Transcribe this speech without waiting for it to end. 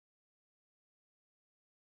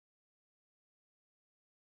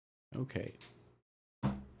Okay.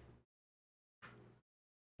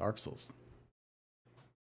 Dark Souls.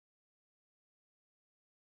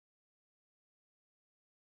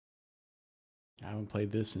 I haven't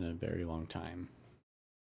played this in a very long time.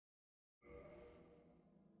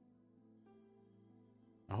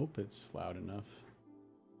 I hope it's loud enough.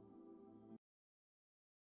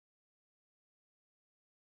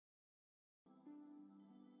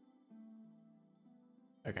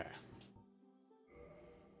 Okay.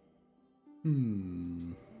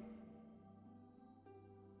 Hmm.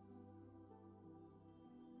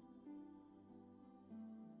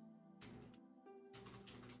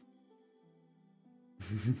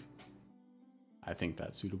 I think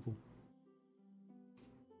that's suitable.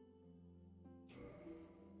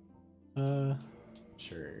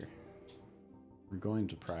 Sure. We're going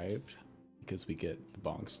deprived because we get the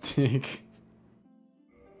bonk stick.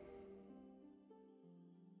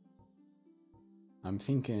 I'm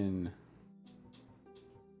thinking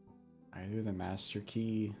either the master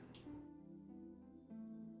key,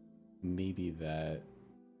 maybe that.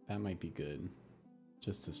 That might be good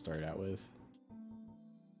just to start out with.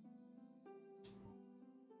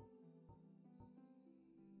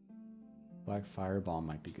 Black Fireball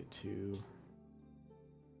might be good too.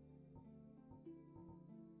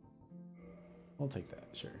 I'll take that,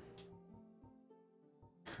 sure.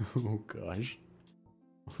 Oh gosh.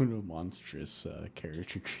 What a monstrous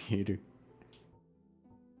character creator.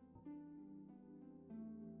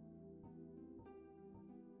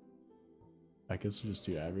 I guess we'll just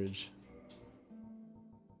do average.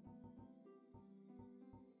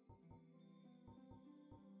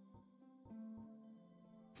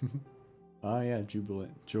 Oh yeah,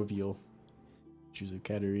 jubilant, jovial. Choose a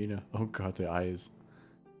Katarina. Oh god, the eyes.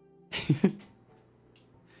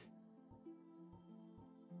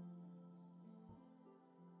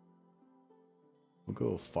 We'll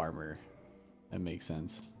go farmer. That makes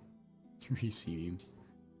sense. Receding.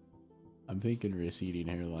 I'm thinking receding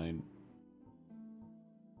hairline.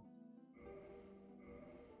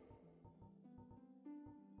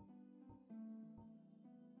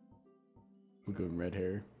 We'll go red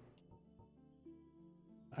hair.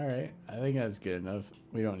 Alright, I think that's good enough.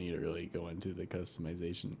 We don't need to really go into the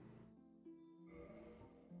customization.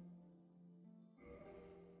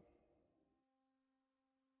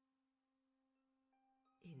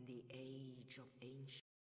 In the age of ancient.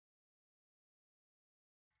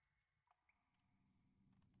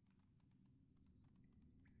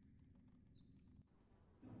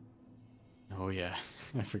 Oh yeah,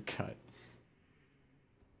 I forgot.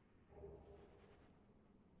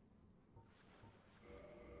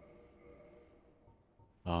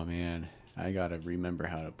 Oh man, I gotta remember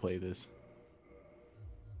how to play this.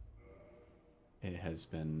 It has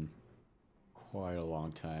been quite a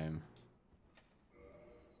long time.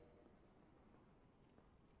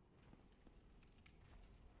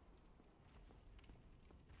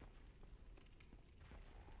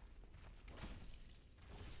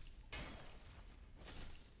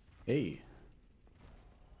 Hey.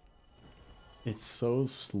 It's so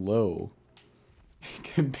slow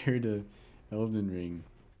compared to Elden Ring.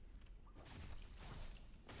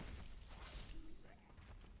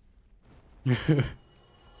 I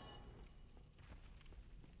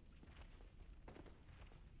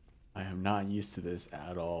am not used to this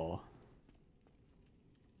at all.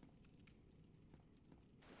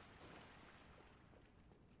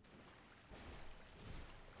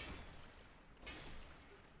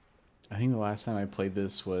 I think the last time I played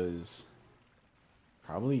this was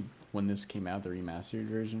probably when this came out, the remastered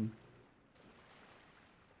version.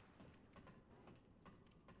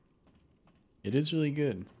 It is really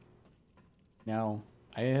good. Now,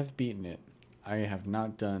 I have beaten it. I have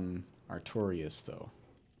not done Artorias though.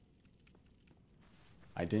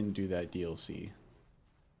 I didn't do that DLC.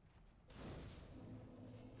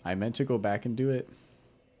 I meant to go back and do it,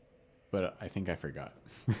 but I think I forgot.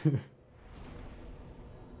 I'm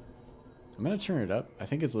gonna turn it up. I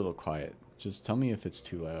think it's a little quiet. Just tell me if it's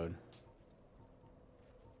too loud.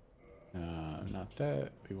 Not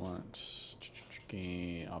that. We want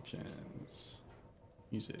game options.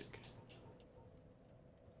 Music.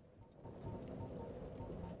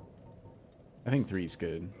 I think 3 is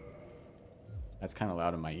good. That's kind of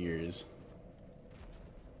loud in my ears.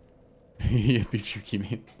 Yeah, beef jerky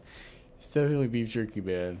man. It's definitely beef jerky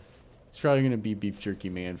man. It's probably gonna be beef jerky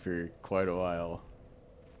man for quite a while.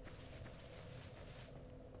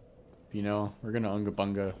 You know, we're gonna unga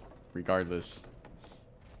bunga regardless.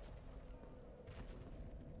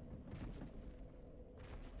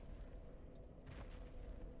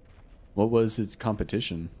 What was its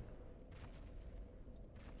competition?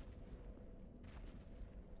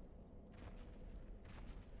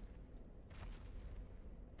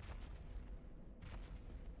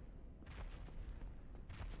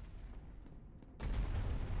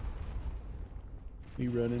 We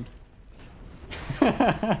running.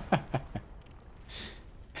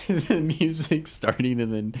 The music starting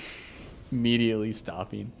and then immediately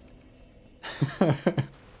stopping.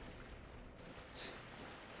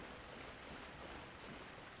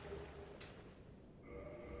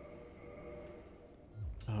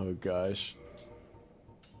 Oh gosh.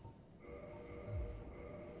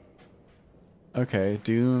 Okay,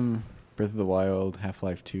 Doom, Breath of the Wild,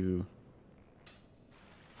 Half-Life 2.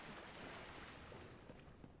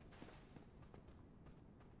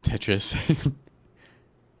 Tetris.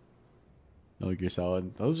 Metal Gear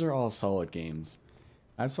Solid. Those are all solid games.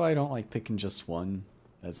 That's why I don't like picking just one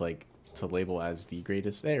as like to label as the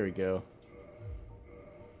greatest. There we go.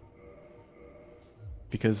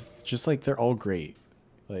 Because just like they're all great.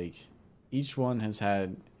 Like each one has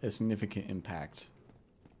had a significant impact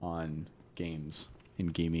on games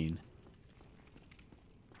and gaming.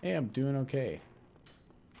 Hey, I'm doing okay.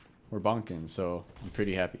 We're bonking, so I'm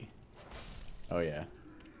pretty happy. Oh yeah.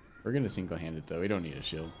 We're gonna single-hand it though. We don't need a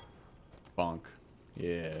shield. Bonk.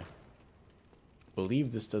 Yeah.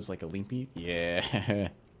 Believe this does like a link beat? Yeah.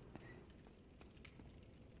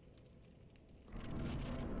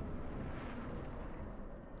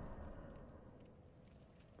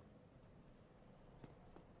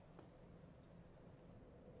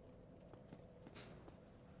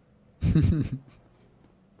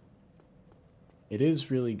 It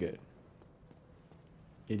is really good.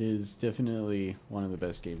 It is definitely one of the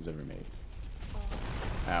best games ever made.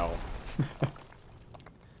 Ow.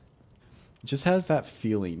 It just has that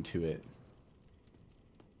feeling to it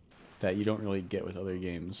that you don't really get with other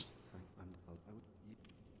games.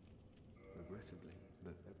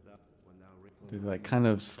 They're like kind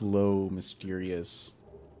of slow, mysterious.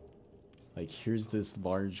 Like here's this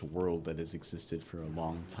large world that has existed for a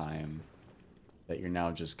long time that you're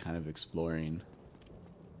now just kind of exploring.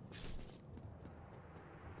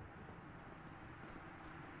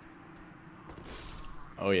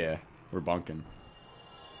 Oh yeah, we're bunking.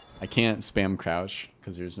 I can't spam crouch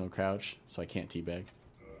because there's no crouch, so I can't teabag.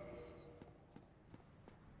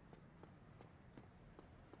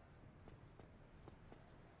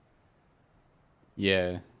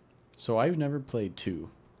 Yeah, so I've never played 2.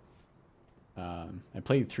 I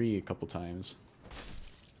played 3 a couple times.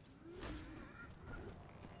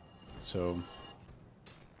 So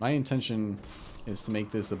my intention is to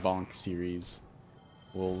make this a bonk series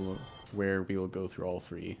where we will go through all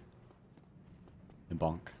 3 and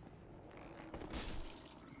bonk.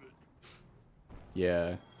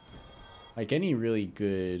 Yeah. Like any really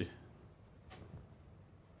good,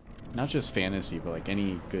 not just fantasy, but like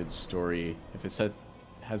any good story, if it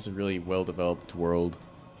has a really well-developed world.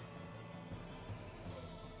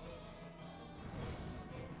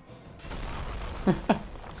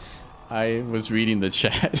 I was reading the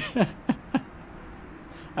chat.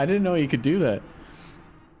 I didn't know you could do that.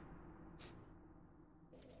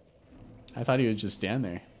 I thought he would just stand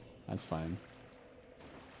there. That's fine.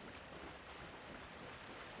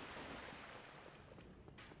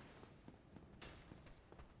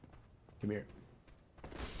 Come here.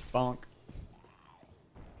 Bonk.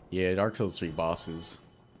 Yeah, Dark Souls 3 bosses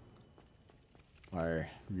are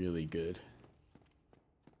really good.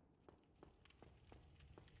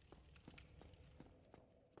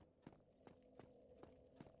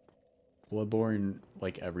 Bloodborne,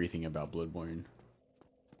 like everything about Bloodborne.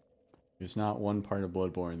 There's not one part of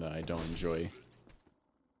Bloodborne that I don't enjoy.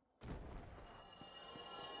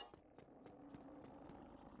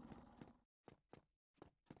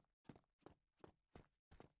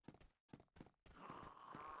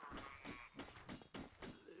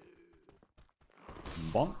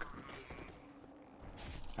 Bonk.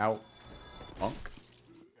 Ow. Bonk.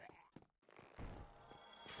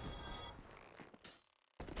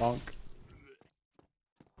 Bonk.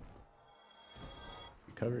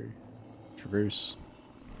 Recover. Traverse.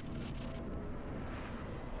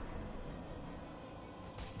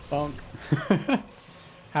 Bonk.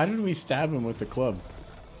 How did we stab him with the club?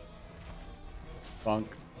 Bonk.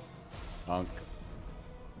 Bonk.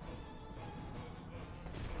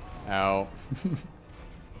 Ow.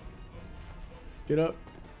 Get up.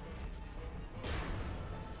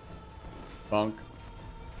 Bonk.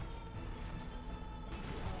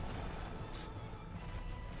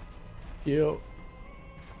 Yo.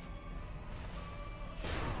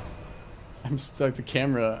 I'm stuck the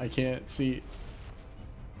camera. I can't see.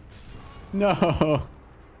 No.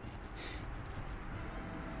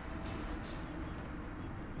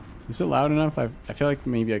 Is it loud enough? I feel like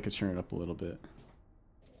maybe I could turn it up a little bit.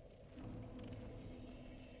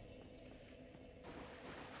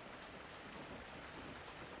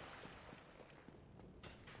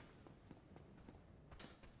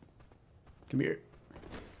 Come here.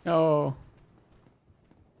 No.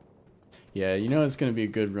 Yeah, you know it's gonna be a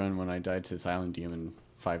good run when I die to this island demon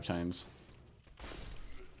 5 times.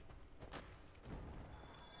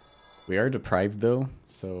 We are deprived though,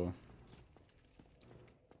 so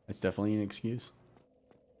it's definitely an excuse.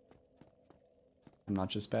 I'm not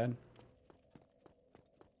just bad.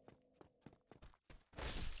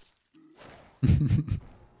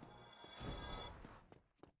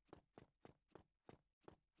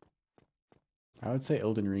 I would say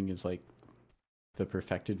Elden Ring is like the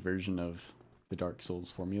perfected version of the Dark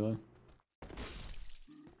Souls formula.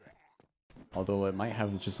 Although it might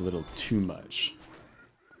have just a little too much.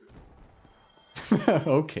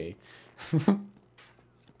 Okay.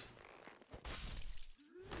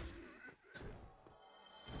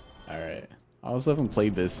 Alright. I also haven't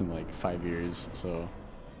played this in like 5 years, so...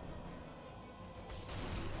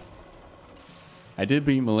 I did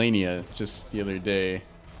beat Melania just the other day.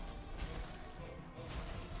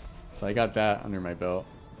 So I got that under my belt.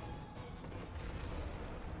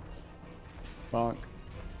 Bonk.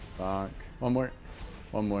 Bonk. One more.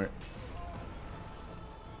 One more.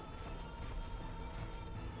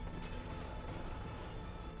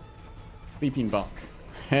 Leaping bonk.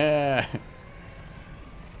 Yeah,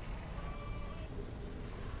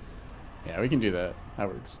 we can do that. That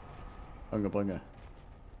works. Bunga bunga.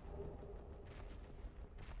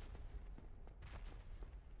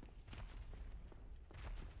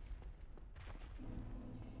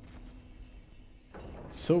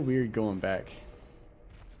 It's so weird going back.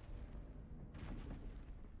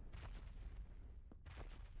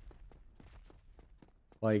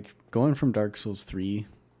 Like, going from Dark Souls 3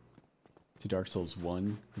 to Dark Souls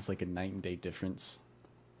 1 is like a night and day difference.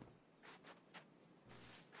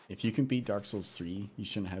 If you can beat Dark Souls 3, you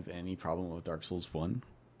shouldn't have any problem with Dark Souls 1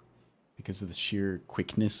 because of the sheer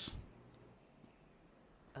quickness.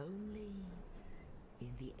 Only in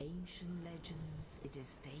the ancient legends it is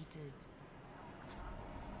stated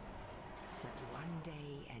that one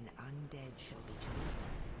day an undead shall be chosen.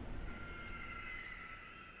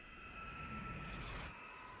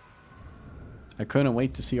 I couldn't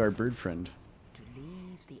wait to see our bird friend. To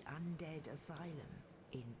leave the undead asylum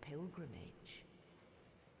in pilgrimage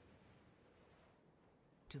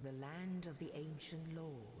to the land of the ancient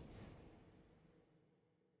lords.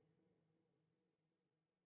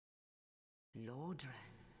 Lordran.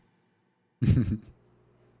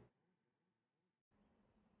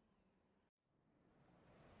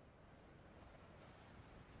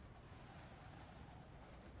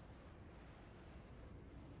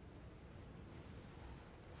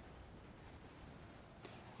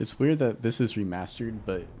 It's weird that this is remastered,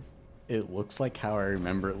 but it looks like how I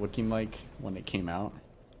remember it looking like when it came out,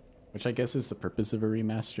 which I guess is the purpose of a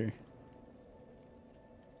remaster.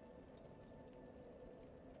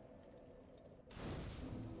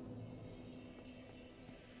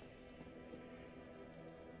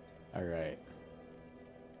 All right.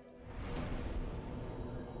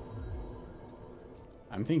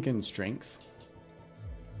 I'm thinking strength.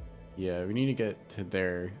 Yeah, we need to get to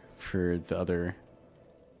there for the other.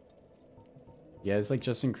 Yeah, it's like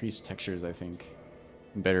just increased textures, I think.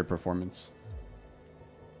 Better performance.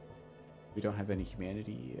 We don't have any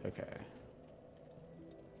humanity. Okay.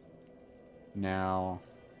 Now,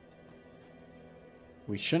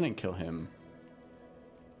 we shouldn't kill him.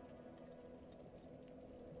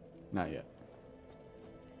 Not yet.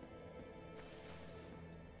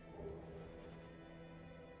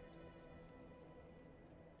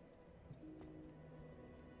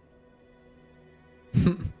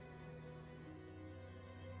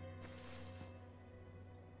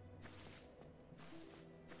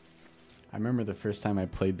 I remember the first time I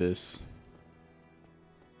played this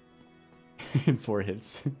in 4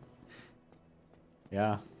 hits.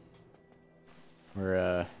 Yeah. We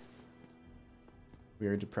are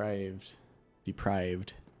deprived.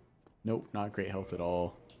 Deprived. Nope, not great health at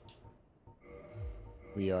all.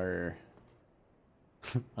 We are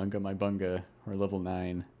Unga my bunga. We're level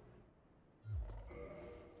 9.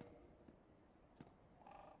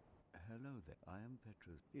 Hello there, I am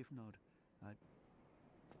Petrus. If not, I...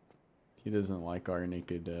 He doesn't like our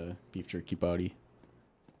naked beef jerky body.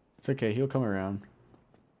 It's okay, he'll come around.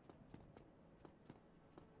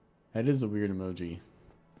 That is a weird emoji.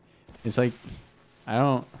 It's like, I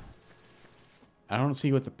don't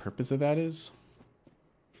see what the purpose of that is.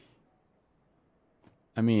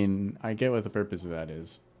 I mean, I get what the purpose of that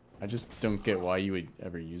is. I just don't get why you would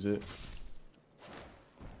ever use it.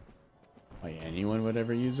 Why anyone would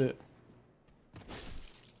ever use it.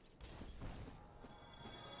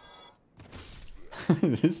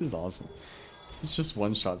 This is awesome. It's just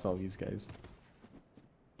one-shots all these guys.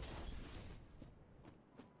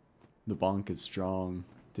 The bonk is strong.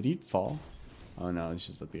 Did he fall? Oh no, it's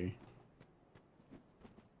just up here.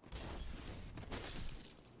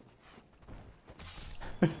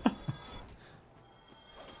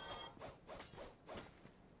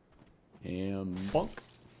 And bonk.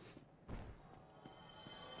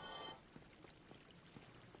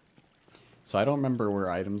 So I don't remember where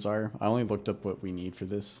items are. I only looked up what we need for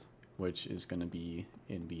this, which is going to be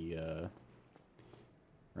in the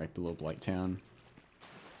right below Blighttown.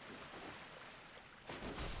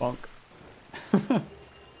 Bonk.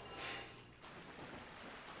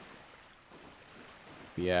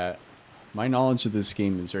 Yeah, my knowledge of this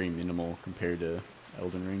game is very minimal compared to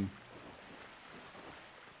Elden Ring.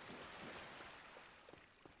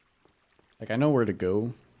 Like, I know where to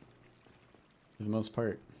go for the most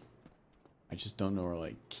part. I just don't know where,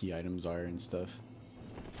 like, key items are and stuff.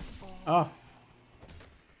 Ah!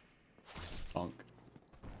 Bonk.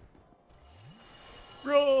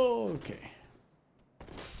 Roll! Okay.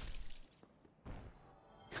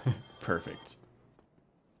 Perfect.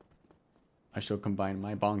 I shall combine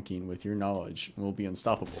my bonking with your knowledge and we'll be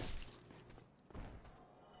unstoppable.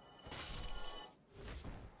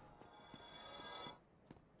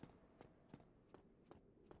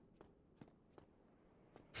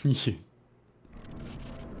 Yeah.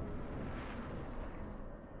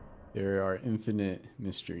 There are infinite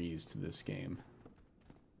mysteries to this game.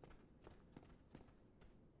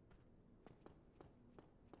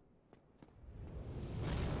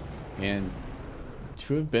 And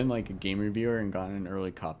to have been like a game reviewer and gotten an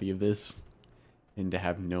early copy of this and to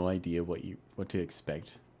have no idea what to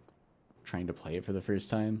expect trying to play it for the first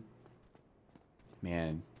time,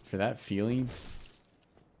 man, for that feeling,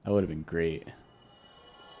 that would have been great.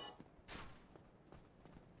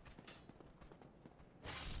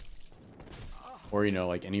 Or, you know,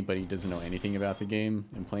 like anybody doesn't know anything about the game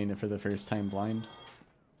and playing it for the first time blind.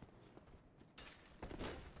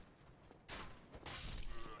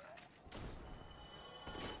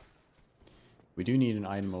 We do need an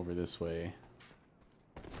item over this way.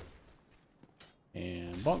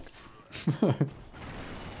 And bonk.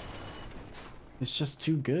 It's just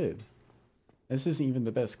too good. This isn't even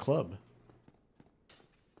the best club.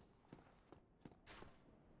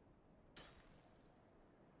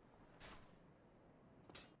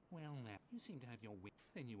 Well, now, you seem to have your wit.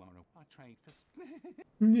 Then you are a trade for...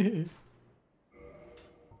 Do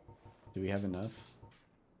we have enough?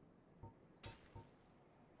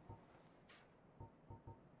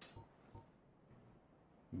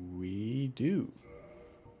 We do.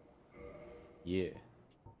 Yeah.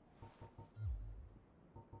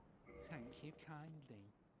 Thank you kindly.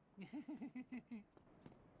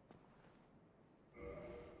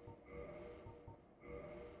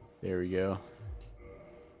 There we go.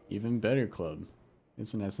 Even better club.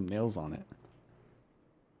 This one has some nails on it.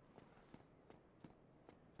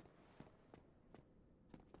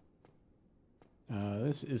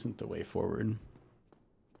 This isn't the way forward.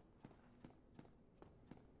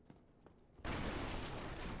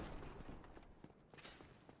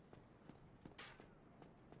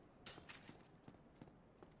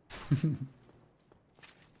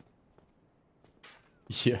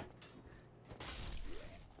 Yeah.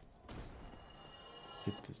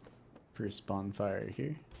 Get this first bonfire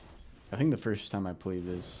here. I think the first time I played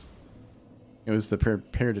this, it was the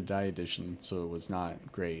Prepare to Die edition, so it was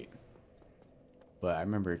not great. But I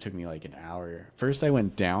remember it took me like an hour. First I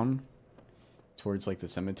went down towards like the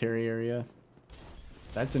cemetery area.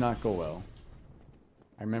 That did not go well.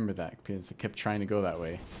 I remember that because I kept trying to go that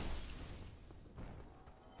way.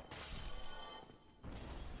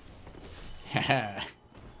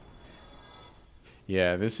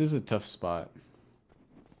 Yeah, this is a tough spot.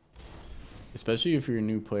 Especially if you're a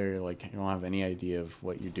new player, like you don't have any idea of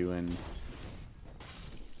what you're doing.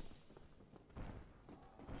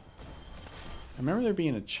 I remember there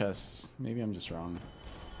being a chest. Maybe I'm just wrong.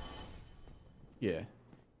 Yeah.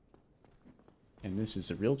 And this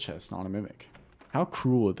is a real chest, not a mimic. How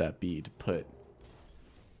cruel would that be to put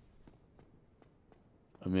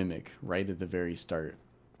a mimic right at the very start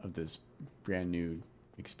of this brand new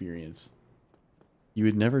experience? You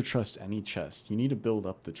would never trust any chest. You need to build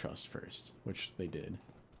up the trust first, which they did.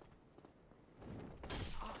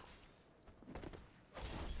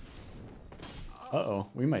 Uh-oh,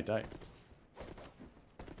 we might die.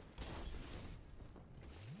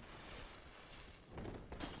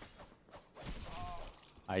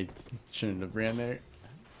 I shouldn't have ran there.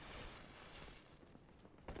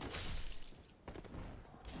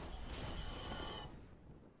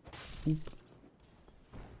 Oop.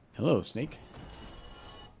 Hello, snake.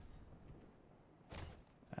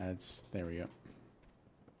 There we go.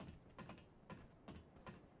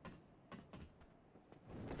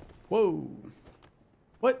 Whoa.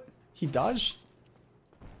 What? He dodged?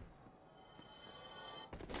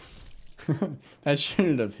 That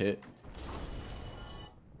shouldn't have hit.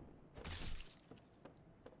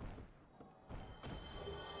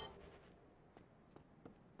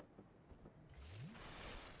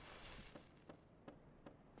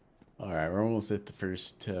 Alright, we're almost at the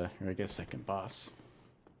first, or I guess second boss.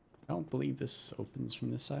 I don't believe this opens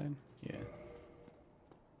from this side. Yeah.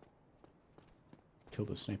 Kill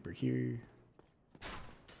the sniper here.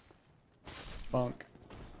 Bonk.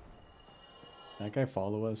 That guy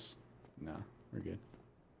follow us? No, we're good.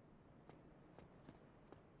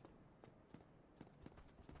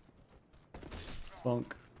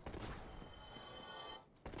 Bonk.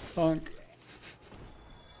 Bonk.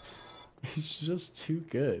 It's just too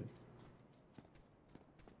good.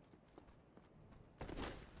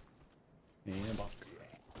 And bonk.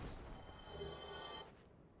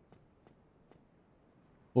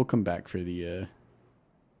 We'll come back for the,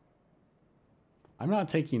 I'm not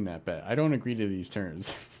taking that bet. I don't agree to these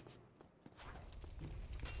terms.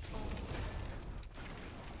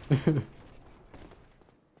 I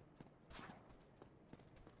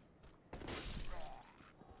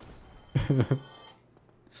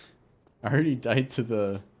already died to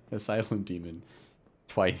the asylum demon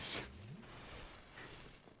twice.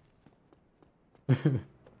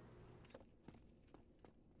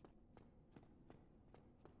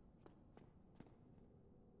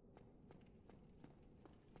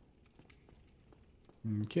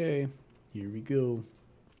 Okay, here we go.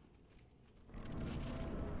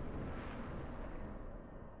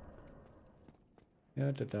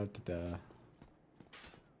 Da, da, da, da, da.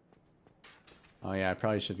 Oh yeah, I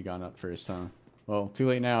probably should have gone up first, huh? Well, too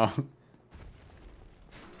late now.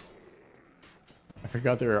 I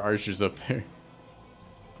forgot there were archers up there.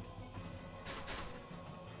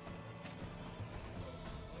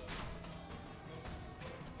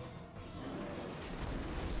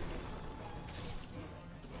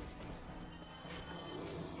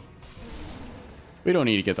 We don't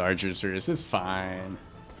need to get the archers first, it's fine.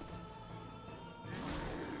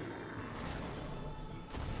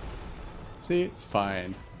 See, it's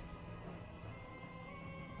fine.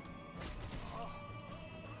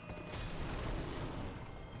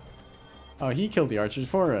 Oh, he killed the archers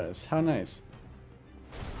for us. How nice.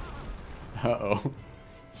 Uh-oh.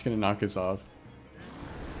 He's gonna knock us off.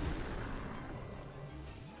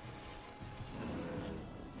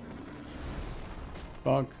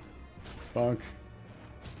 Bonk. Bonk.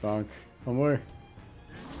 Bonk. One more.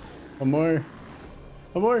 One more.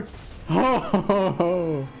 One more.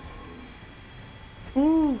 Oh!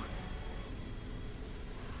 Woo!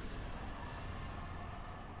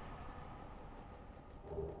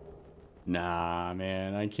 Nah,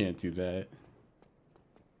 man, I can't do that.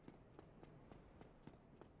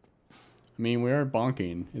 I mean, we are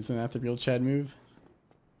bonking. Isn't that the real Chad move?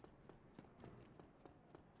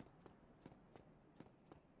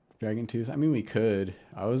 Dragon Tooth? I mean, we could.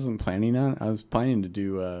 I wasn't planning on it. I was planning to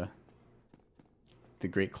do the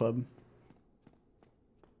Great Club.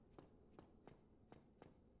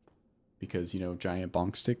 Because, you know, giant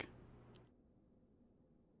bonk stick.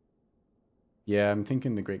 Yeah, I'm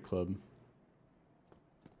thinking the Great Club.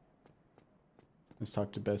 Let's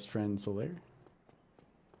talk to best friend Solaire.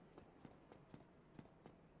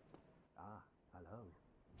 Ah, hello.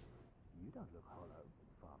 You don't look hollow.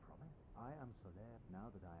 Far from it. I am Solaire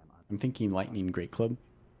now that I am... I'm thinking Lightning Great Club.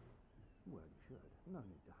 Well, you should. No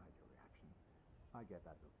need to hide your reaction. I get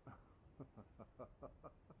that look.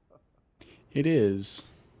 It is.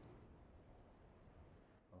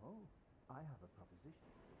 Oh, I have a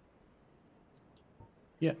proposition.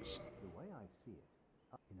 Yes. The way I see it,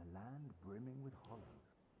 in a land brimming with hollows.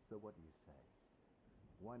 So what do you say?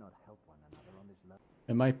 Why not help one another on this level?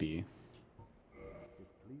 It might be. This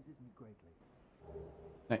pleases me greatly.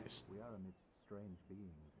 Nice. We are amidst strange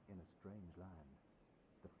beings in a strange land.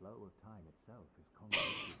 The flow of time itself is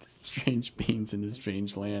convoluted. Strange beings in a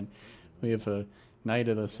strange land. We have a Knight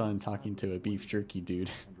of the Sun talking to a beef jerky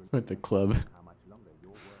dude with the club. How much longer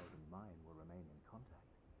your world and mine will remain in contact.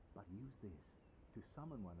 But use this to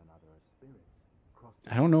summon one another as spirits.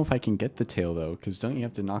 I don't know if I can get the tail though, because don't you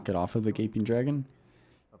have to knock it off of the gaping dragon?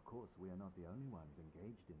 Of course, we are not the only ones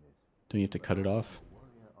engaged in this. Don't you have to cut it off?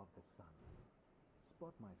 Warrior of the sun.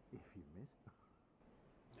 Spot my if you miss.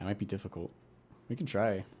 That might be difficult. We can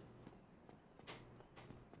try.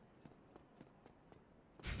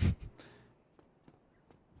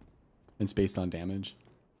 It's based on damage.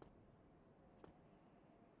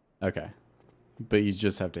 Okay. But you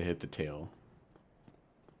just have to hit the tail.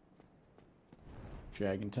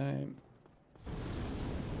 Dragon time.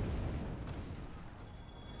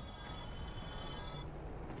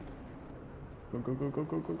 Go, go, go, go,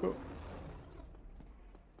 go, go, go.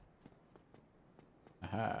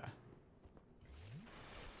 Aha.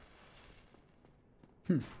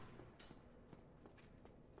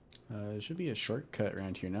 There should be a shortcut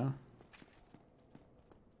around here now.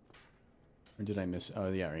 Or did I miss? Oh,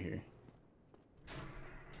 yeah, right here.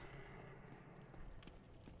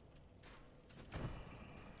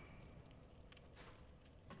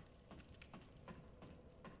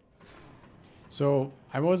 So,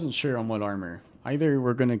 I wasn't sure on what armor. Either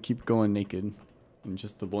we're gonna keep going naked in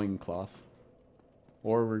just the loincloth,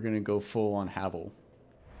 or we're gonna go full on Havel.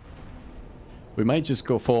 We might just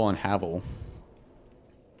go full on Havel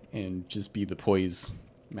and just be the poise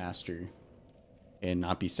master and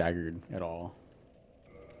not be staggered at all.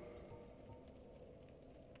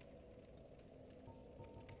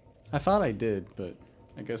 I thought I did, but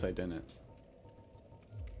I guess I didn't.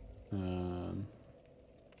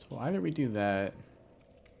 So either we do that.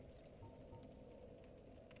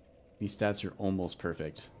 These stats are almost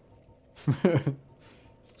perfect.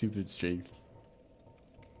 Stupid strength.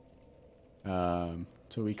 So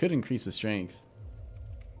we could increase the strength,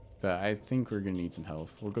 but I think we're gonna need some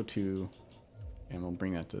health. We'll go 2, and we'll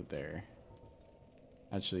bring that to there.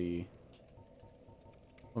 Actually,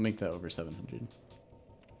 we'll make that over 700.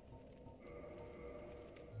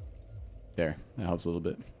 There, that helps a little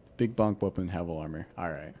bit. Big bonk weapon, Havel armor.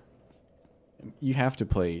 Alright. You have to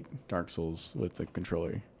play Dark Souls with the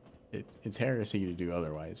controller. It's heresy to do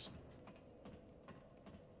otherwise.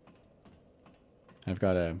 I've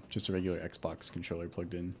got just a regular Xbox controller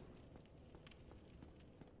plugged in.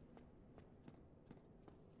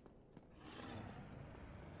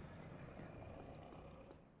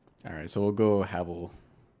 Alright, so we'll go Havel.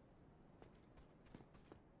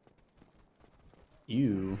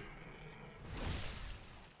 Ew.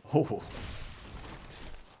 Oh.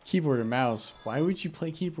 Keyboard and mouse. Why would you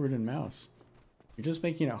play keyboard and mouse? You're just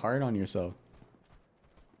making it hard on yourself.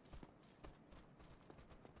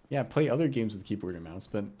 Yeah, play other games with keyboard and mouse,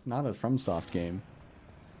 but not a FromSoft game.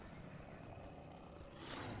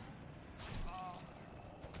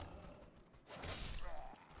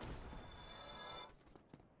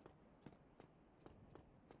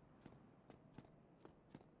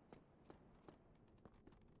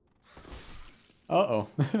 Uh-oh.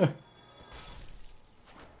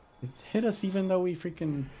 It's hit us even though we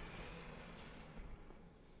freaking...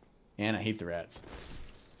 And I hate the rats.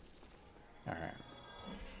 Alright.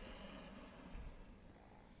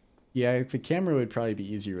 Yeah, the camera would probably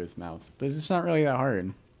be easier with mouth, but it's not really that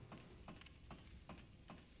hard.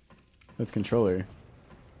 With controller.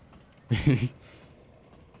 I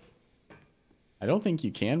don't think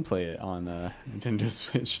you can play it on Nintendo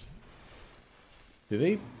Switch. Do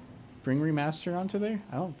they bring remaster onto there?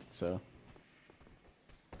 I don't think so.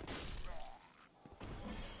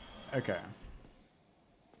 Okay.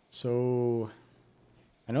 So,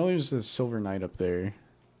 I know there's a Silver Knight up there.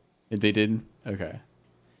 They did? Okay.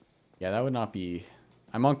 Yeah, that would not be...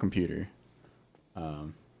 I'm on computer. I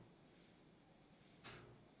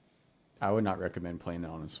would not recommend playing it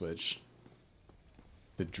on a Switch.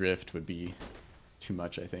 The drift would be too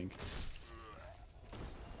much, I think.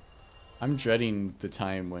 I'm dreading the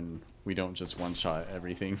time when we don't just one-shot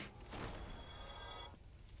everything.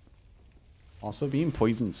 Also, being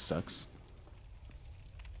poisoned sucks.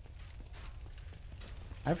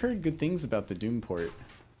 I've heard good things about the Doom port.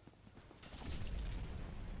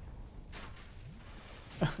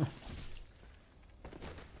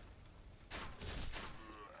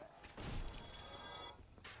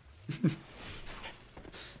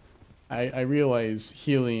 I realize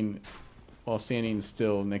healing while standing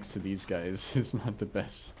still next to these guys is not the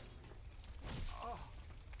best.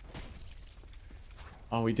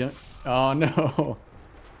 Oh, we don't... Oh, no!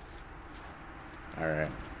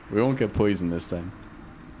 Alright. We won't get poisoned this time.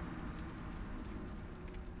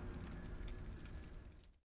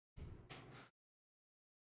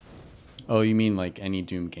 Oh, you mean like any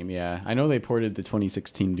Doom game? Yeah, I know they ported the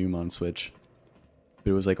 2016 Doom on Switch.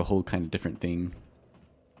 But it was like a whole kind of different thing.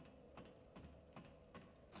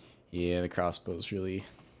 Yeah, the crossbow's really...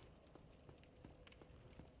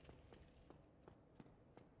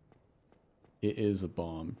 It is a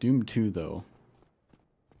bomb. Doom 2, though,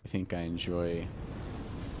 I think I enjoy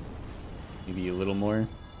maybe a little more.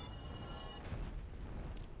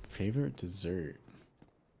 Favorite dessert?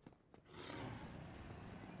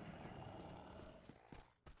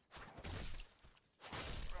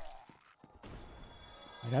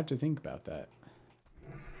 I'd have to think about that.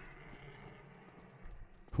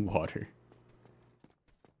 Water.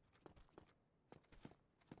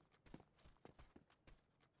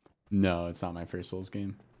 No, it's not my first Souls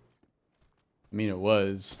game. I mean, it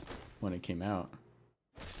was. when it came out.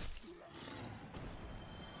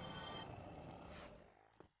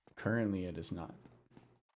 Currently, it is not.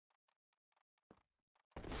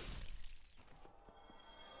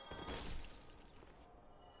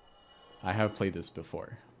 I have played this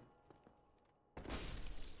before.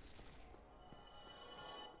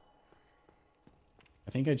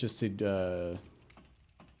 I think I just did the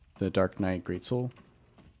Dark Knight Greatsword.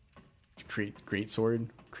 Greatsword.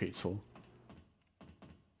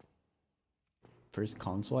 First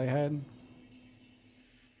console I had,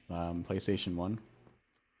 PlayStation 1.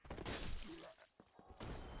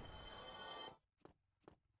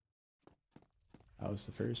 That was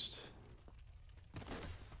the first.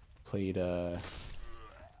 Played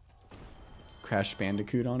Crash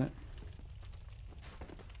Bandicoot on it.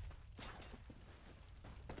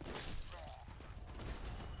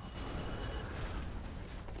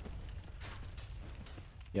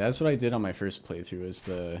 Yeah, that's what I did on my first playthrough, is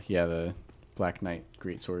the Black Knight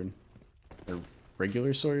Greatsword. Or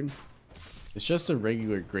regular sword? It's just a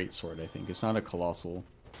regular greatsword, I think. It's not a colossal.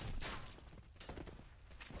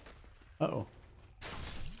 Uh-oh.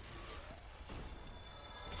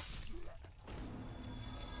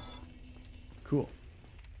 Cool.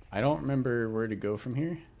 I don't remember where to go from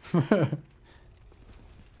here. I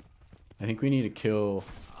think we need to kill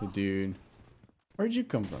the dude. Where'd you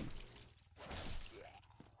come from?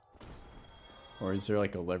 Or is there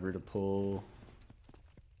like a lever to pull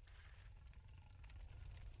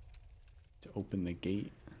to open the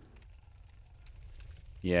gate?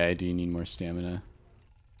 Yeah, I do need more stamina.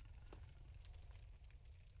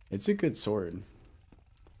 It's a good sword.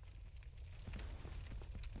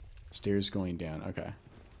 Stairs going down, okay.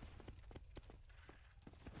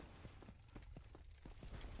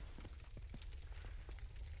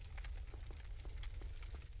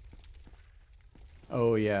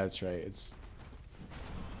 Oh yeah, that's right.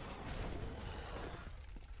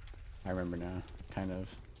 I remember now, kind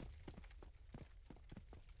of.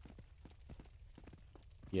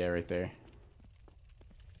 Yeah, right there.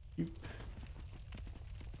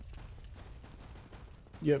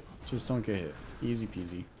 Yep, just don't get hit. Easy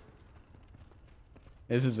peasy.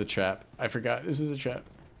 This is the trap. I forgot. This is a trap.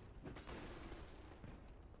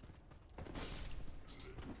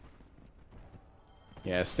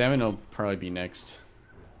 Yeah, stamina will probably be next.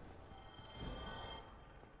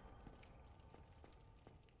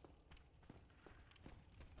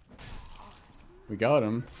 We got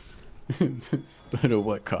him. But at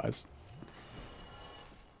what cost?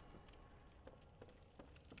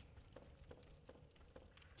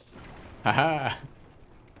 Haha!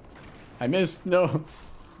 I missed! No!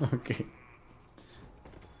 Okay.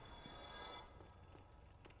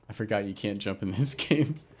 I forgot you can't jump in this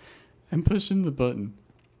game. I'm pushing the button.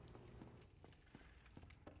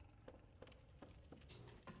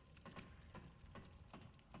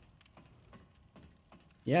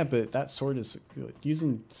 Yeah, but that sword is...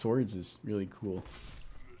 using swords is really cool.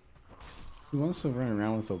 Who wants to run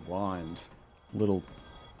around with a wand? Little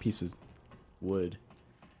piece of wood.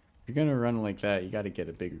 If you're gonna run like that, you gotta get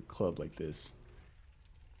a bigger club like this.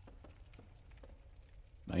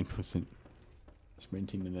 9%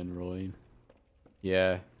 sprinting and then rolling.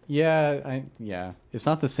 Yeah. Yeah. It's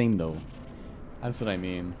not the same though. That's what I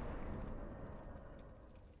mean.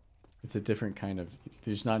 It's a different kind of...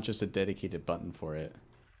 There's not just a dedicated button for it.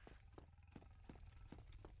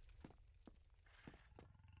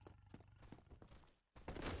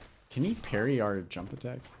 Can he parry our jump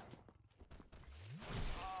attack?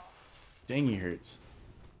 Dang, he hurts.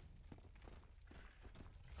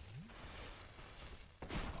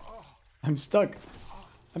 I'm stuck.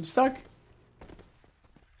 I'm stuck.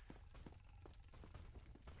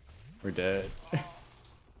 We're dead.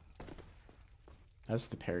 That's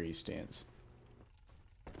the parry stance.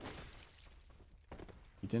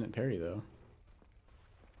 He didn't parry though.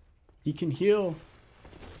 He can heal.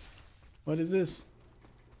 What is this?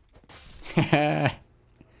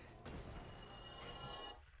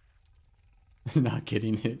 Not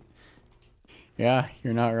getting hit. Yeah,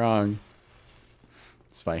 you're not wrong.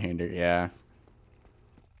 Spyhander, yeah.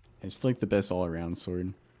 It's like the best all-around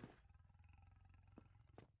sword.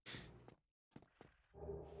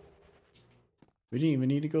 We didn't even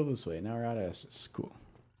need to go this way. Now we're out of S's. Cool.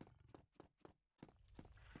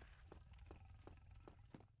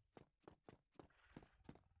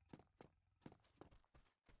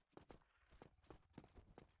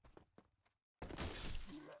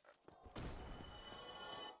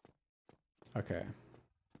 Okay.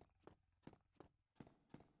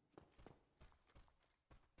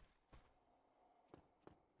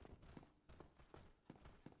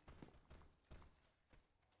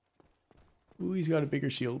 Ooh, he's got a bigger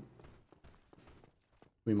shield.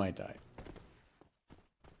 We might die.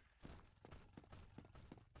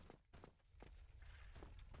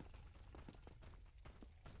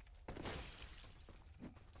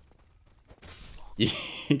 You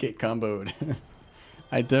get comboed.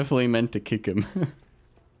 I definitely meant to kick him.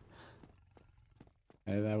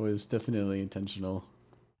 That was definitely intentional.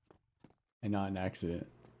 And not an accident.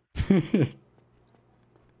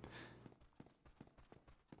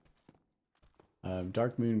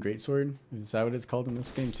 Dark Moon Greatsword. Is that what it's called in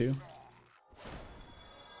this game too?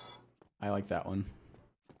 I like that one.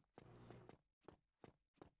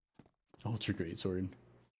 Ultra Greatsword.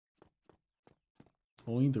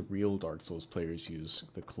 Only the real Dark Souls players use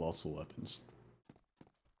the colossal weapons.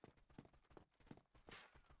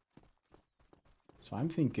 So I'm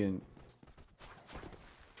thinking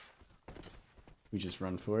we just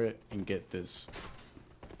run for it and get this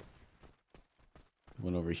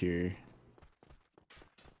one over here.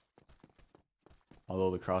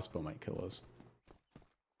 Although the crossbow might kill us.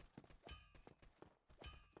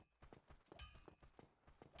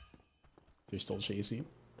 They're still chasing.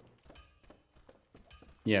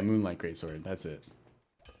 Yeah, Moonlight Greatsword, that's it.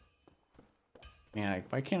 Man,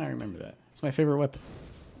 why can't I remember that? It's my favorite weapon.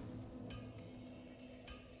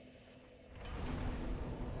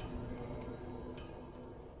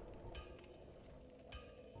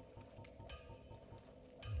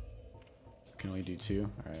 Can only do 2?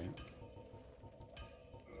 Alright.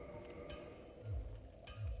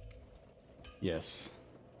 Yes.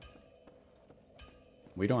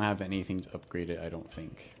 We don't have anything to upgrade it, I don't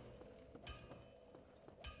think.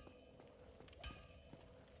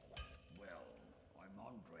 Well, I'm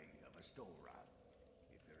Andre of a store run.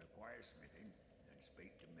 If you require smithing, then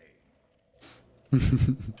speak to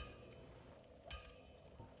me.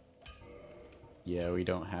 Yeah, we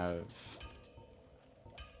don't have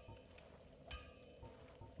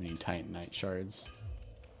any Titanite shards.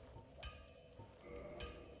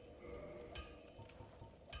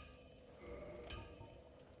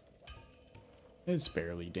 It's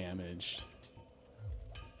barely damaged.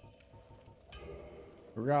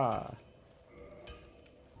 Hurrah!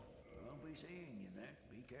 I'll be seeing you there.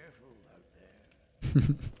 Be careful out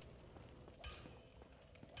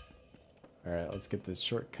there. Alright, let's get this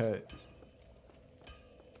shortcut.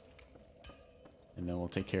 And then we'll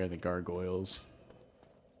take care of the gargoyles.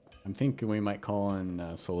 I'm thinking we might call on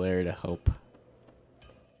Solaire to help.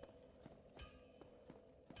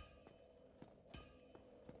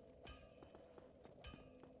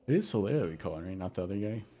 It is Solaire that we call on, right? Not the other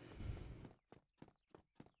guy.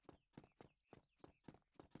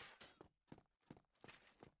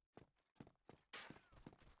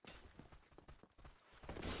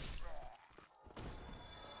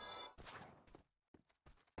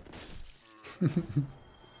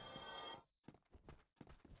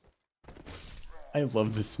 I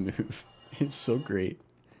love this move. It's so great.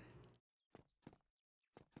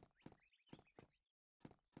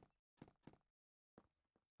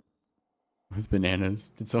 With bananas.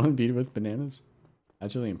 Did someone beat it with bananas?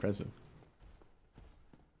 That's really impressive.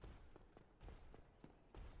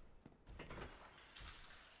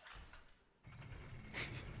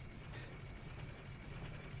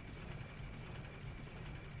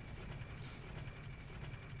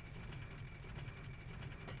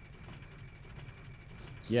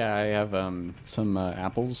 Yeah, I have some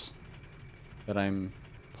apples that I'm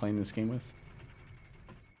playing this game with.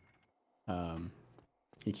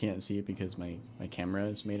 You can't see it because my camera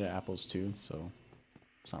is made of apples too, so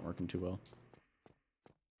it's not working too well.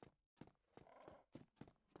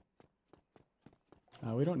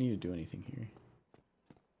 We don't need to do anything here.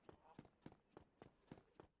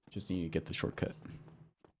 Just need to get the shortcut.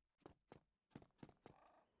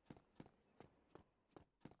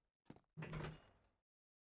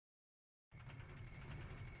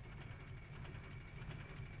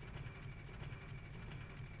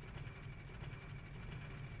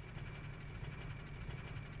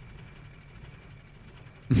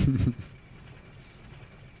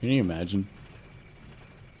 Can you imagine?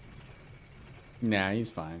 Nah, he's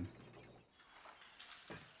fine.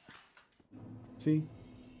 See?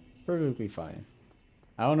 Perfectly fine.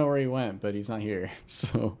 I don't know where he went, but he's not here,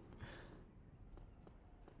 so...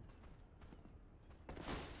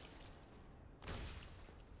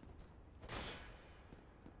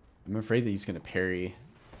 I'm afraid that he's gonna parry.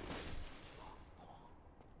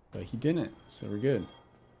 But he didn't, so we're good.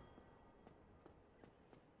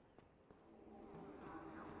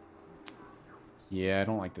 Yeah, I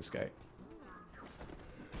don't like this guy.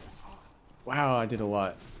 Wow, I did a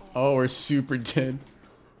lot. Oh, we're super dead.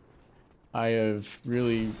 I have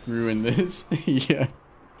really ruined this. Yeah.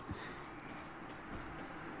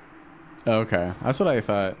 Okay, that's what I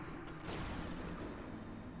thought.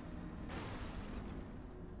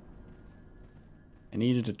 I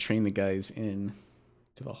needed to train the guys in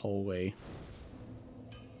to the hallway.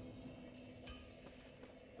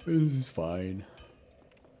 This is fine.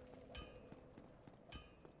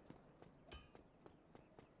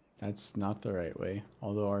 That's not the right way.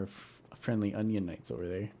 Although our friendly onion knight's over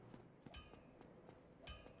there.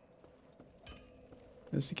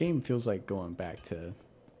 This game feels like going back to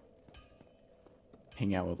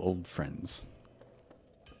hang out with old friends.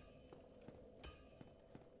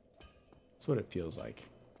 That's what it feels like.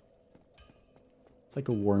 It's like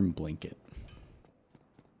a warm blanket.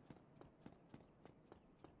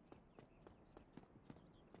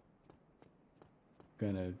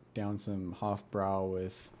 Gonna down some Hofbrau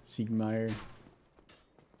with Siegmeyer.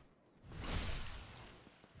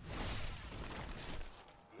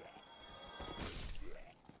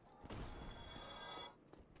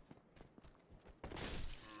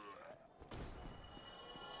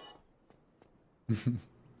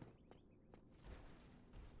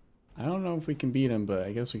 I don't know if we can beat him, but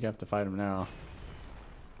I guess we have to fight him now.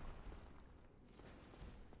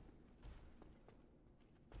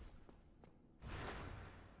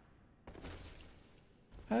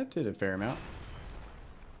 That did a fair amount.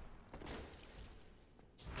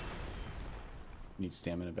 Need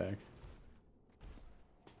stamina back.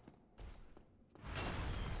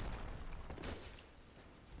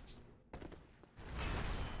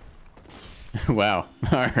 Wow.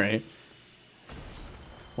 Alright.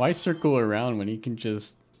 Why circle around when you can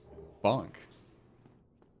just bonk?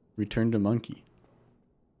 Return to monkey.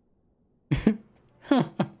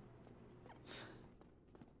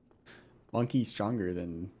 Monkey's stronger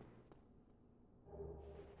than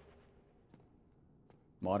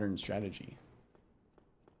modern strategy.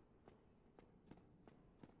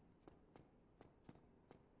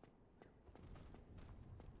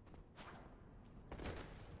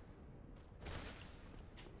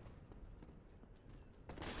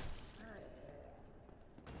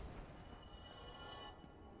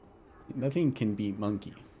 Nothing can beat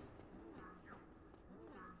monkey.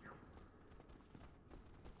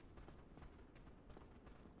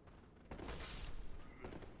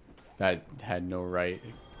 That had no right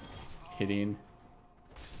hitting.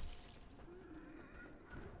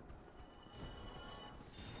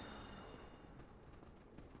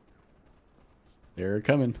 They're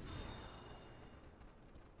coming.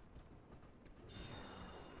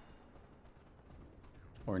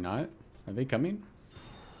 Or not? Are they coming?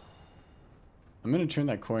 I'm gonna turn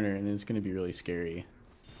that corner and it's gonna be really scary.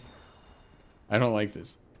 I don't like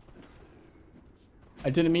this. I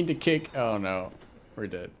didn't mean to kick. Oh no. We're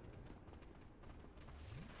dead.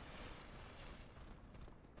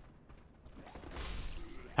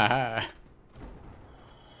 Haha.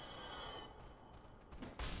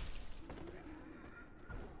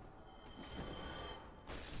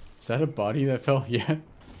 Is that a body that fell? Yeah.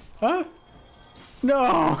 Huh?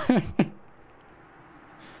 No!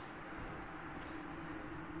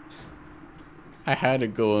 I had to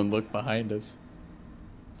go and look behind us.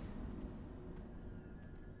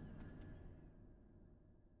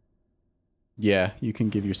 Yeah, you can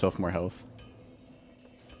give yourself more health.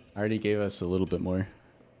 I already gave us a little bit more.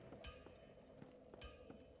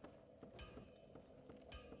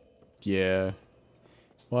 Yeah.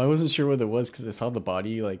 Well, I wasn't sure what it was because I saw the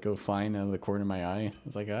body like go flying out of the corner of my eye. I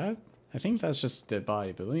was like, I think that's just a dead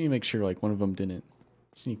body, but let me make sure like one of them didn't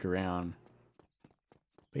sneak around.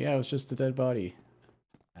 But yeah, it was just a dead body.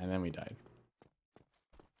 And then we died.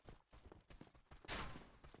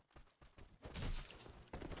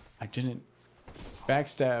 I didn't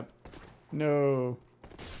backstab. No.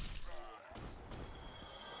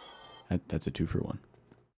 That's a 2-for-1.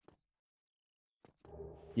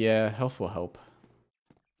 Yeah, health will help.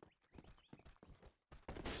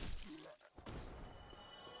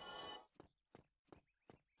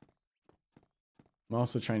 I'm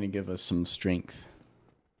also trying to give us some strength.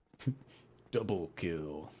 Double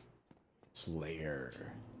kill. Slayer.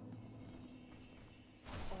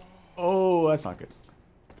 Oh, that's not good.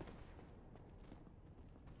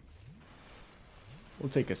 We'll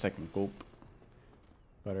take a second gulp.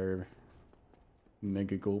 But our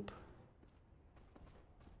mega gulp.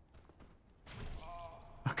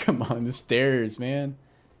 Oh, come on, the stairs, man.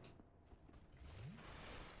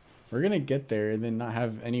 We're gonna get there and then not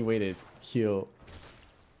have any way to heal.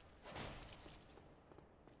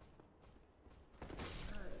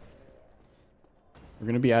 We're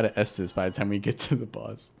gonna be out of Estus by the time we get to the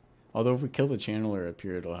boss. Although if we kill the channeler up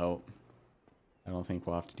here, it'll help. I don't think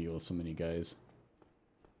we'll have to deal with so many guys.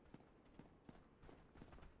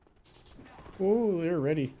 Oh, they're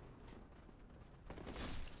ready.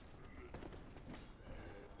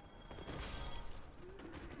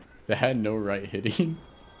 They had no right hitting.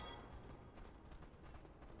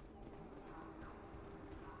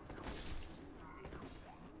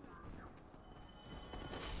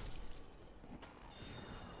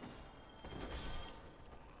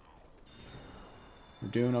 We're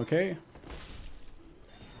doing okay.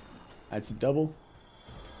 That's a double.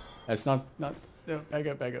 That's not no, back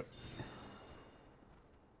up, back up.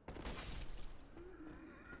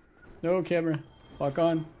 No camera. Lock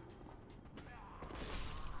on.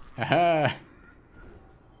 Haha.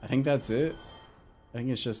 I think that's it. I think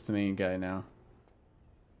it's just the main guy now.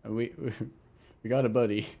 We got a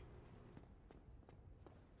buddy.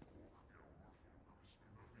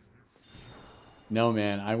 No,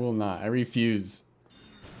 man, I will not. I refuse.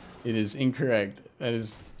 It is incorrect. That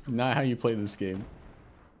is not how you play this game.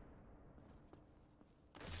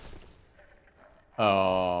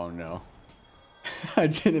 Oh, no. I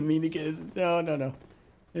didn't mean to get his... No, no, no.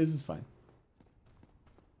 This is fine.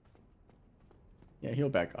 Yeah, he'll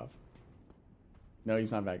back off. No,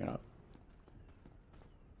 he's not backing up.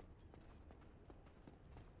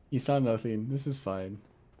 He saw nothing. This is fine.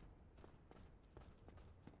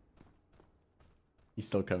 He's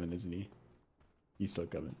still coming, isn't he? He's still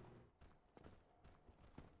coming.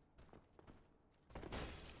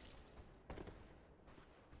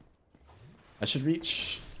 I should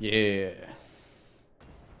reach. Yeah.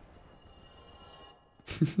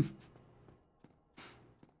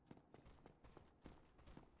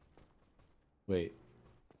 Wait.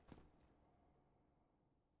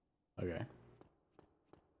 Okay.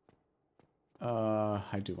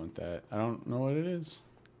 I do want that. I don't know what it is.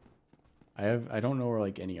 I don't know where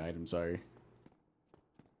like any items are.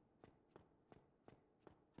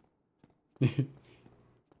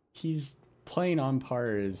 He's playing on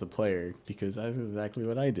par as a player because that's exactly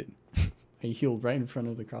what I did. I healed right in front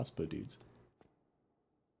of the crossbow dudes.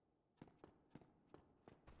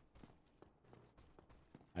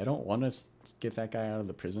 I don't want to get that guy out of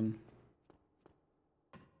the prison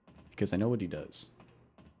because I know what he does.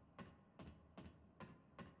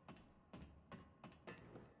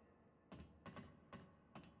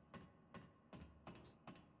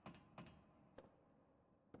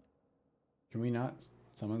 Can we not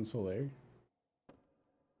summon Solaire?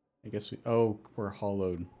 I guess we... Oh, we're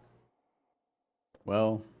hollowed.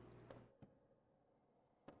 Well...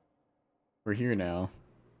 We're here now.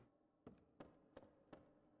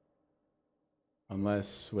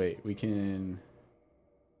 Unless... Wait, we can...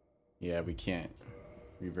 Yeah, we can't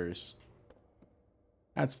reverse.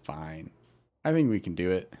 That's fine. I think we can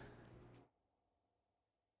do it.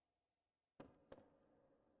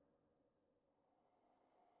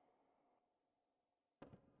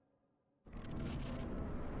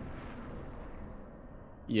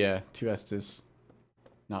 Yeah, 2 Estus.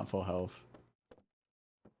 Not full health.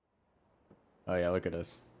 Oh yeah, look at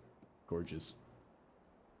us. Gorgeous.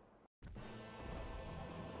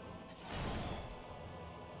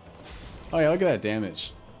 Oh yeah, look at that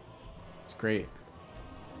damage. It's great.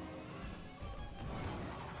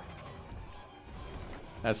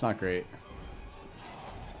 That's not great.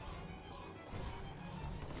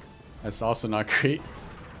 That's also not great.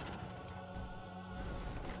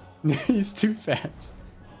 He's too fast.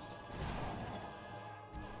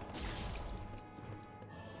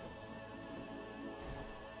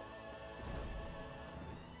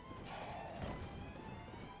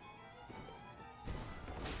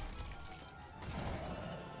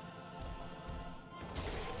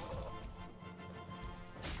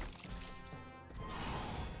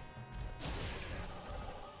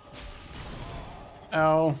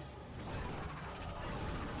 Ow.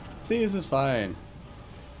 See, this is fine.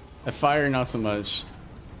 The fire, not so much.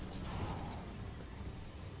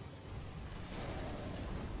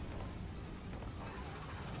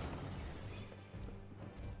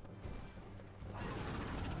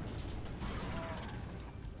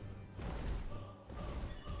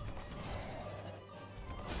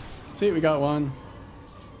 See, we got one.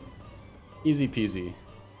 Easy peasy.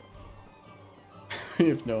 We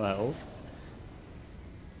have no health.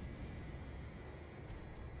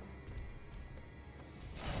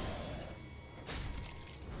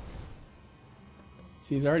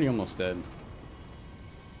 See, he's already almost dead.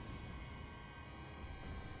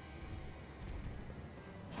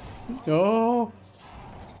 No!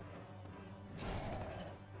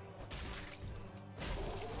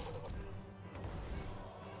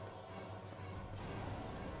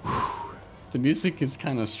 The music is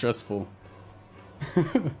kind of stressful.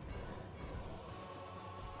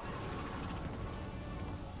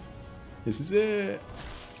 This is it.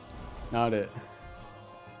 Not it.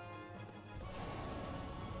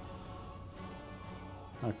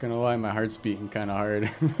 Not gonna lie, my heart's beating kind of hard.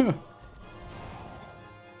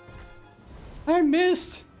 I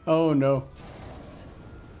missed! Oh no.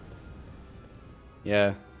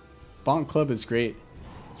 Yeah. Bonk Club is great.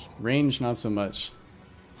 Range, not so much.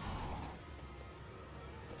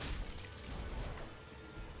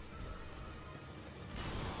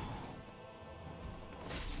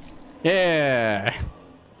 Yeah!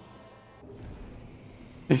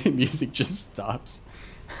 Music just stops.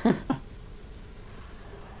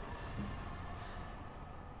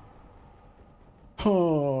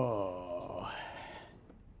 Oh.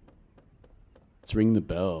 Let's ring the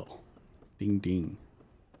bell. Ding ding.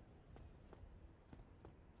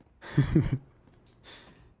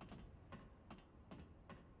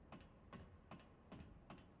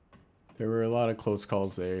 There were a lot of close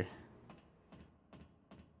calls there.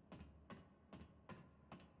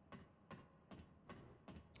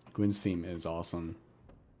 Gwen's theme is awesome.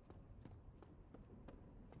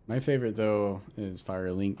 My favorite though is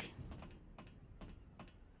Firelink.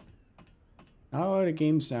 Not a lot of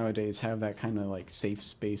games nowadays have that kind of like safe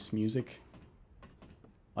space music.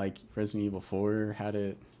 Like Resident Evil 4 had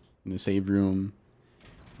it in the save room.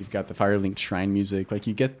 You've got the Firelink shrine music. Like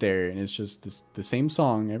you get there and it's just the same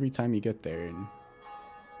song every time you get there,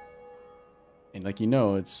 and like you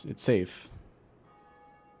know it's safe.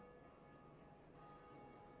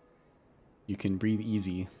 You can breathe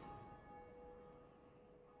easy.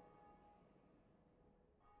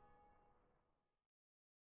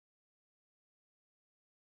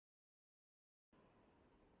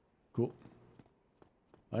 Cool.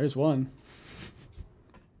 There's one.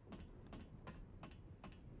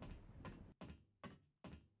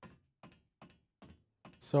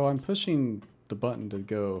 So I'm pushing the button to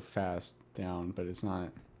go fast down, but it's not.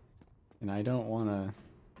 And I don't want to.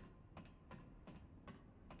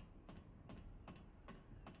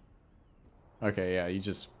 Okay, yeah, you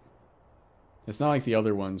just. It's not like the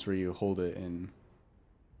other ones where you hold it and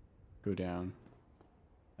go down.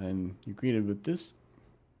 And you're greeted with this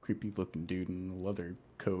creepy looking dude in a leather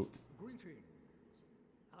coat. Greetings.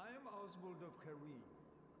 I am Oswald of Careem,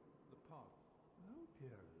 the part. No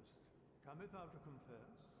pierced. Cometh out to confess.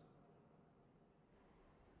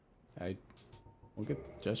 We'll get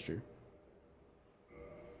the gesture.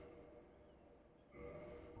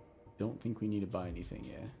 Don't think we need to buy anything,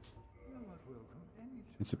 yeah.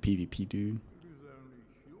 It's a PvP dude.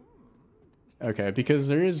 Okay, because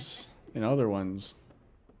there is in other ones,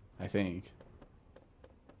 I think.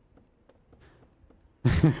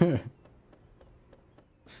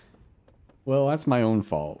 Well, that's my own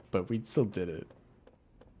fault, but we still did it.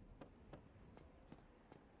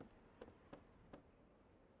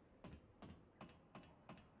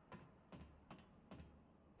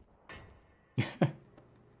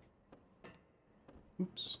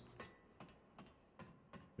 Oops.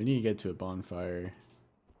 We need to get to a bonfire.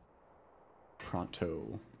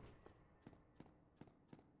 Pronto.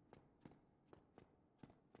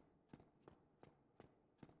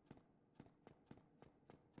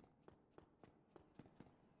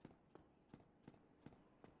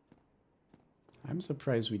 I'm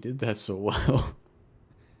surprised we did that so well.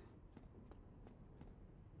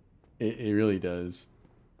 It really does.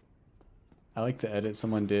 I like the edit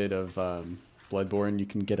someone did of Bloodborne. You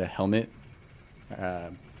can get a helmet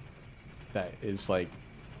that is like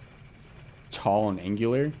tall and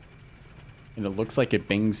angular, and it looks like it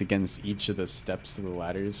bangs against each of the steps of the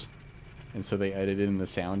ladders, and so they edited in the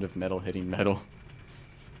sound of metal hitting metal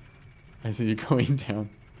as you're going down.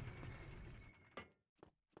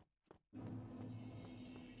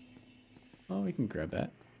 Oh, we can grab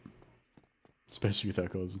that, especially with that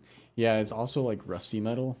goes. Yeah, it's also like rusty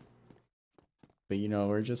metal, but you know,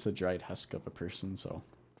 we're just a dried husk of a person, so.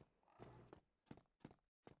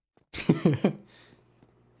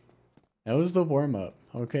 That was the warm-up,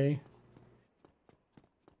 okay?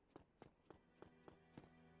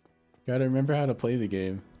 Gotta remember how to play the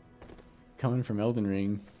game. Coming from Elden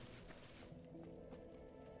Ring.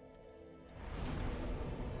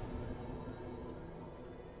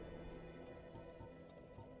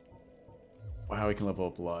 Wow, we can level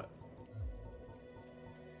up a lot.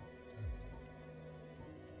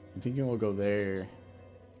 I'm thinking we'll go there.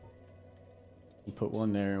 We'll put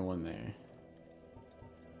one there and one there.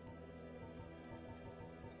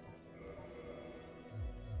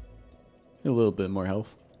 A little bit more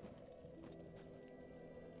health.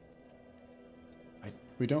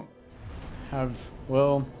 We don't have...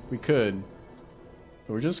 Well, we could.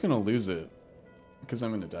 But we're just gonna lose it. Because I'm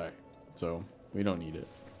gonna die. So, we don't need it.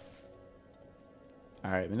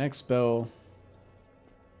 Alright, the next spell...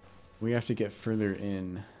 We have to get further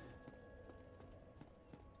in.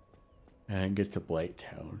 And get to Blight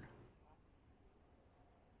Town.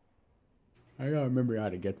 I gotta remember how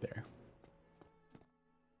to get there.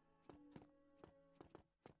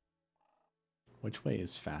 Which way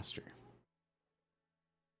is faster?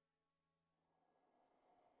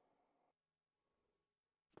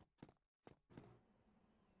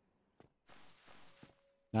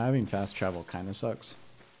 Not having fast travel kind of sucks.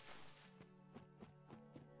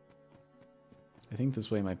 I think this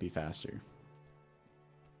way might be faster.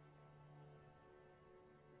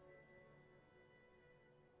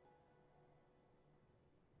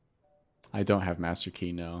 I don't have Master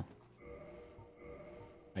Key, no.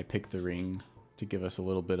 I picked the ring to give us a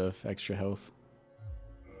little bit of extra health.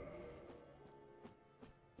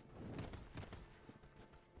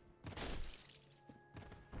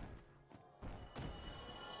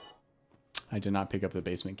 I did not pick up the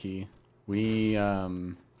basement key. We're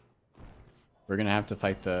gonna have to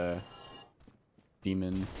fight the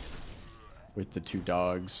demon with the 2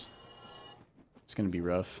 dogs. It's gonna be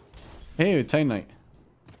rough. Hey, Titanite.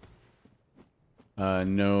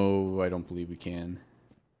 No, I don't believe we can.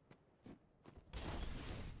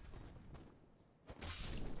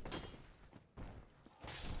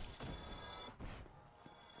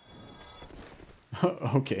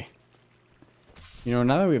 Okay. You know,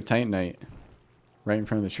 now that we have Titanite right in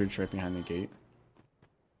front of the church, right behind the gate.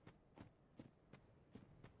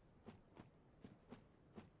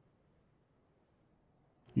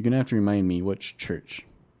 You're gonna have to remind me which church.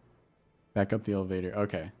 Back up the elevator.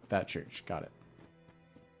 Okay, that church. Got it.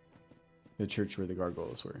 The church where the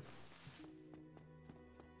gargoyles were.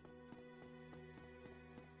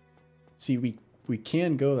 See, we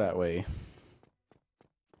can go that way.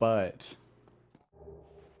 But...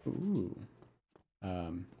 Ooh.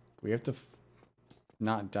 We have to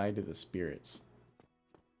not die to the spirits.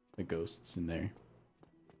 The ghosts in there.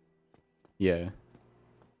 Yeah.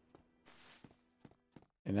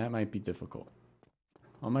 And that might be difficult.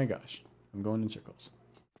 Oh my gosh. I'm going in circles.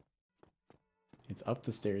 It's up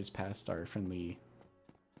the stairs past our friendly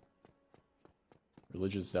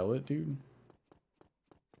religious zealot dude.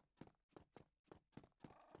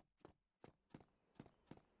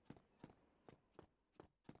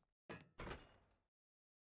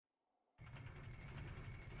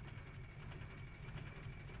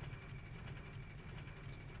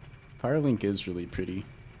 Firelink is really pretty.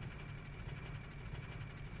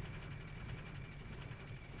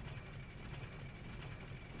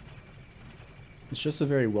 It's just a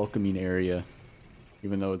very welcoming area,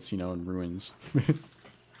 even though it's, you know, in ruins.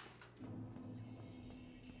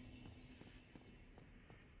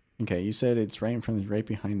 Okay, you said it's right in front of, right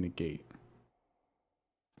behind the gate.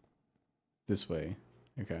 This way.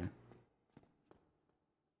 Okay.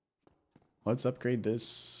 Let's upgrade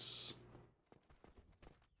this.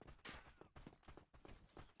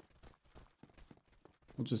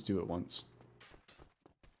 We'll just do it once.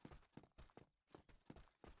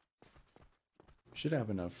 Should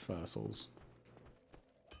have enough souls.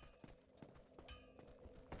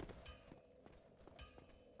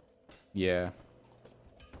 Yeah.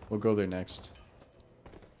 We'll go there next.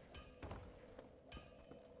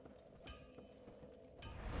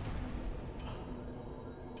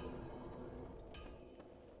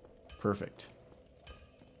 Perfect.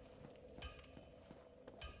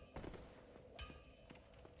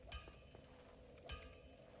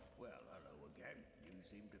 Well, hello again. You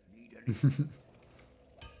seem to need anything.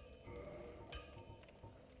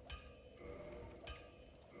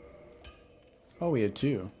 Oh, we had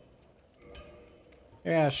 2.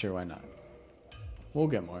 Yeah, sure, why not? We'll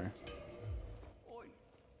get more. Oi,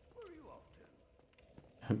 where are you off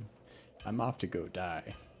to? I'm off to go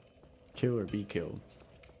die. Kill or be killed.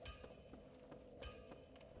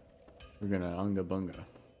 We're gonna unga bunga.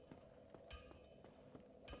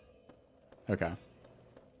 Okay.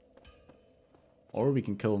 Or we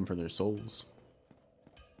can kill them for their souls.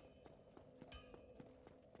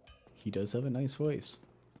 He does have a nice voice.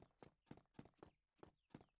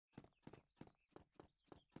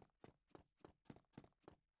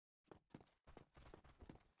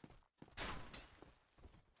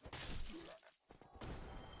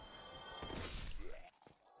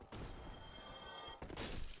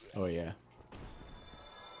 Oh yeah.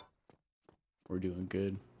 We're doing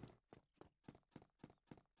good.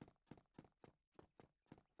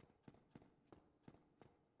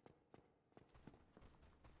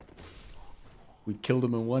 We killed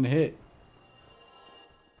him in 1 hit.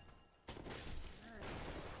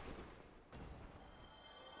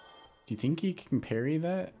 Do you think he can parry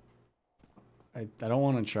that? I don't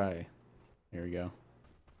want to try. There we go.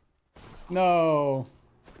 No.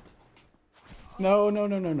 No, no,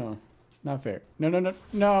 no, no, no. Not fair. No, no, no.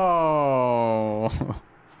 No!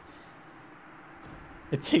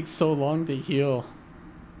 It takes so long to heal.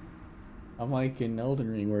 I'm like in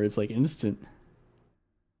Elden Ring where it's like instant.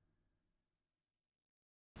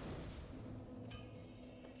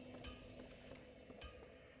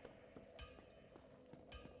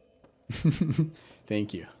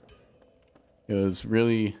 Thank you. It was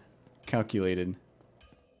really calculated.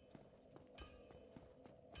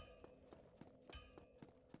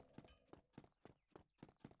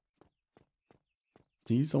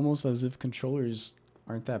 These almost as if controllers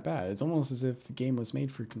aren't that bad. It's almost as if the game was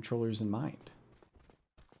made for controllers in mind.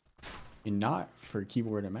 And not for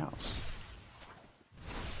keyboard and mouse.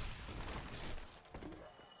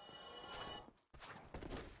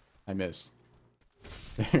 I missed.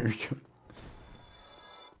 There we go.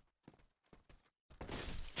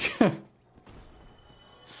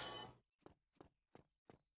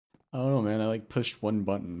 I don't know, man. I like pushed one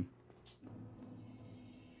button.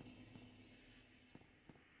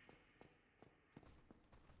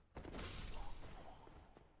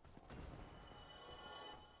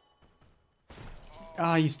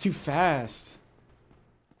 Ah, he's too fast.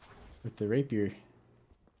 With the rapier.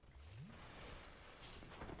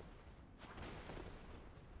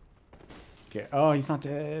 Okay. Oh, he's not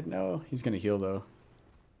dead. No, he's gonna heal though.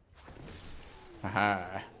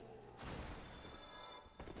 Haha.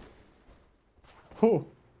 Whew.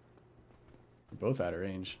 We're both out of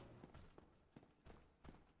range.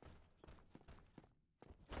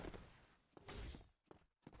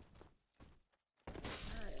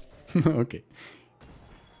 Okay.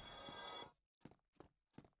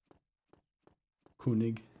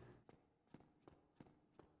 Koenig.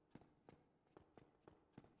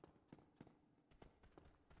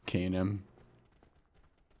 K&M.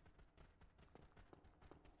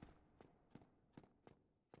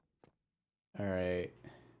 All right.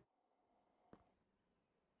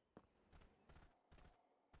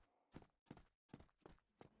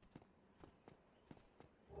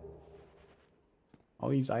 All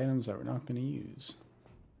these items that we're not going to use.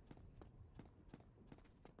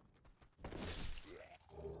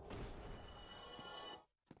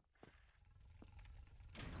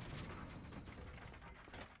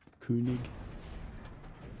 Koenig.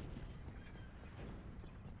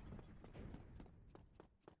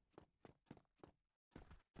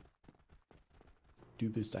 Du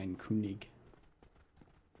bist ein König.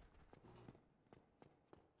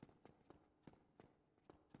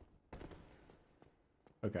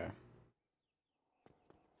 Okay.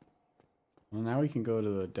 Well, now we can go to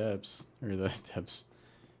the depths, or the depths.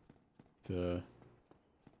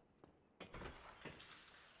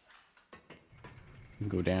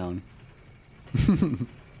 Go down.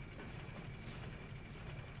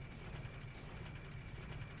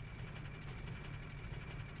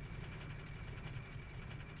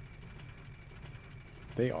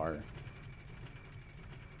 They are.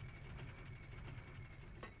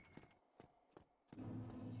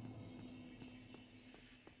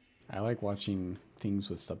 I like watching things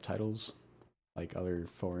with subtitles, like other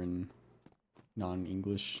foreign,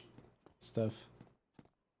 non-English stuff.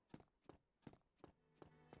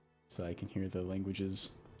 So I can hear the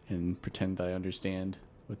languages and pretend that I understand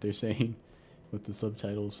what they're saying with the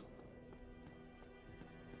subtitles.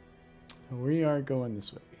 We are going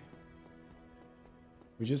this way.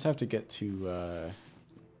 We just have to get to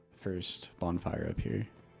first bonfire up here.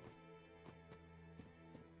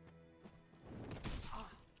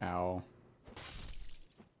 Ow.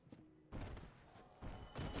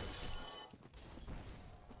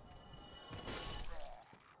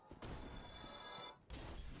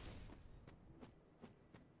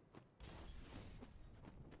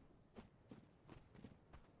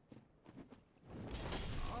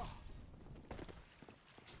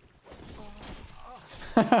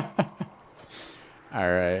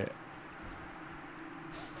 Alright.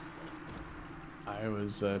 I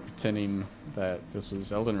was pretending that this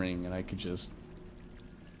was Elden Ring and I could just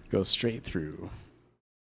go straight through.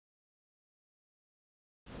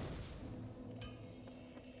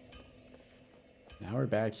 Now we're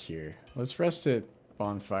back here. Let's rest at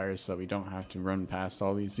bonfire so that we don't have to run past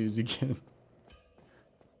all these dudes again.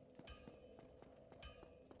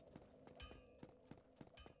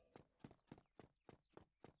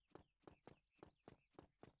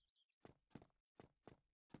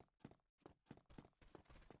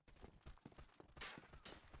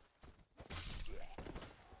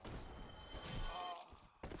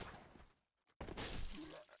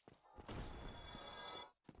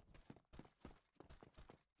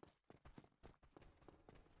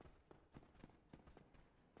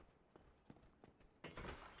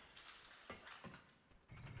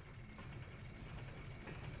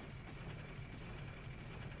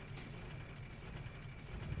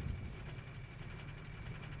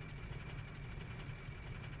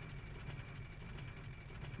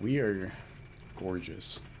 We are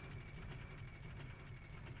gorgeous.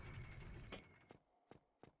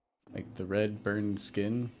 Like the red burned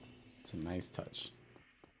skin, it's a nice touch.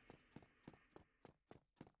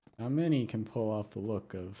 Not many can pull off the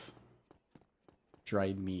look of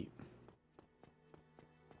dried meat.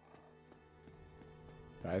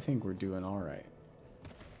 But I think we're doing alright.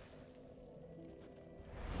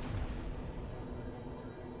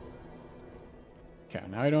 Okay,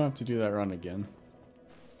 now I don't have to do that run again.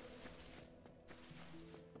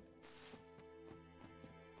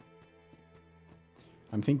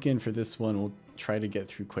 I'm thinking for this one we'll try to get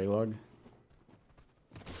through Quelaag.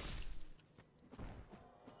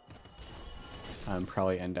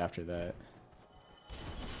 Probably end after that.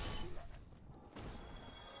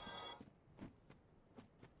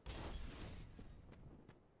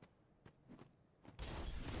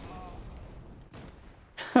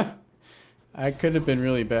 I could have been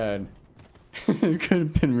really bad. It could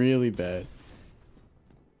have been really bad.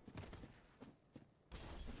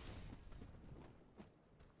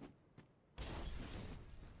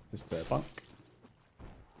 Just a bonk.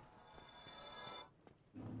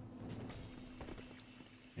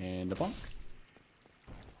 And a bonk.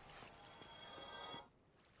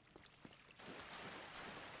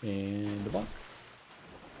 And a bonk.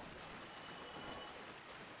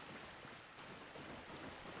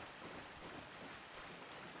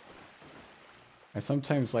 I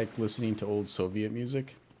sometimes like listening to old Soviet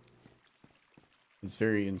music. It's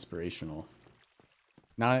very inspirational.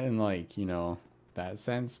 Not in like, you know, that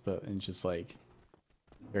sense, but in just like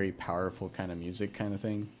very powerful kind of music kind of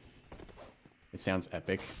thing. It sounds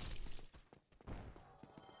epic.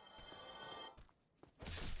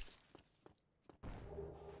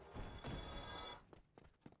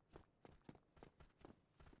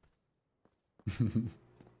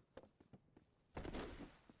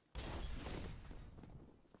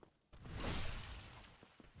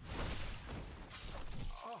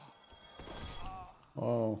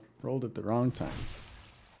 Oh, rolled at the wrong time.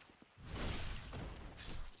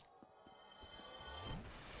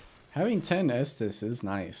 Having 10 Estus is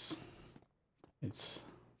nice. It's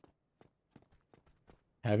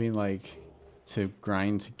having like to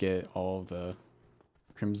grind to get all the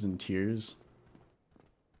Crimson Tears.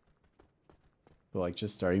 But like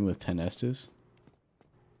just starting with 10 Estus.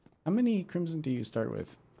 How many Crimson do you start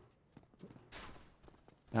with?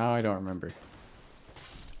 Now I don't remember.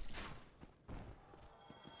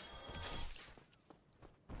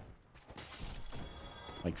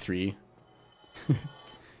 Like 3.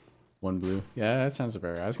 1 blue. Yeah, that sounds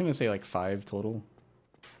about right. I was gonna say like 5 total.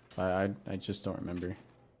 But I just don't remember.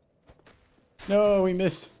 No, we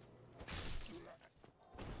missed.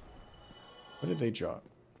 What did they drop?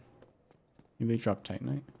 Maybe they dropped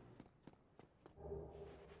Titanite?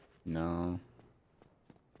 No.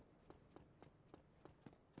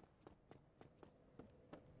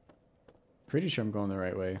 Pretty sure I'm going the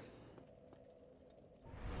right way.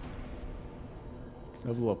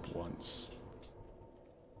 Level up once.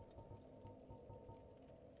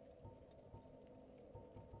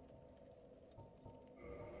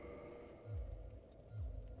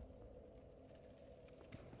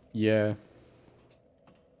 Yeah.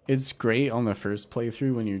 It's great on the first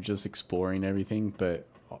playthrough when you're just exploring everything, but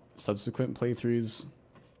subsequent playthroughs,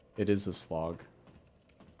 it is a slog.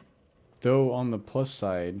 Though on the plus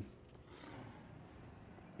side,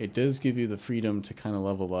 it does give you the freedom to kind of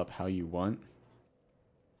level up how you want.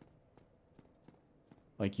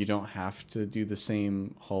 Like, you don't have to do the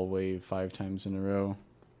same hallway 5 times in a row.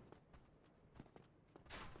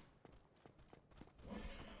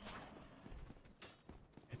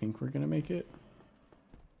 I think we're gonna make it.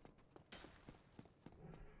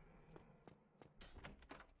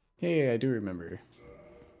 Hey, I do remember.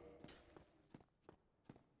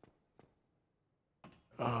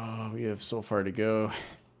 Oh, we have so far to go.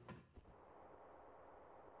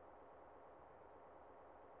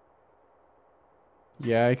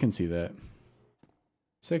 Yeah, I can see that.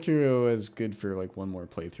 Sekiro is good for like one more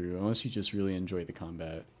playthrough, unless you just really enjoy the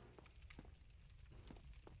combat.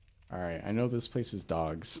 Alright, I know this place is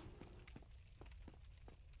dogs.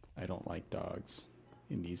 I don't like dogs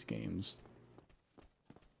in these games.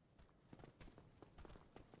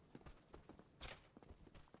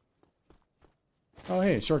 Oh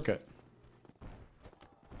hey, shortcut.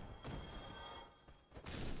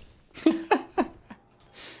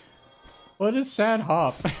 What a sad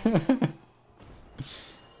hop.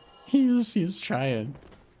 He's trying.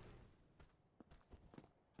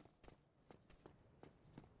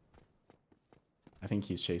 I think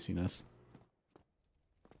he's chasing us.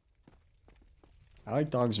 I like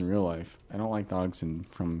dogs in real life. I don't like dogs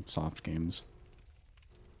from soft games.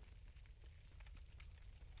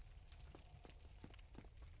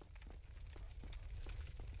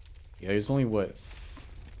 Yeah, there's only what,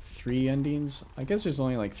 3 endings? I guess there's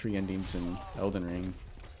only like 3 endings in Elden Ring.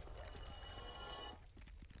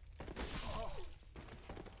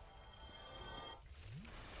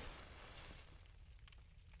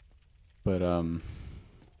 But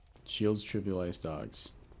shields trivialize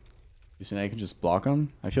dogs. You saying I can just block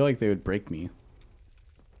them? I feel like they would break me.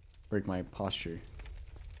 Break my posture.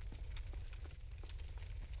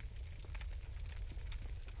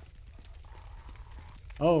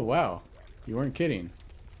 Oh wow. You weren't kidding.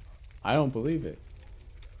 I don't believe it.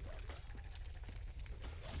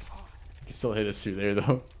 You can still hit us through there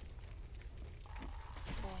though.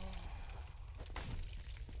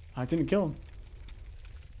 I didn't kill him.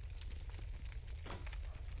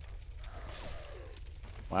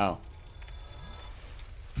 Wow.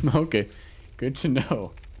 Okay. Good to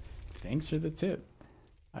know. Thanks for the tip.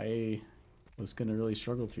 I was gonna really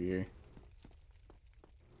struggle through here.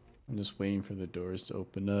 I'm just waiting for the doors to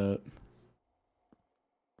open up.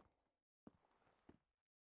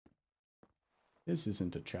 This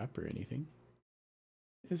isn't a trap or anything.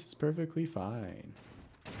 This is perfectly fine.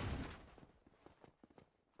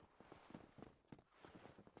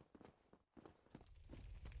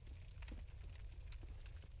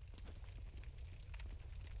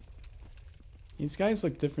 These guys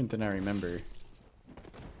look different than I remember.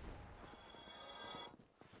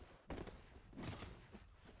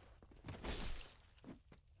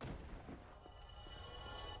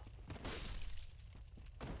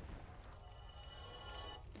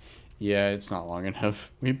 Yeah, it's not long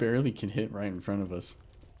enough. We barely can hit right in front of us.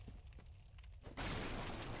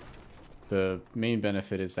 The main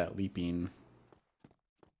benefit is that leaping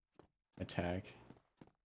attack.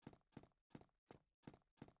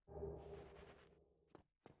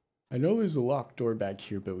 I know there's a locked door back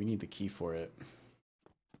here, but we need the key for it.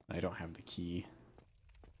 I don't have the key.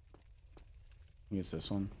 I think it's this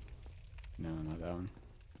one. No, not that one.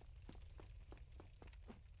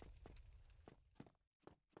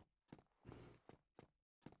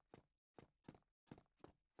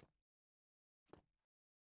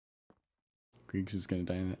 Griggs is gonna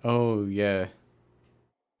die in it. Oh, yeah.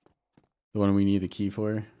 The one we need the key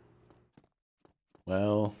for?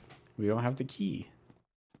 Well, we don't have the key.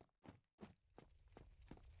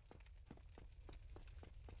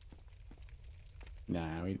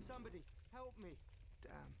 Nah, we... Somebody, help me.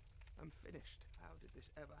 Damn, I'm finished. How did this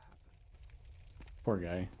ever happen? Poor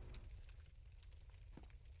guy.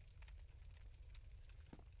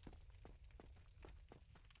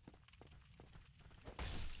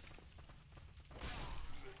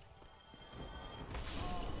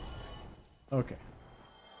 Okay.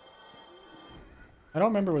 I don't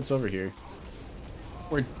remember what's over here.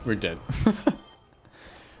 We're dead.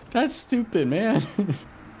 That's stupid, man.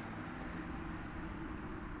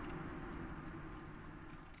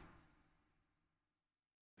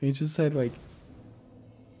 They just had like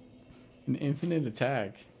an infinite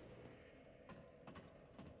attack.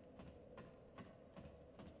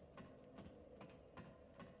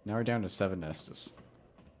 Now we're down to 7 Estus.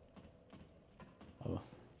 Oh,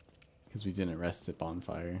 because we didn't rest at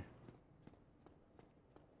bonfire.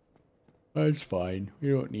 That's fine. We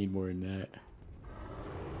don't need more than that.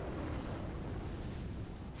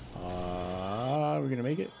 We're gonna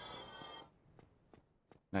make it.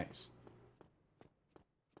 Nice.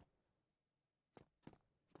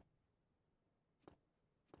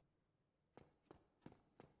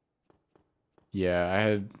 Yeah, I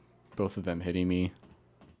had both of them hitting me.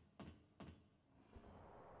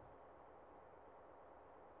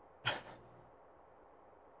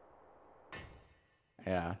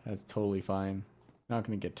 Yeah, that's totally fine. Not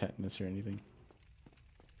gonna get tetanus or anything.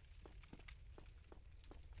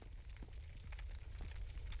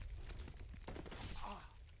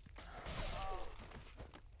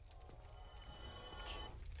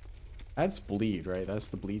 That's bleed, right? That's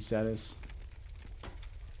the bleed status.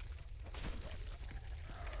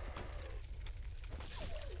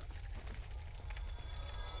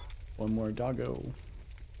 One more doggo.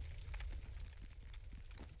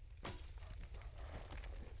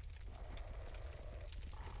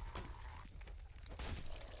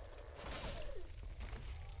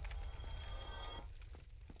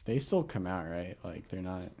 They still come out, right? Like, they're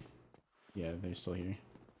not... Yeah, they're still here.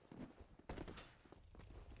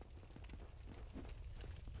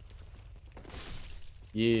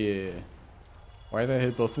 Yeah. Why did I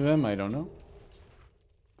hit both of them? I don't know.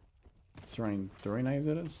 Throwing knives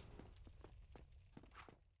at us?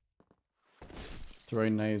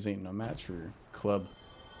 Throwing knives ain't no match for club.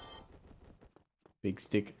 Big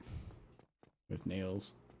stick with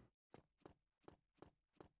nails.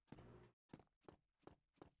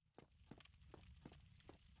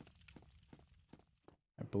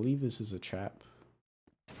 I believe this is a trap.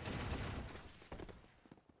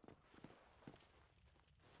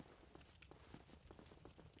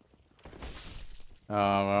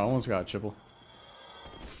 I almost got a triple.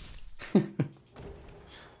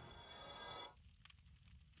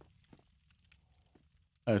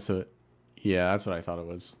 Oh, so yeah, that's what I thought it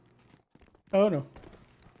was. Oh no.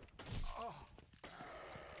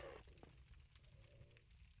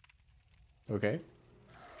 Okay.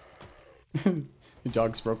 The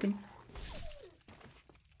dog's broken.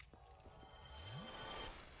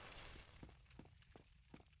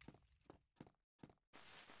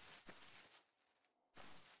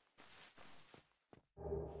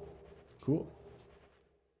 Cool.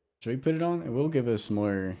 Should we put it on? It will give us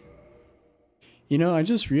more. You know, I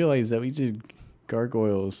just realized that we did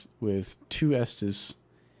gargoyles with 2 Estus,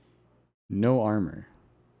 no armor.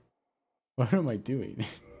 What am I doing?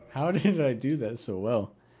 How did I do that so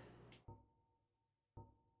well?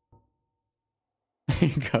 He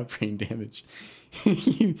got brain damage.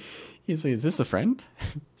 He's like, is this a friend?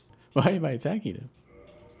 Why am I attacking him?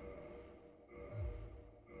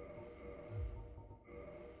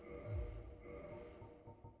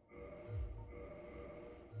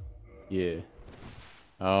 Yeah.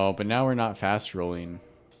 Oh, but now we're not fast rolling.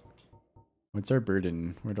 What's our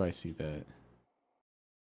burden? Where do I see that?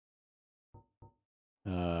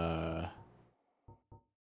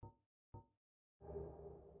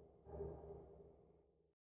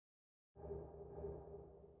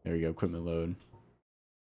 There we go, equipment load.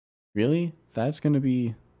 Really? That's gonna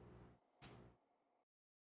be...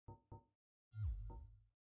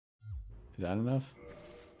 Is that enough?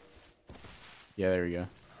 Yeah, there we go.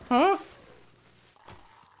 Huh?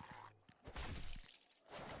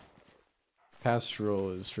 Fast roll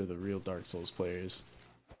is for the real Dark Souls players.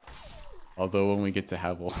 Although when we get to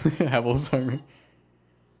Havel, Havel's armor.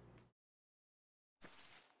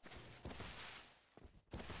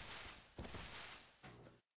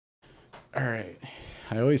 Alright.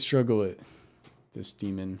 I always struggle with this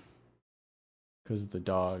demon because of the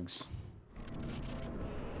dogs.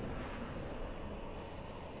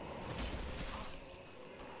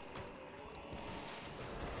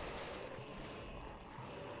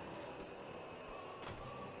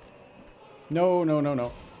 No, no, no,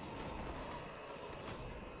 no.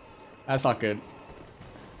 That's not good.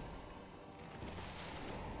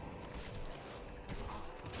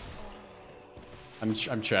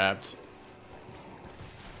 I'm trapped.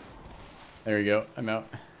 There we go. I'm out.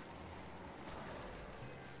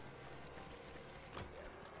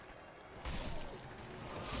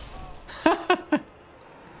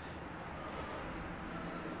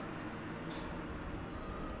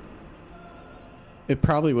 It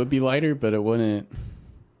probably would be lighter, but it wouldn't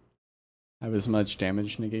have as much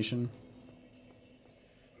damage negation.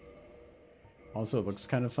 Also, it looks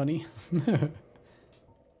kind of funny.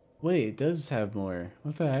 Wait, it does have more.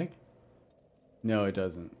 What the heck? No, it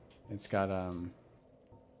doesn't. It's got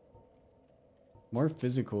more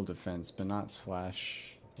physical defense, but not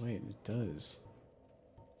slash. Wait, it does.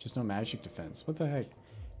 Just no magic defense. What the heck?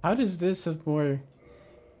 How does this have more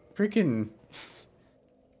freaking...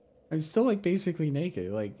 I'm still like basically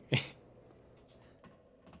naked, like...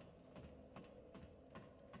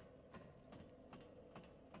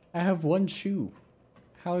 I have 1 shoe.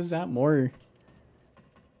 How is that more?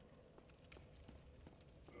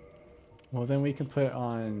 Well, then we can put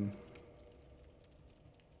on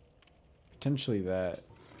potentially that.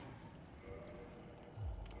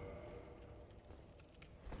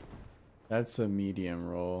 That's a medium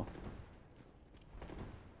roll.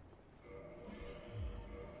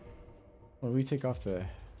 Well, we take off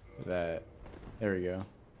that. There we go.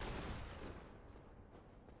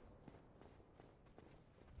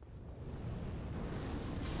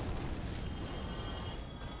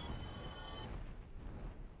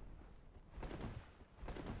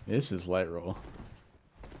 This is light roll.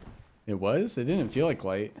 It was? It didn't feel like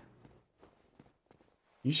light.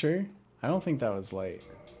 You sure? I don't think that was light.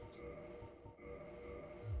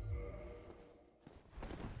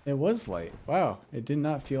 It was light. Wow, it did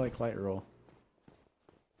not feel like light roll.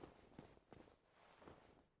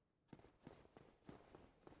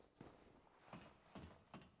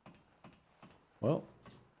 Well.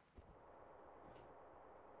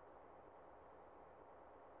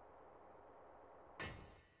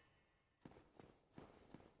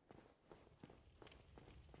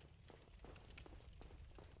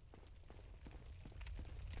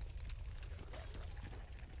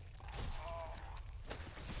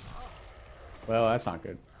 Well, that's not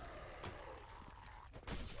good.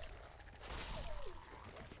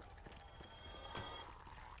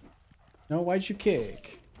 No, why'd you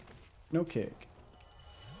kick? No kick.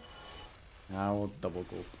 Now we'll double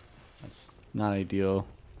gulp. That's not ideal.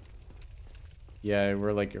 Yeah,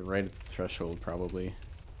 we're like right at the threshold probably.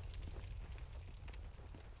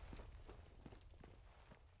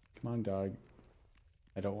 Come on, dog.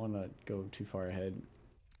 I don't want to go too far ahead.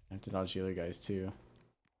 I have to dodge the other guys too.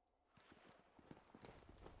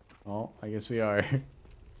 Oh, I guess we are.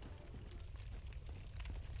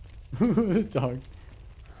 The dog.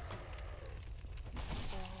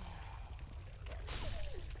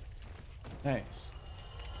 Nice.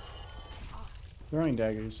 Throwing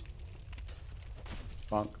daggers.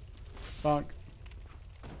 Bonk. Bonk.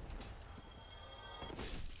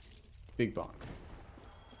 Big bonk.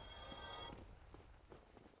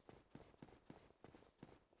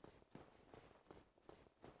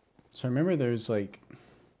 So I remember there's like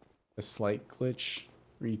a slight glitch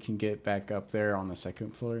where you can get back up there on the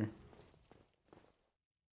second floor.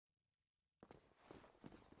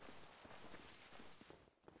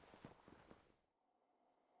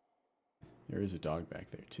 There is a dog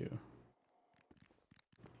back there too.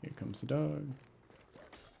 Here comes the dog.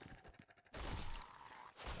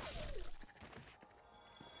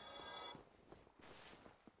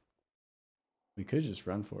 We could just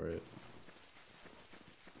run for it.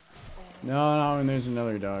 No, and there's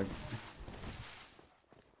another dog.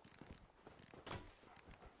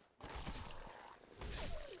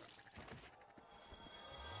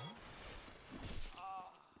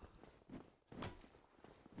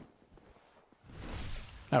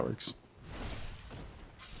 That works.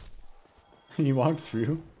 You walked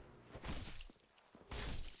through?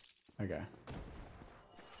 Okay.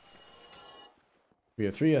 We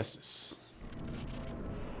have 3 S's.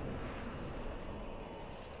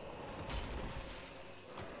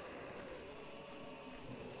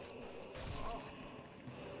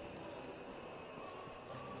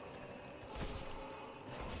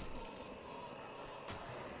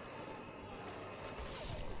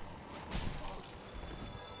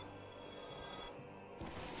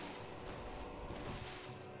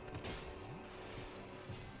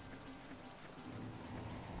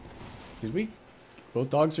 Did we?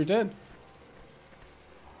 Both dogs are dead.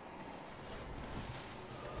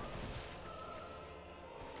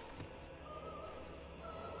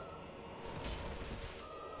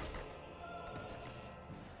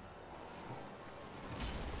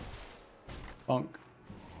 Bonk.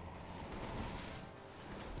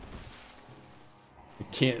 I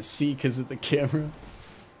can't see because of the camera.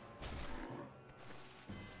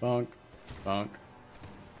 Bonk. Bonk.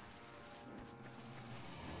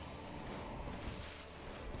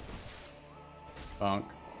 Bonk.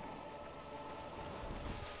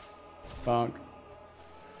 Bonk.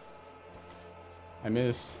 I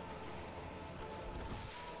missed.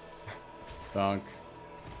 Bonk.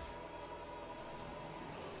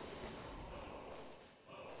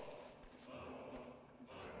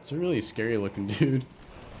 It's a really scary looking dude.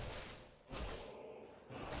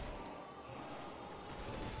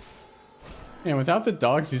 Man, without the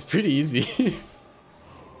dogs, he's pretty easy.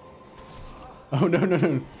 Oh,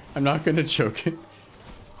 no. I'm not gonna choke it.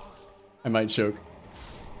 I might choke.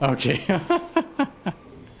 Okay.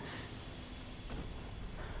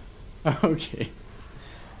 Okay.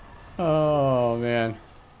 Oh, man.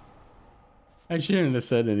 I shouldn't have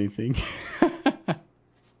said anything.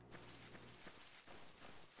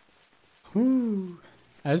 Whew.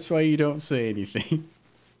 That's why you don't say anything.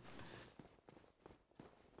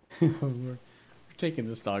 We're taking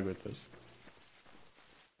this dog with us.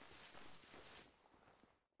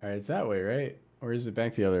 Alright, it's that way, right? Or is it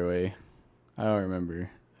back the other way? I don't remember.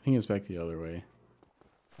 I think it's back the other way.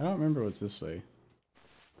 I don't remember what's this way.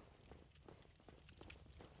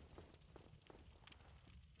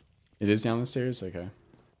 It is down the stairs? Okay.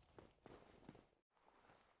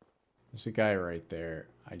 There's a guy right there.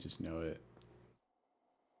 I just know it.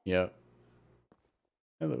 Yep.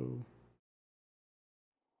 Hello.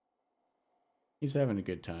 He's having a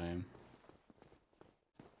good time.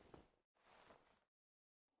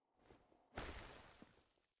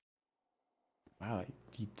 Wow,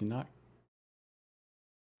 he did not...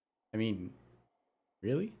 I mean,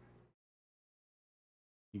 really?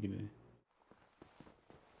 You gonna...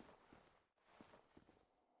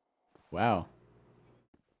 Wow.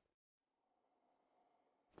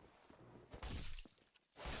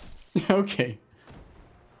 Okay.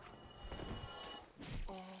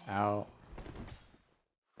 Ow.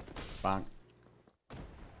 Bonk.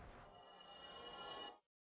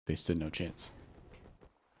 They stood no chance.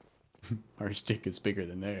 Our stick is bigger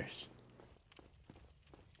than theirs.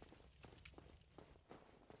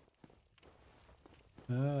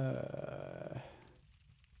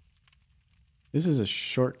 This is a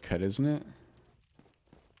shortcut, isn't it?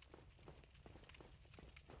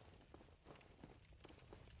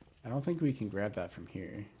 I don't think we can grab that from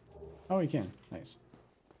here. Oh, we can. Nice.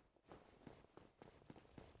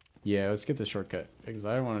 Yeah, let's get the shortcut, because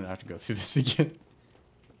I don't want to have to go through this again.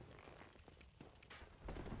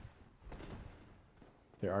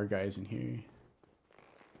 There are guys in here.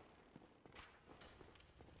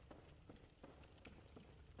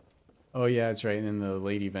 Oh yeah, that's right, and then the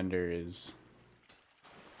lady vendor is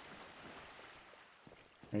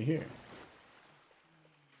right here.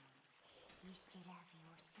 You still have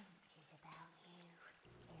your senses about you.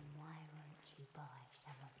 Then why won't you buy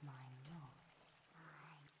some of my moss?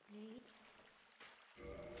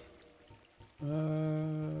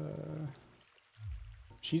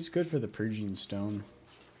 She's good for the purging stone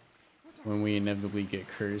when we inevitably get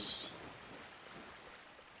cursed.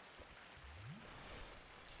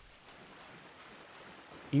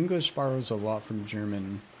 English borrows a lot from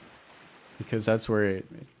German because that's where it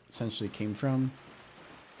essentially came from.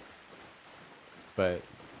 But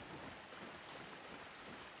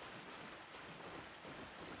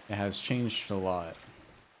it has changed a lot.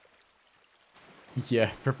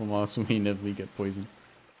 Yeah, purple moss when we inevitably get poisoned.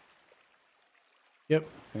 Yep,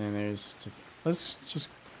 and then there's... let's just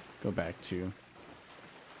go back to...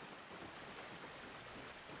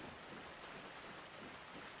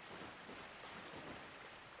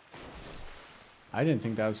 I didn't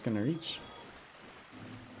think that was gonna reach.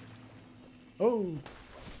 Oh!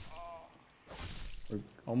 We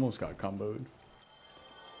almost got comboed.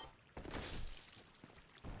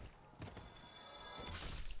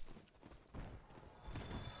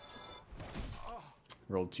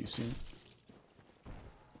 Rolled too soon.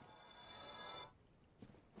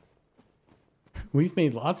 We've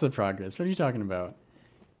made lots of progress. What are you talking about?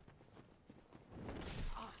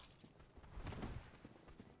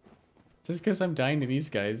 Just because I'm dying to these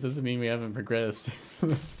guys doesn't mean we haven't progressed.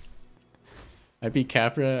 I beat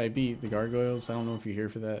Capra, I beat the Gargoyles. I don't know if you're here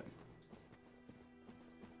for that.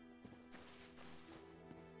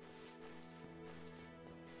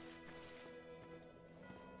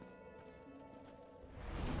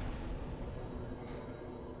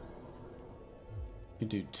 Could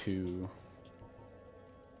do 2.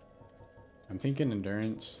 I'm thinking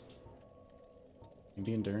endurance.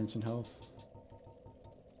 Maybe endurance and health.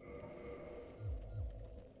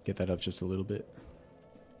 Get that up just a little bit.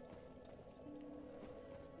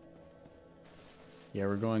 Yeah,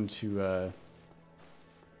 we're going to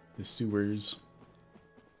the sewers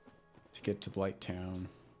to get to Blighttown.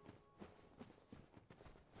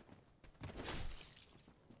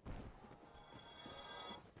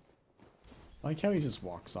 I like how he just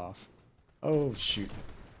walks off. Oh, shoot.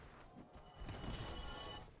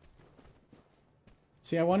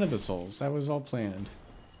 See, I wanted the souls. That was all planned.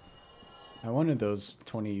 I wanted those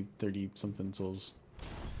 20, 30 something souls.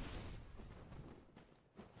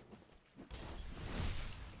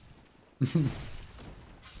 I'm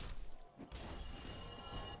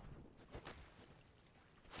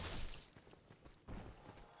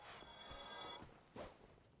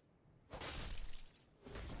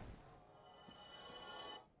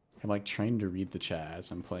like trying to read the chat as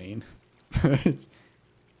I'm playing.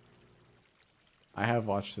 I have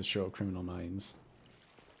watched the show Criminal Minds.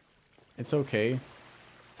 It's okay.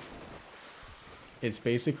 It's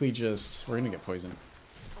basically just... we're gonna get poisoned.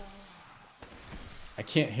 I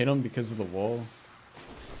can't hit him because of the wall.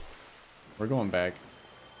 We're going back.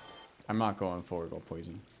 I'm not going forward while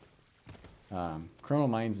poison. Criminal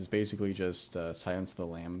Minds is basically just Silence of the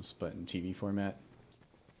Lambs, but in TV format.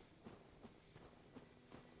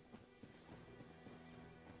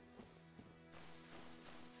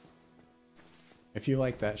 If you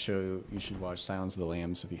like that show, you should watch Silence of the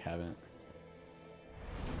Lambs if you haven't.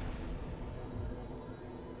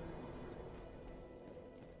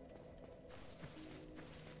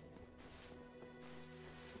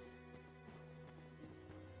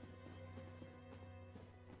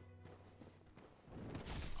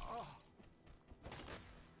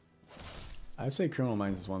 I'd say Criminal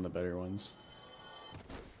Minds is one of the better ones.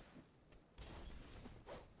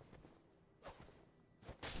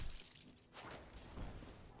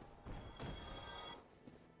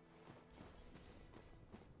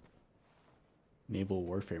 Naval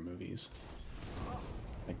warfare movies.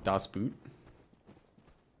 Like Das Boot.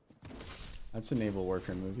 That's a naval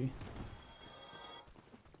warfare movie.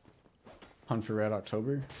 Hunt for Red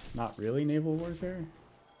October. Not really naval warfare.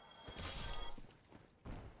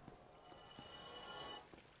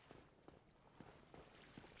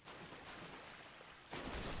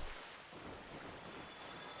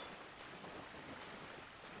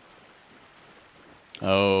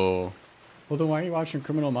 Oh. Well, then why are you watching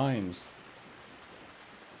Criminal Minds?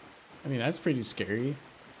 I mean, that's pretty scary.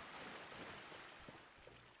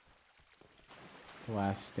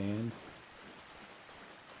 Last stand.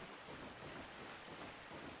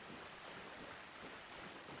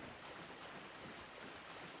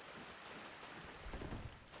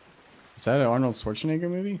 Is that an Arnold Schwarzenegger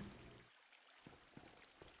movie?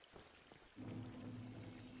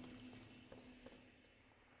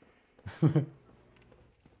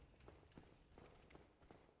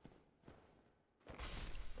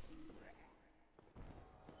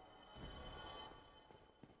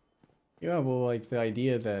 Yeah, well, like the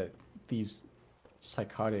idea that these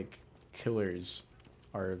psychotic killers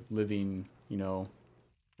are living, you know,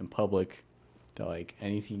 in public, that like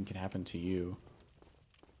anything can happen to you.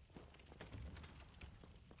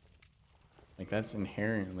 Like that's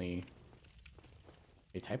inherently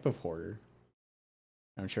a type of horror.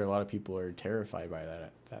 I'm sure a lot of people are terrified by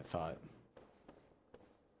that thought.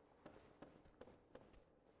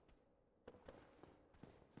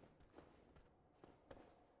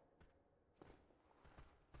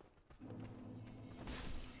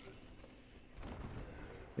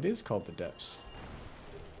 It is called the depths.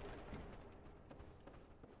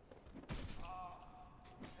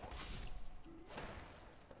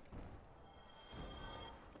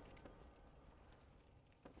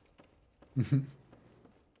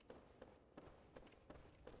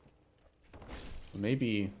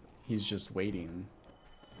 Maybe he's just waiting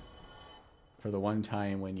for the one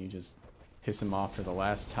time when you just piss him off for the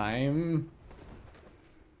last time.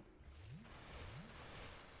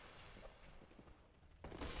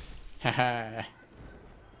 Haha.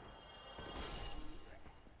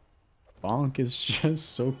 Bonk is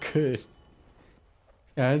just so good.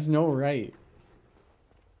 It has no right.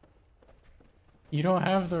 You don't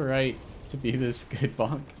have the right to be this good,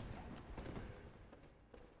 Bonk.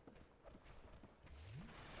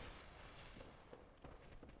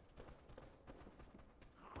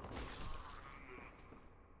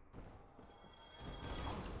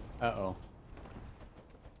 Uh-oh.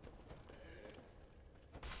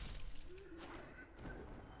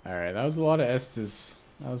 Alright, that was a lot of Estus.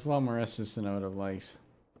 That was a lot more Estus than I would have liked.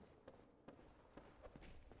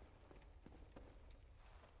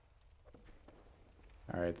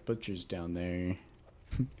 Alright, the butcher's down there.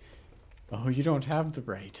 Oh, you don't have the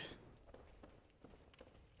right.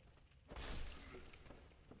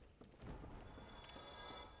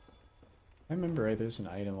 I remember right, there's an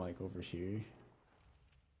item like over here.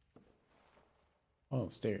 Oh,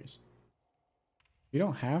 stairs. You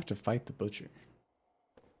don't have to fight the butcher.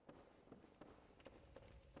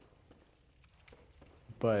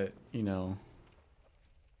 But, you know...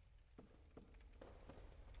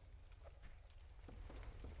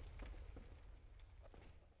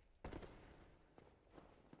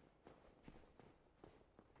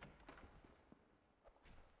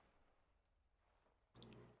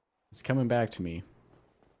 It's coming back to me.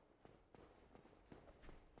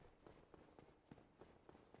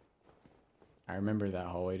 I remember that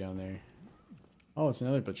hallway down there. Oh, it's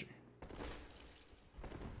another butcher.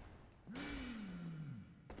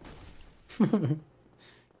 I'll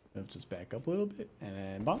just back up a little bit and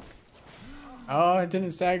then bonk. Oh, it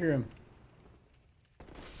didn't stagger him.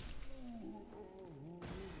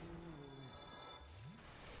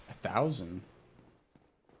 A 1,000.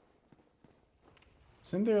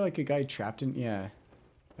 Isn't there like a guy trapped in? Yeah,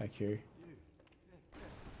 back here.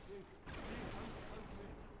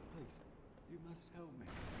 You must help me.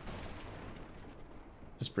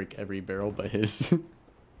 Just break every barrel but his.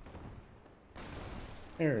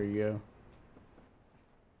 There you go.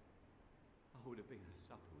 I would have been a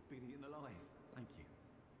supper with being eaten alive. Thank you.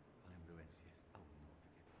 I am Laurentius. I will not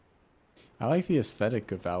forget. I like the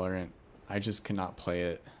aesthetic of Valorant. I just cannot play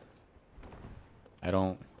it.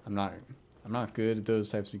 I'm not good at those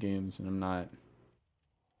types of games, and I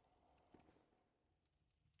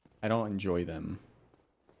don't enjoy them.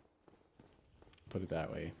 Put it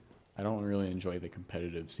that way. I don't really enjoy the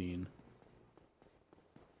competitive scene.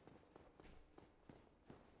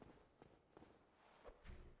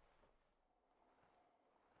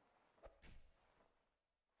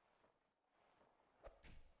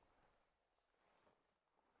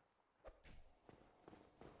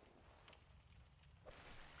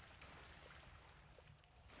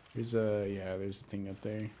 There's a thing up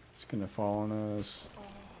there. It's gonna fall on us.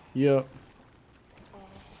 Yep.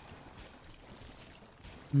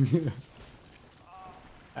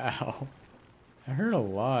 Ow. I hurt a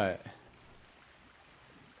lot.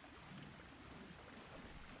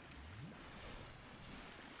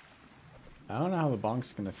 I don't know how the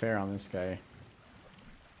bonk's gonna fare on this guy.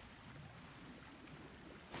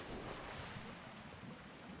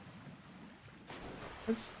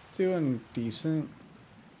 It's doing decent.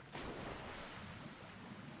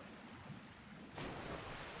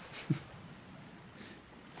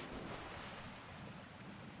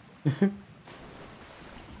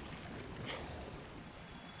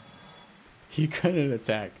 He couldn't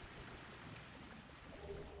attack.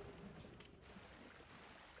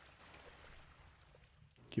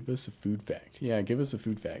 Give us a food fact. Yeah, give us a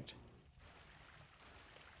food fact.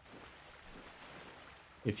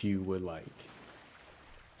 If you would like.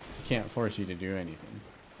 Can't force you to do anything.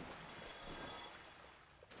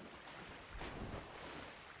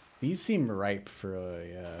 These seem ripe for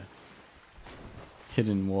a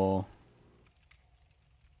hidden wall.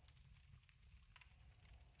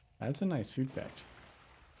 That's a nice food fact.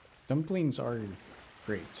 Dumplings are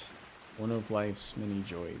great. One of life's many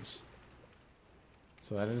joys.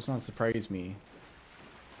 So that does not surprise me.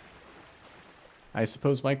 I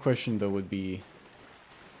suppose my question though would be,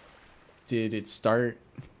 did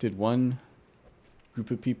one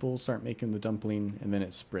group of people start making the dumpling and then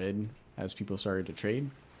it spread as people started to trade?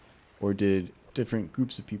 Or did different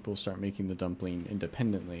groups of people start making the dumpling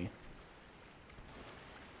independently?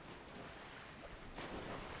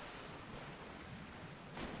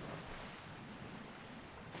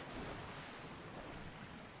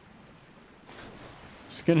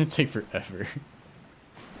 It's gonna take forever.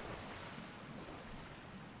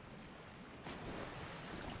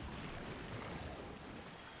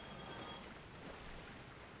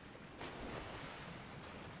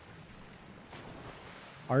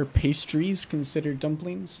 Are pastries considered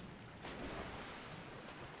dumplings?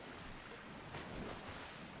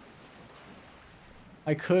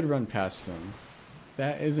 I could run past them.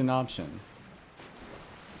 That is an option.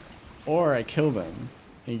 Or I kill them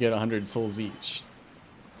and get 100 souls each.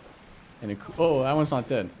 And oh, that one's not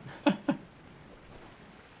dead. I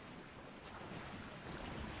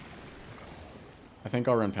think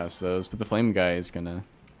I'll run past those, but the flame guy is gonna...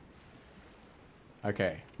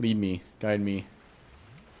 Okay, lead me, guide me.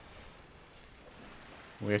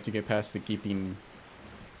 We have to get past the keeping...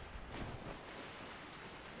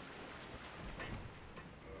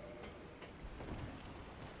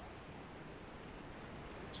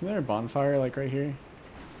 Isn't there a bonfire, like, right here?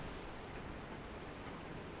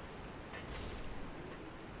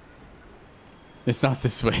 It's not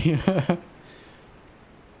this way.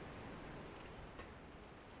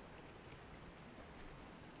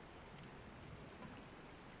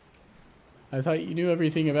 I thought you knew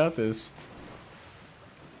everything about this.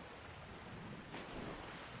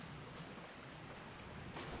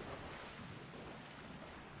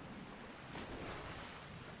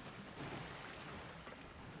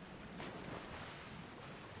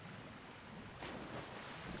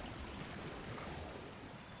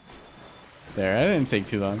 There, that didn't take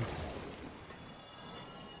too long.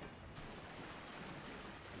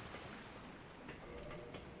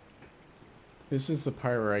 This is the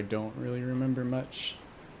part where I don't really remember much.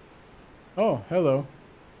 Oh, hello.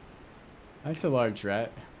 That's a large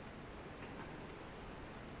rat.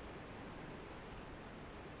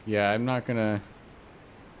 Yeah, I'm not gonna...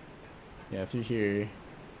 Yeah, through here.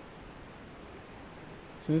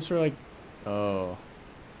 Isn't this for like... Oh.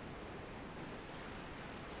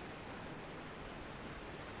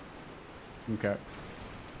 Okay.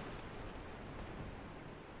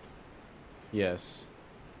 Yes.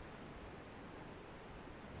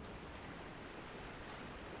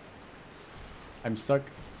 I'm stuck.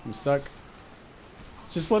 I'm stuck.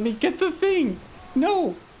 Just let me get the thing!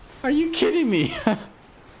 No! Are you kidding me?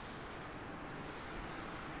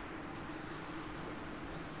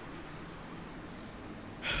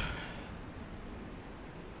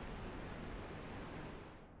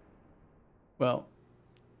 Well.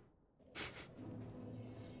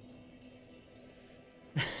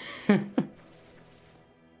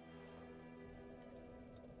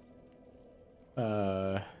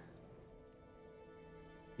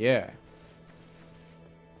 Yeah.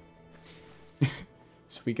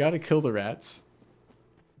 So we gotta kill the rats.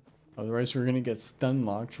 Otherwise we're gonna get stun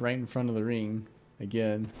locked right in front of the ring.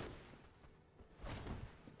 Again.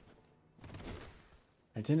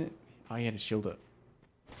 I didn't... Oh, you had to shield up.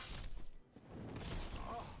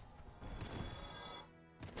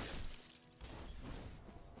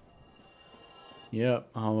 Yep,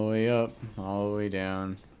 all the way up, all the way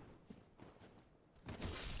down.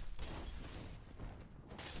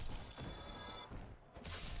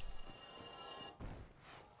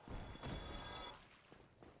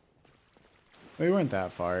 We weren't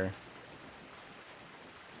that far.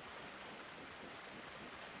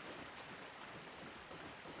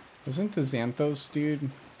 Wasn't the Xanthos dude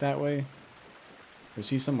that way? Or is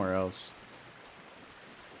he somewhere else?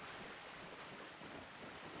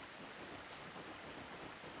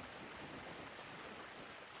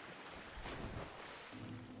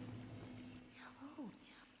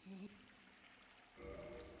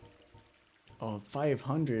 Oh,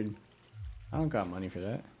 500. I don't got money for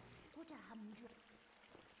that. Put 100.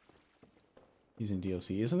 He's in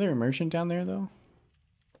DLC. Isn't there a merchant down there, though?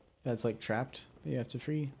 That's, like, trapped that you have to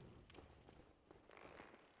free?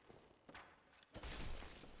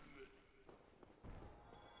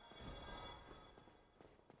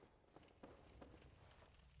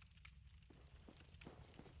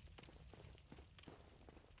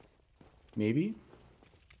 Maybe?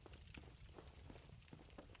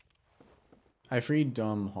 I freed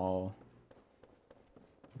Hall.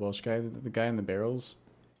 The Welsh guy, the guy in the barrels.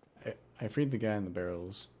 I freed the guy in the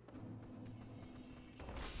barrels.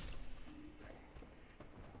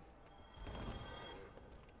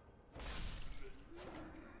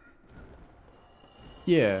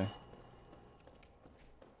 Yeah.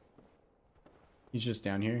 He's just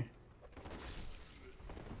down here.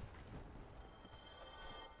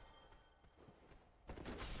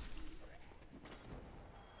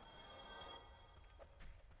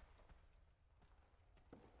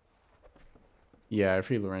 Yeah, I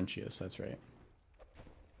freed Laurentius, that's right.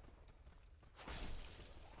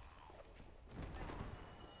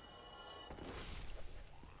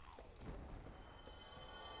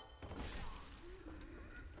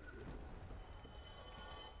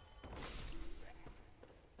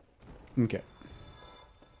 Okay.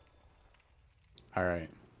 Alright,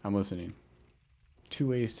 I'm listening. 2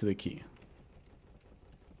 ways to the key.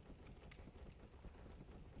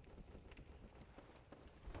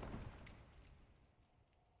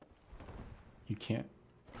 You can't.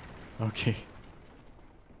 Okay.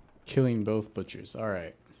 Killing both butchers.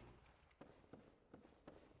 Alright.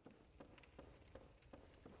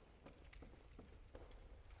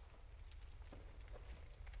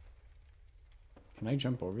 Can I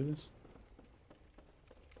jump over this?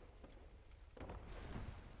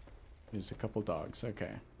 There's a couple dogs.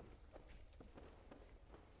 Okay.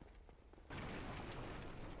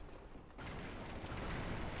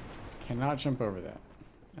 Cannot jump over that.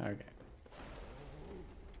 Okay.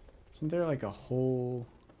 Isn't there like a whole...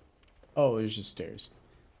 Oh, there's just stairs.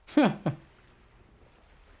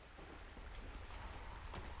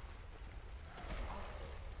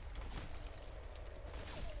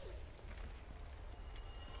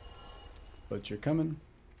 But you're coming.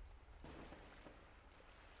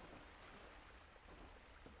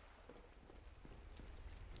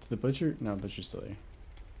 To the butcher? No, butcher's still here.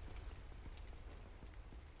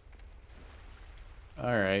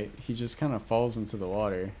 Alright, he just kind of falls into the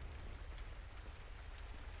water.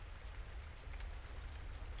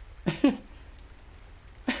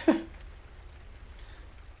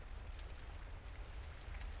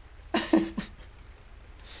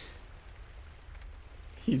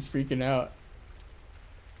 He's freaking out.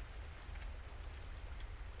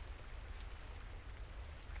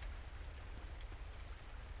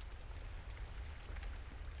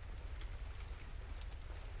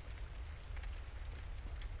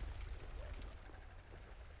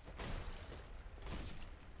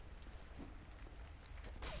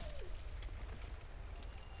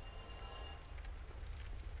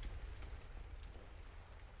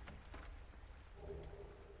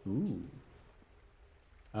 Ooh.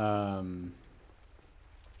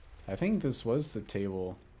 I think this was the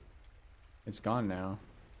table. It's gone now.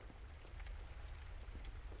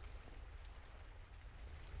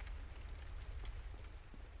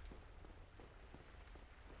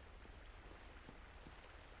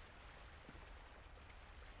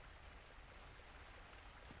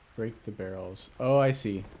 Break the barrels. Oh, I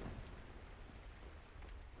see.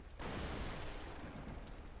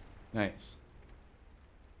 Nice.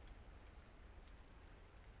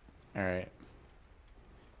 Alright.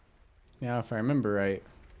 Now, if I remember right,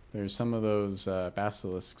 there's some of those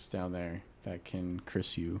basilisks down there that can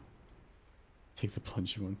curse you. Take the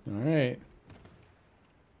plunge one. Alright.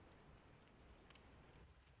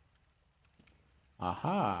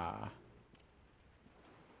 Aha.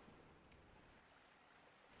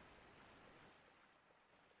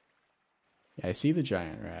 Yeah, I see the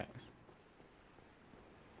giant rat.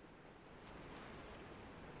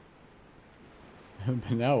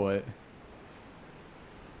 But now what?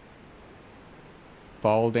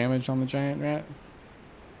 Fall damage on the giant rat?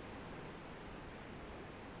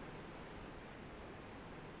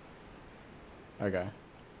 Okay.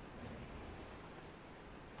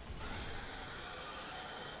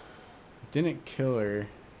 Didn't kill her.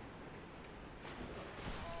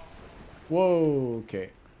 Whoa, okay.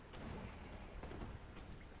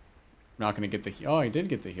 Not gonna get the heal. Oh, I did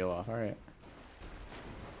get the heal off. Alright.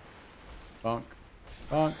 Bonk.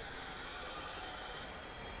 Bonk.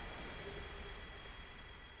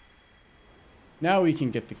 Now we can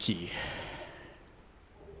get the key.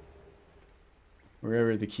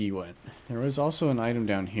 Wherever the key went. There was also an item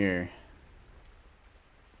down here.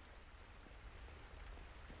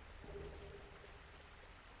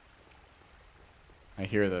 I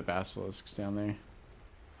hear the basilisks down there.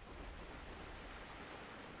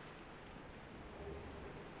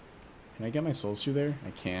 Can I get my souls through there?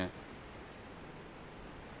 I can't.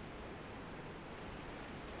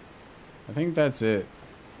 I think that's it.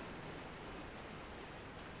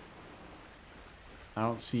 I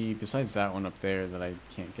don't see, besides that one up there, that I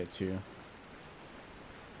can't get to.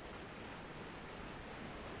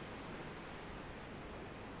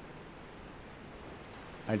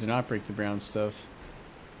 I did not break the brown stuff.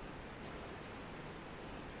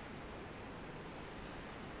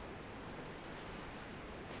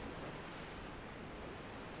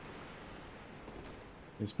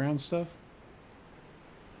 This brown stuff?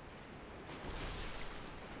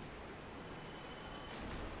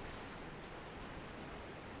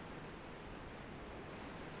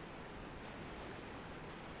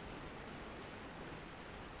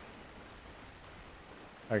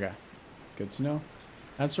 Okay, good to know.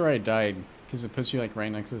 That's where I died, because it puts you like right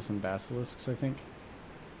next to some basilisks, I think.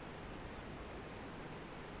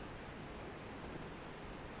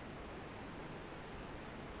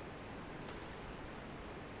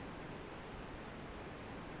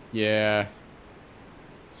 Yeah.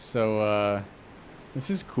 So, this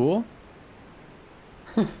is cool.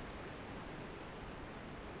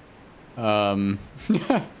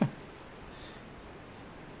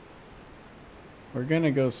 We're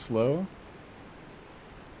gonna go slow.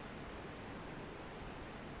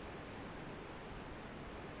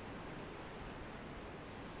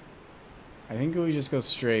 I think we just go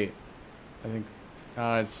straight. I think,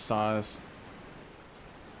 it's sauce.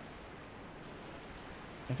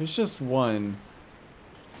 If it's just one.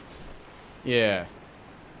 Yeah.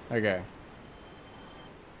 Okay.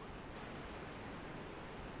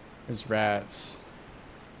 There's rats.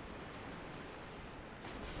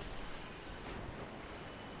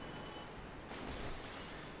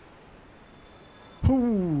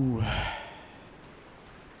 Ooh.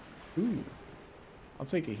 Ooh. I'll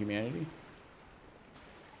take a humanity.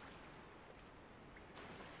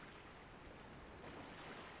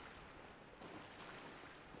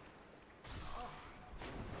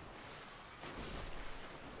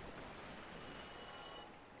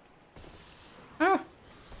 Ah!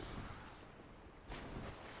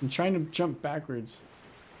 I'm trying to jump backwards.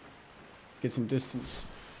 Get some distance.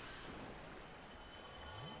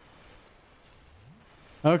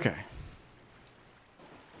 Okay.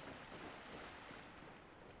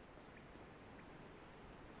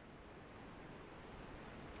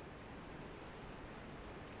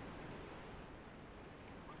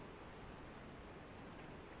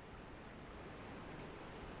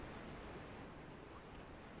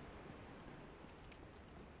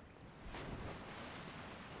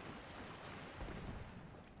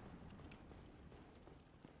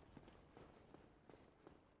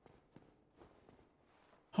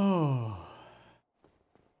 Oh.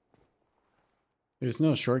 There's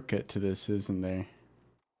no shortcut to this, isn't there?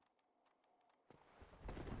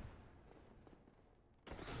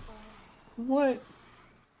 What?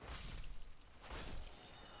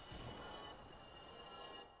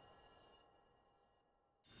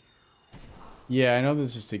 Yeah, I know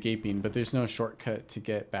this is to gaping, but there's no shortcut to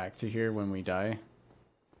get back to here when we die.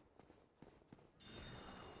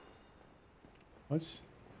 What's...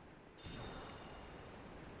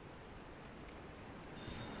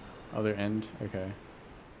 Other end? Okay.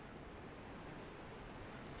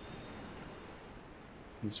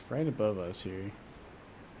 He's right above us here.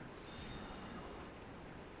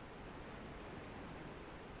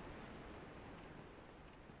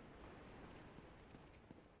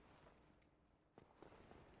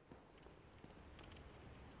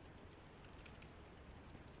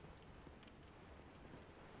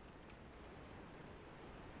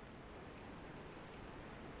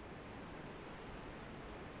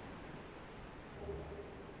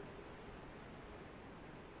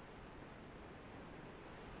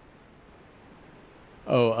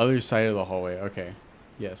 Oh, other side of the hallway. Okay.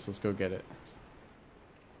 Yes, let's go get it.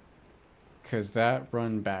 Because that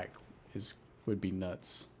run back would be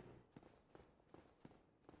nuts.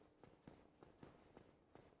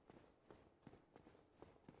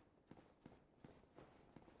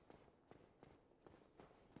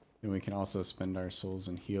 And we can also spend our souls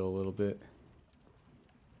and heal a little bit.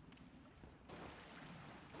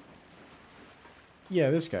 Yeah,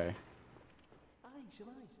 this guy.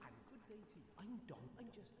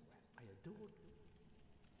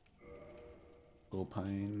 Gold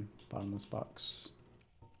pine, bottomless box.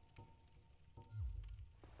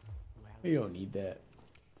 Well, You don't need that.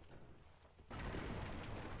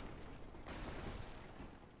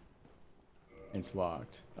 It's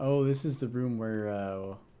locked. Oh, this is the room where,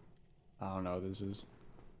 I don't know what this is.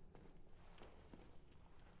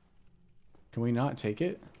 Can we not take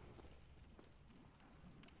it?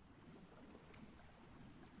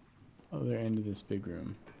 Other end of this big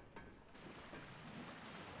room.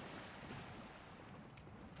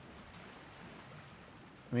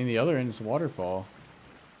 I mean, the other end is the waterfall.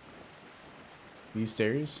 These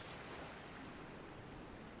stairs?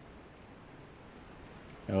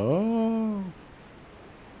 Oh.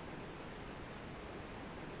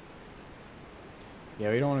 Yeah,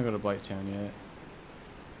 we don't want to go to Blighttown yet.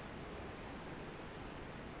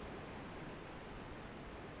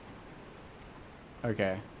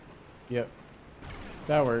 Okay. Yep.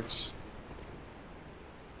 That works.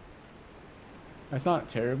 That's not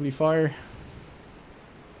terribly far.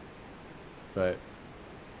 But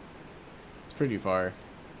it's pretty far.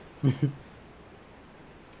 We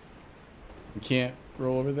can't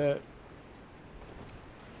roll over that.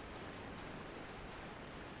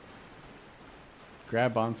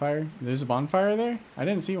 Grab bonfire. There's a bonfire there? I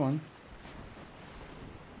didn't see one.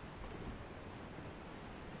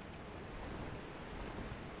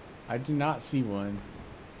 I did not see one.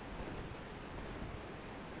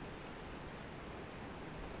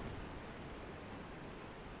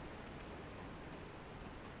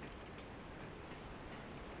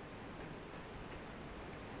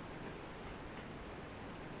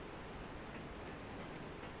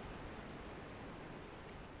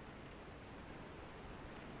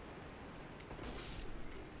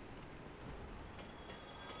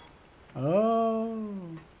 Oh.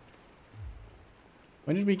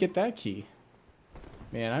 When did we get that key?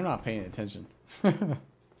 Man, I'm not paying attention.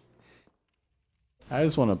 I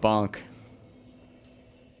just want to bonk.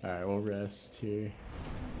 Alright, we'll rest here.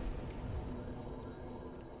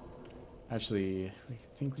 Actually, I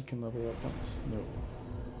think we can level up once. No.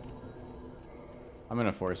 I'm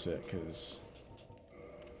gonna force it, because...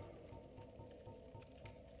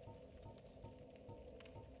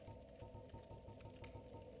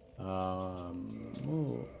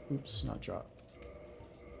 oh, oops, not drop.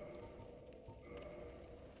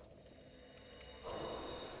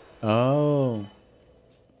 Oh.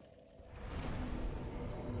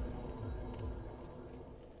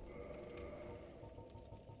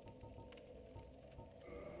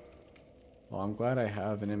 Well, I'm glad I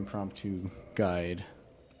have an impromptu guide.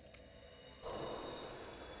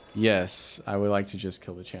 Yes, I would like to just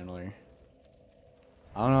kill the channeler.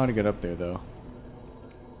 I don't know how to get up there, though.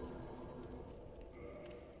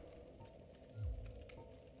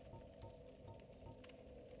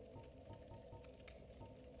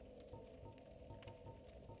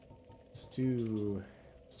 Let's do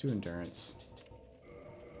endurance.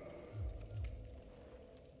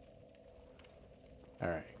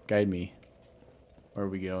 Alright, guide me. Where are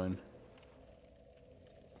we going?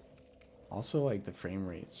 Also, like, the frame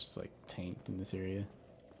rate's just, like, tanked in this area.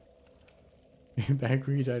 Back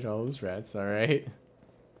where you died all those rats, alright.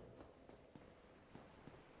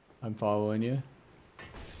 I'm following you.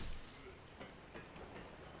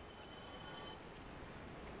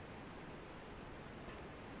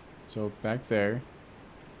 So, back there.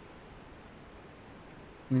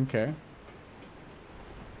 Okay.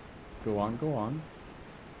 Go on, go on.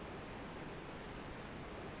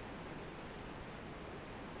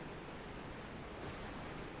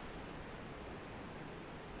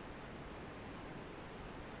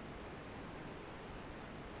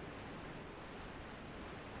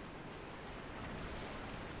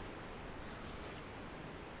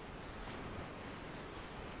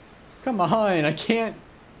 Come on, I can't.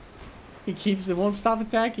 It won't stop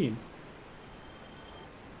attacking.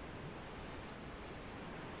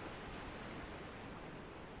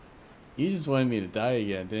 You just wanted me to die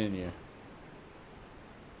again, didn't you?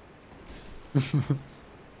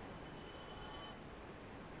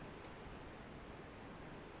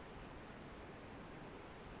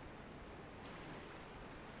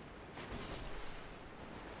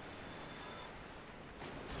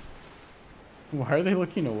 Why are they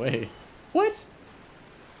looking away? What?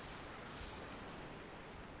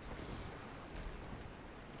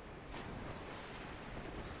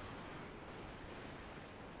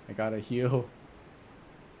 I gotta heal.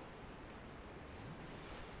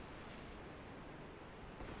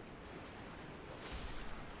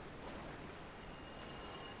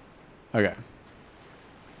 Okay.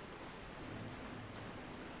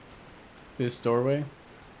 This doorway.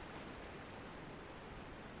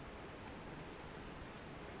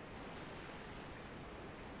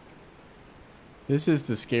 This is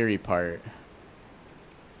the scary part.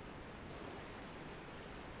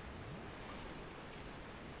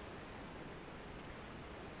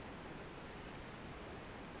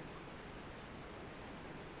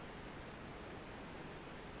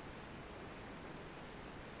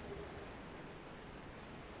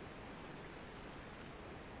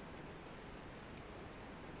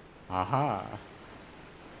 Aha.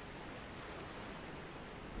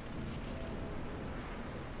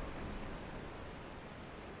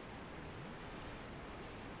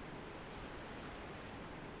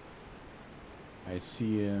 I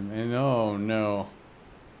see him, and oh no.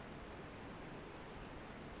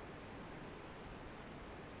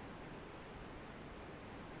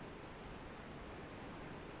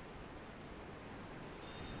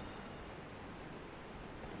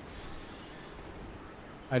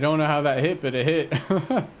 I don't know how that hit, but it hit.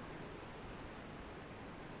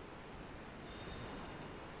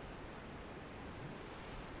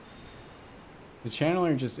 The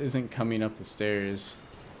channeler just isn't coming up the stairs.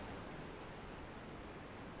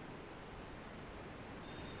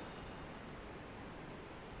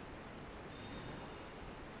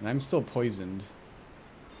 And I'm still poisoned.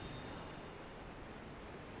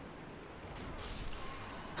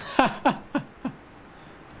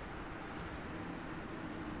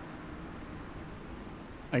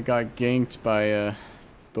 I got ganked by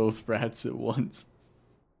both rats at once.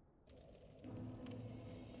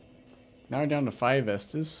 Now we're down to 5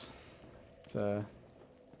 Estus. It's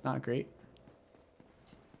not great.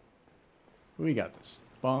 We got this.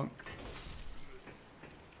 Bonk.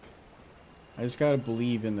 I just gotta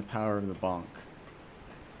believe in the power of the bonk.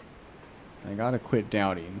 I gotta quit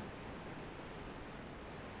doubting.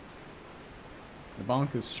 The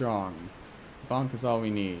bonk is strong. The bonk is all we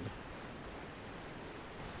need.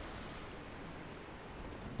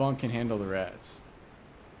 The bonk can handle the rats.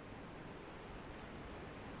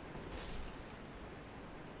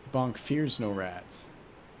 The bonk fears no rats.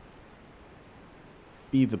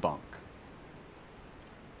 Be the bonk.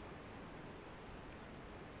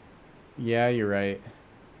 Yeah, you're right.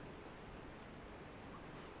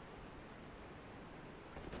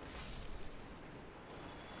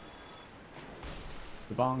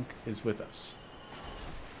 The bonk is with us.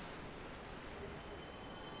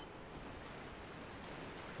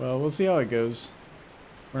 Well, we'll see how it goes.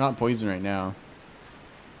 We're not poisoned right now.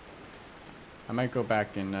 I might go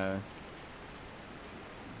back and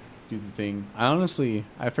do the thing.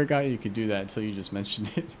 I forgot you could do that until you just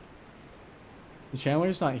mentioned it. The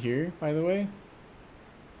channeler's not here, by the way.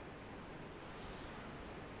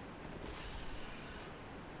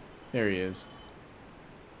 There he is.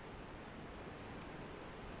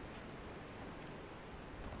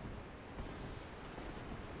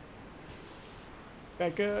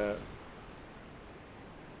 Back up.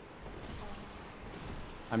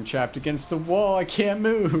 I'm trapped against the wall. I can't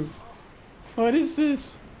move. What is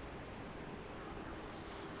this?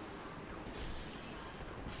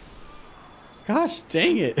 Gosh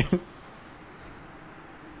dang it.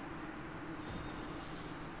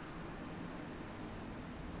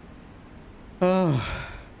 Oh.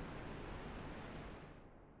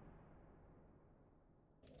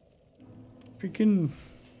 Freaking.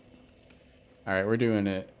 Alright, we're doing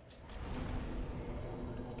it.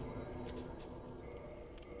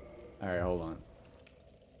 Alright, hold on.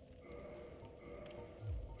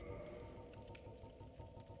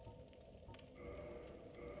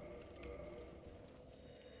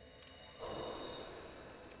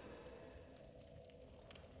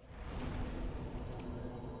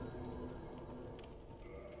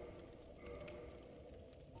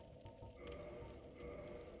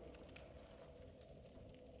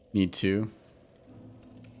 Need to.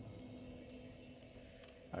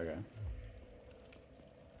 Okay.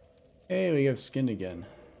 Hey, we have skin again.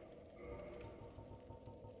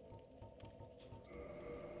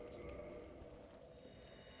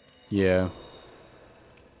 Yeah.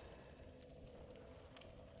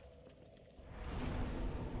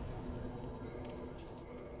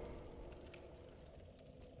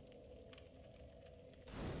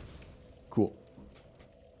 Cool.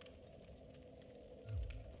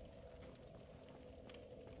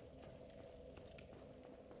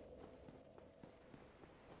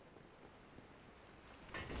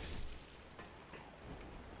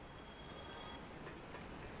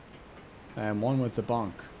 I am one with the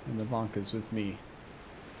bonk, and the bonk is with me.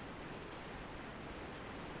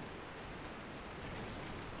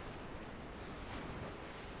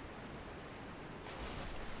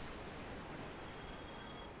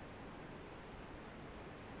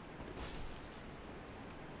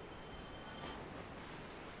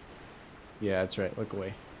 Yeah, that's right. Look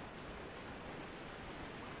away.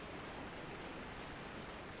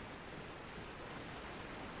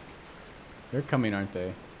 They're coming, aren't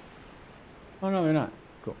they? Oh, no, they're not.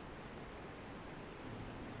 Cool.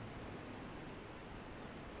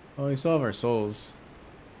 Oh, we still have our souls.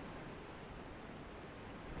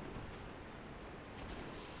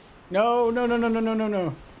 No, no, no, no, no, no, no,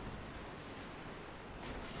 no.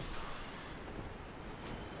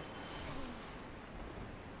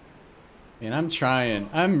 And I'm trying.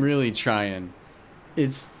 I'm really trying.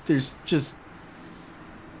 There's just...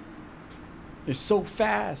 They're so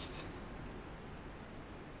fast.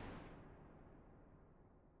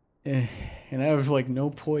 And I have like no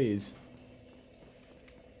poise.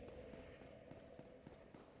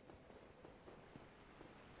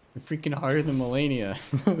 They're freaking harder than Melania.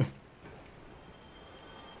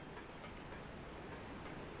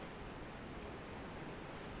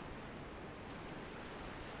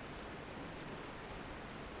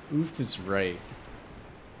 Oof is right.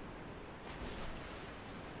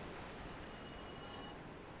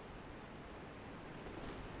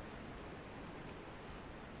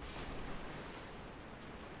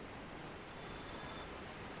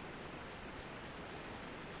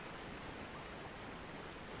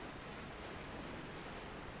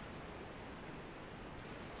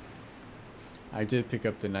 I did pick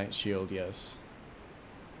up the Night Shield, yes.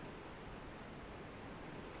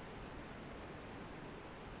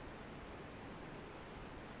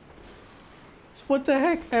 So what the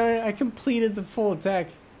heck? I completed the full attack.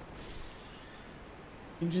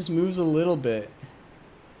 He just moves a little bit.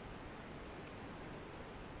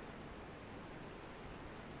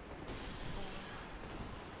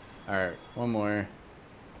 Alright, one more.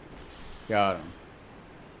 Got him.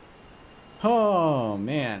 Oh,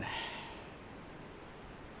 man.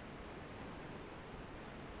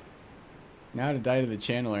 Now to die to the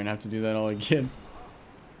channeler and have to do that all again.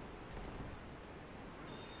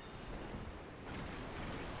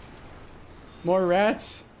 More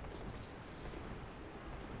rats?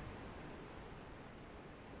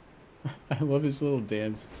 I love his little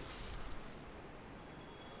dance.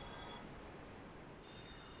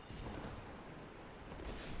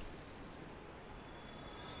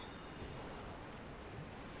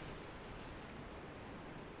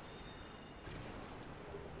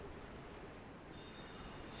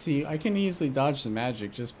 See, I can easily dodge the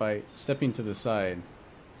magic just by stepping to the side.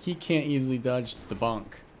 He can't easily dodge the bonk.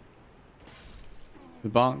 The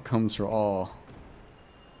bonk comes for all.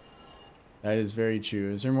 That is very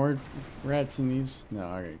true. Is there more rats in these? No,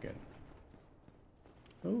 alright, good.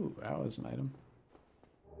 Oh, that was an item.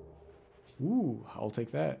 Ooh, I'll take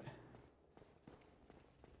that.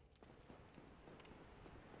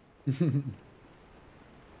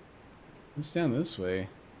 It's down this way.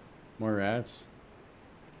 More rats.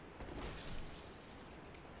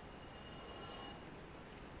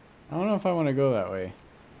 I don't know if I want to go that way.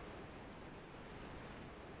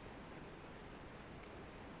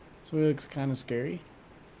 This way looks kind of scary.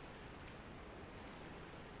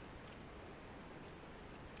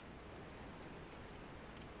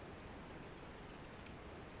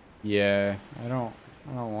 Yeah, I don't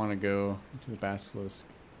want to go to the basilisk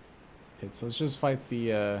pits. Let's just fight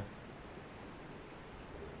the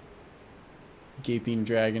gaping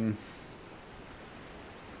dragon.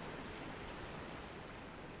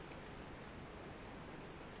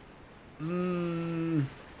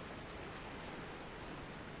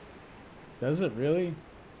 Does it really?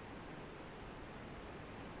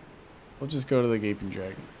 We'll just go to the gaping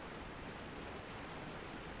dragon.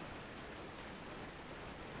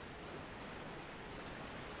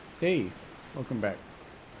 Hey, welcome back.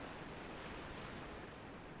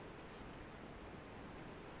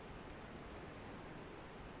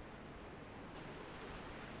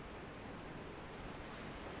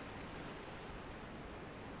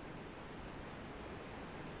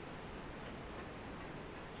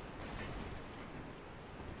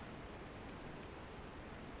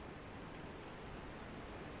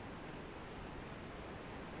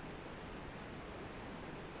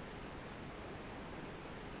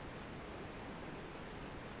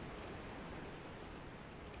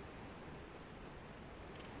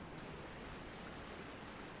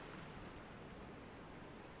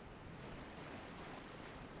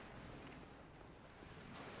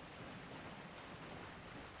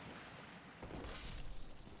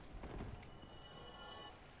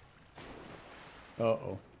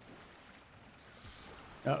 Uh-oh.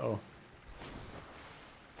 Uh-oh.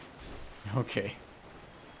 Okay.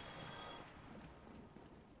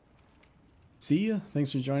 See ya.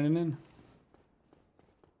 Thanks for joining in.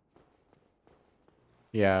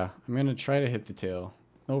 Yeah, I'm gonna try to hit the tail.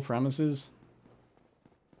 No promises.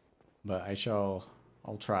 But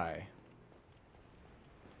I'll try.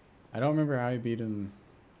 I don't remember how I beat him.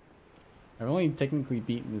 I've only technically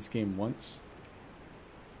beaten this game once.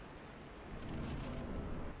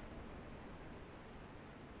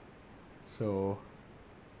 So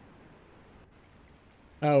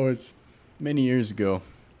that was many years ago.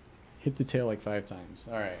 Hit the tail like 5 times.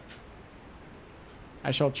 Alright. I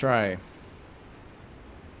shall try.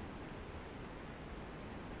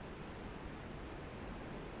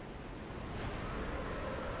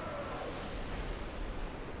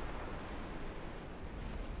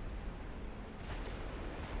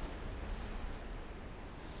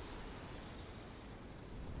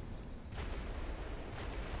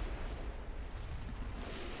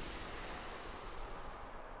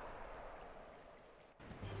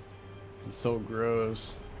 It's so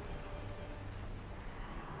gross.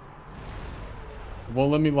 It won't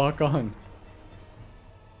let me lock on.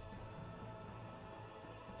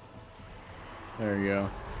 There we go.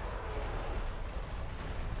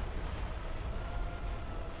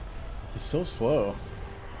 He's so slow.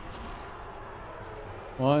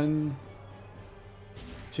 1,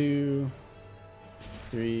 2,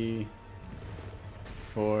 3,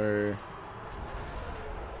 4.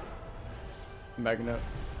 I'm backing up.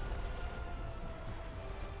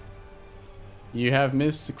 You have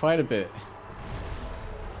missed quite a bit.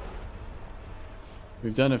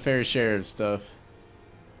 We've done a fair share of stuff.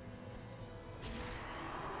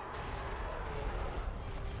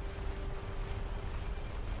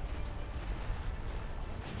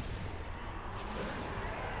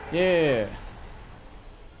 Yeah.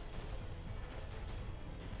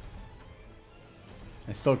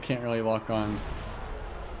 I still can't really lock on.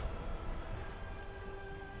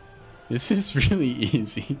 This is really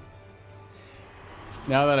easy.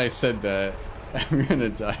 Now that I said that, I'm gonna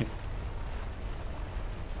die.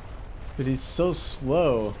 But he's so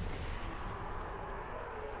slow.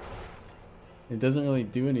 It doesn't really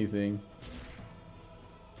do anything.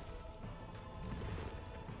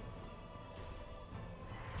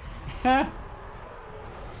 Ha!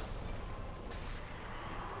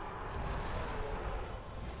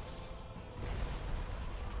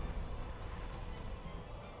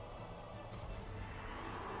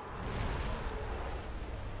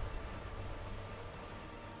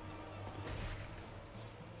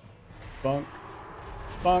 Bonk.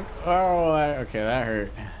 Bonk. Oh, okay, that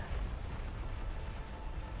hurt.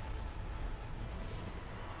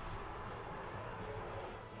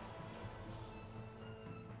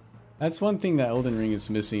 That's one thing that Elden Ring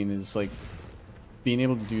is missing, is like being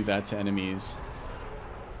able to do that to enemies.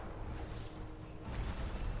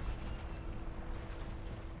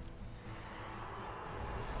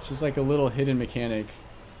 It's just like a little hidden mechanic.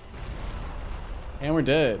 And we're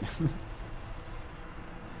dead.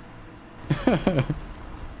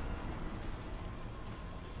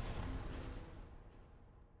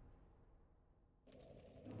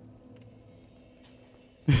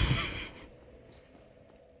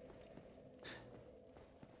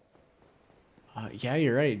 Yeah,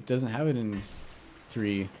 you're right. It doesn't have it in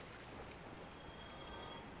 3.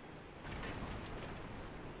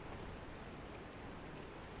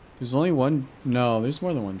 There's only one. No, there's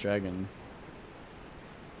more than one dragon.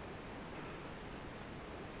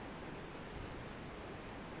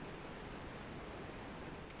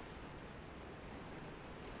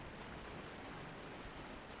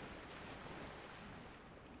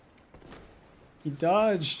 He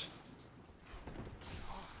dodged.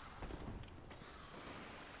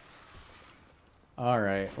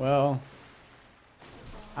 Alright, well,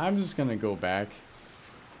 I'm just gonna go back.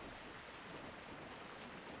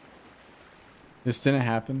 This didn't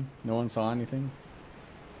happen. No one saw anything.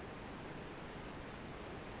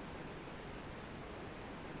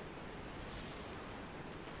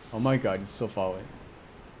 Oh my god, he's still following.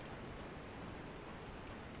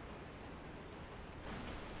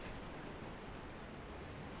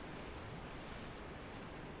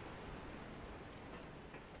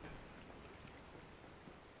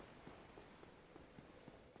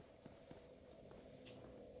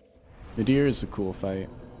 The deer is a cool fight.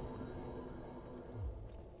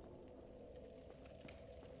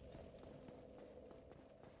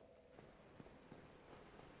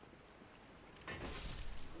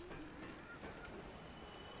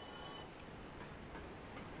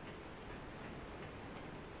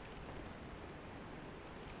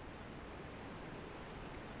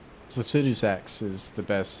 Placidus Axe is the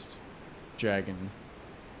best dragon.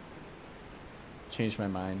 Changed my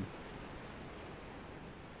mind.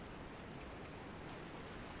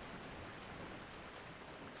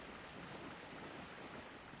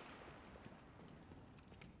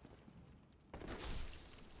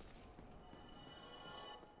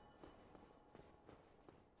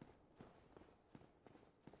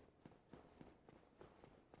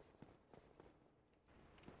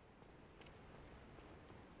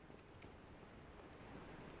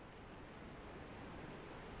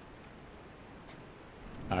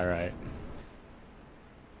 All right.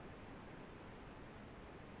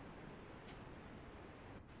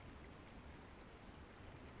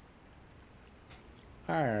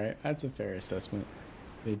 All right, that's a fair assessment.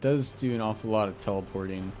 It does do an awful lot of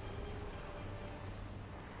teleporting.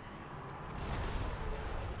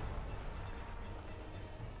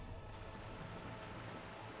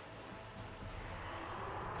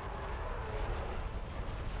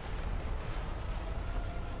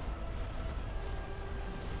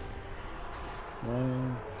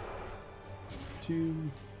 One, 2,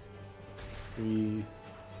 3,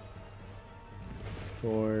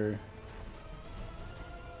 4.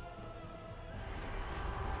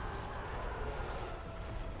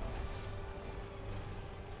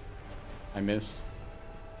 I missed.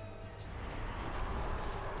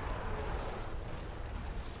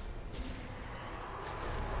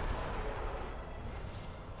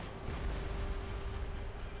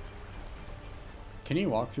 Can he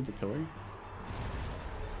walk through the pillar?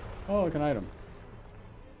 Oh, look, an item.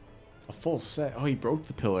 A full set. Oh, he broke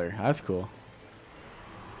the pillar. That's cool.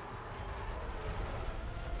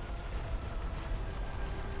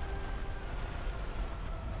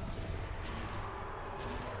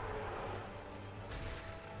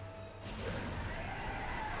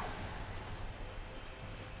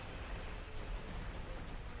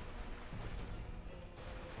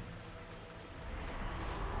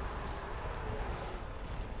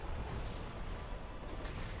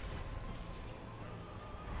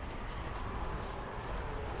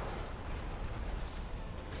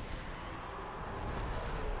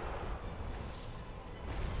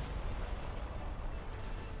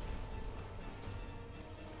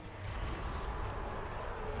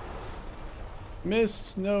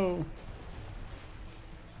 Miss, no.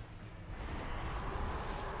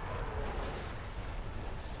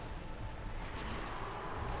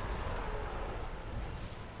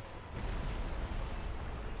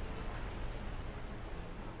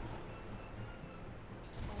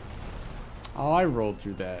 Oh, I rolled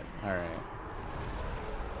through that. All right.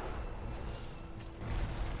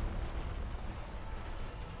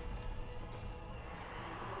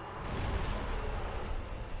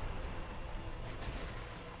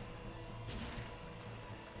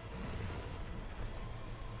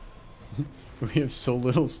 We have so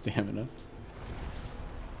little stamina.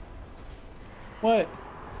 What?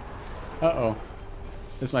 Uh-oh.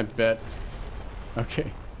 This might be bad.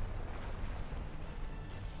 Okay.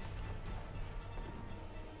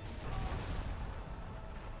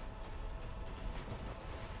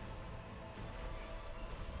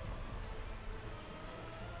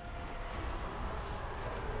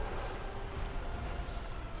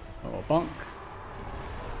 Oh, bonk.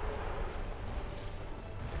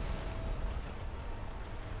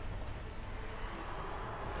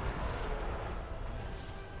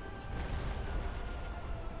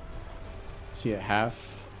 See at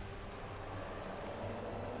half.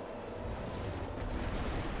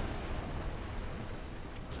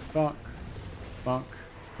 Bonk. Bonk.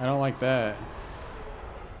 I don't like that.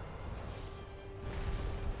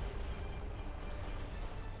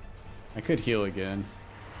 I could heal again.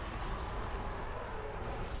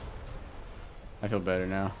 I feel better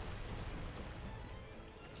now.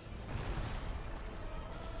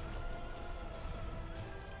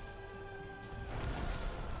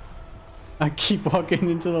 I keep walking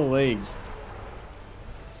into the legs.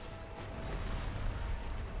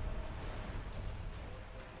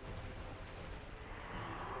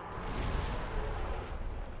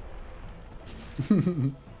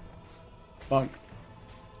 Bonk.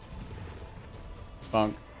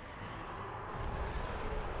 Bonk.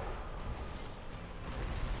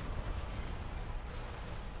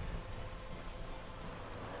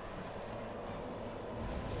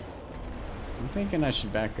 I'm thinking I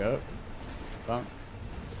should back up. Bonk.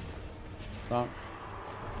 Bonk.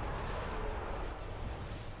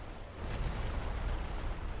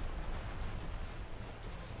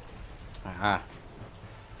 Aha.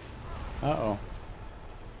 Uh-oh.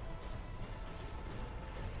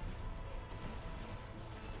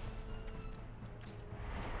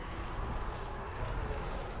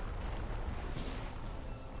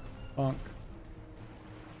 Bonk.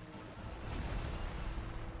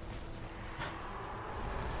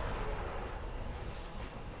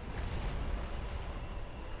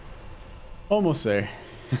 Almost there.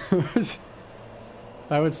 If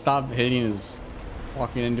I would stop hitting his,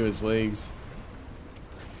 walking into his legs,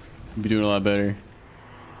 I'd be doing a lot better.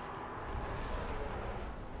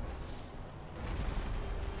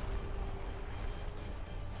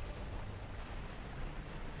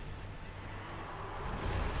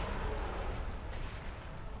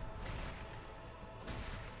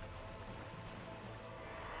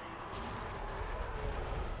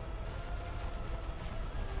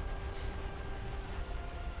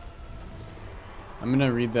 I'm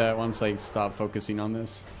gonna read that once I stop focusing on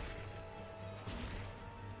this.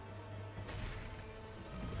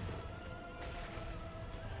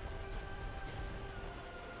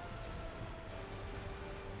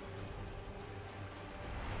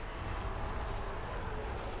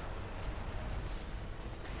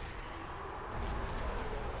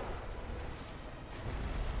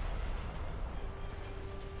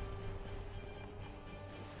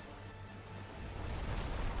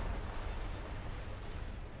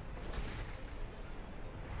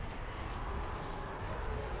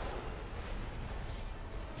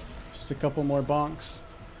 Just a couple more bonks.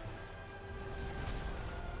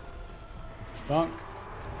 Bonk.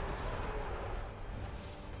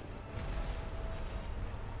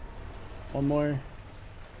 One more.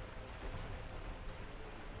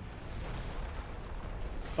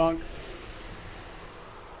 Bonk.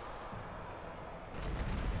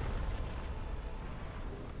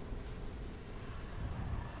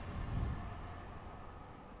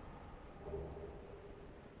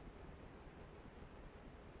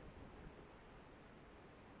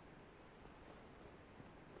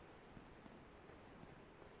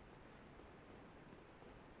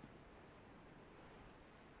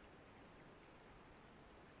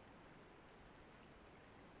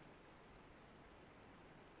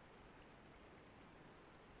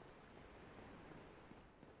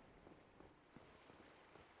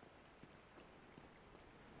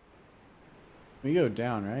 We go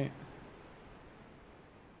down, right?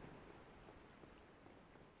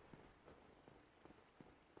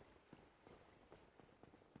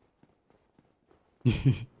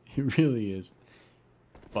 It really is.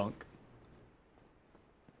 Bunk.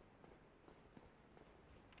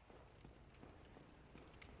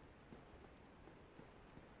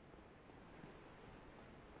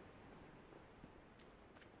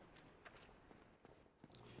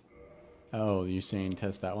 Oh, you're saying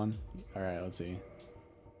test that one? Alright, let's see.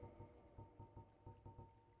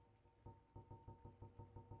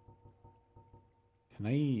 Can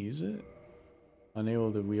I use it?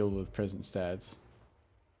 Unable to wield with present stats.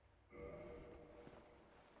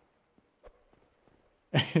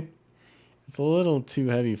 It's a little too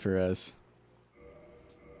heavy for us.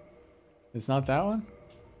 It's not that one?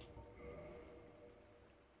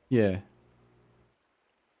 Yeah.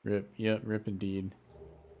 Rip. Yep, rip indeed.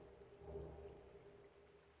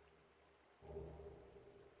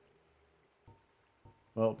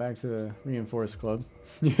 Well, back to the reinforced club.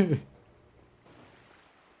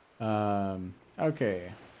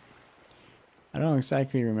 Okay. I don't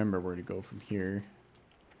exactly remember where to go from here.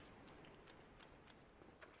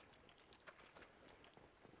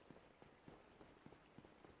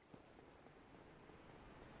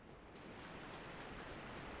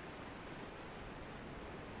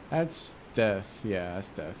 That's death. Yeah, that's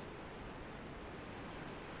death.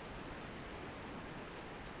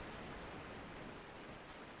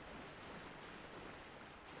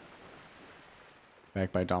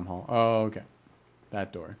 Back by Dom Hall. Oh, okay.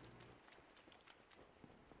 That door.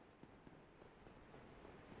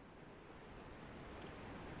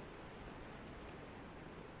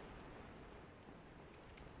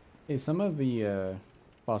 Hey, some of the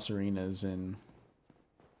boss arenas in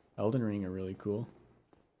Elden Ring are really cool.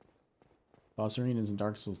 Boss arenas in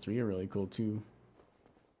Dark Souls 3 are really cool too.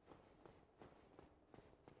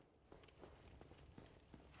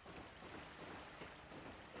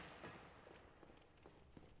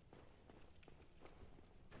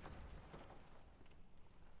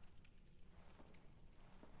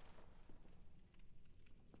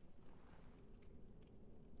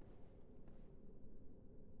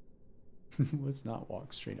 Let's not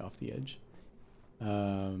walk straight off the edge.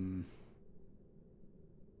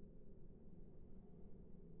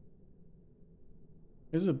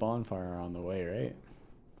 There's a bonfire on the way, right?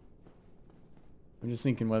 I'm just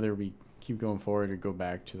thinking whether we keep going forward or go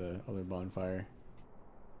back to the other bonfire.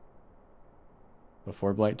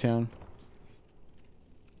 Before Blighttown.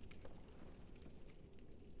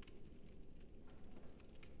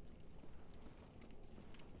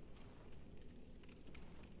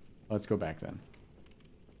 Let's go back then.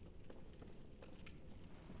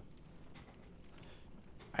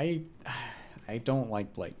 I don't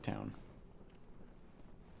like Blighttown.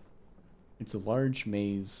 It's a large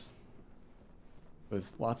maze with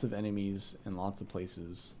lots of enemies and lots of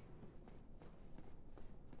places.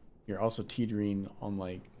 You're also teetering on,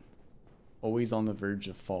 like, always on the verge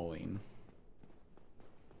of falling.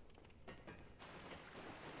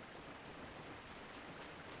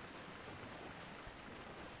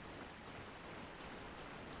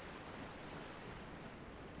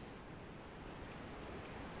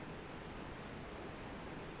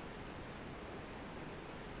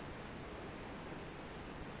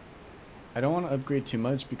 I don't want to upgrade too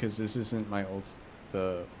much because this isn't my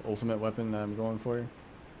the ultimate weapon that I'm going for.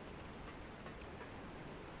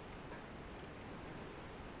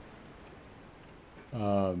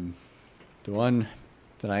 The one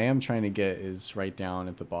that I am trying to get is right down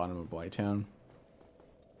at the bottom of Blighttown.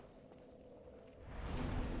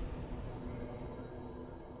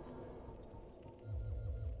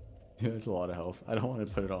 That's a lot of health. I don't want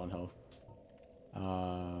to put it all on health.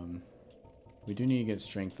 We do need to get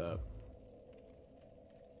strength up.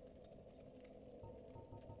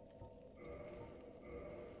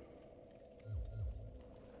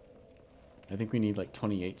 I think we need like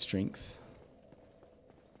 28 strength.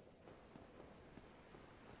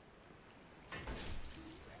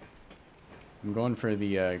 I'm going for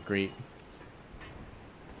the great.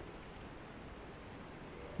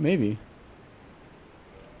 Maybe.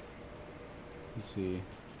 Let's see.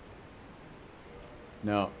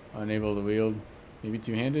 No, unable to wield. Maybe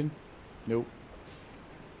two-handed? Nope.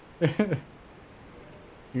 He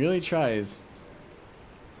really tries.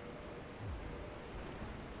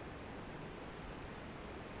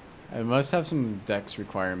 I must have some dex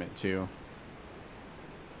requirement too.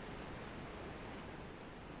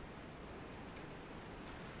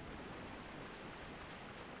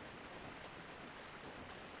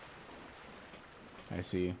 I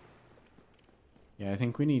see. Yeah, I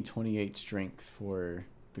think we need 28 strength for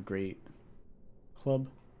the Great Club.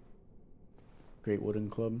 Great Wooden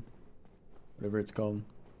Club. Whatever it's called.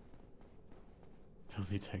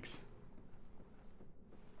 Filthy text.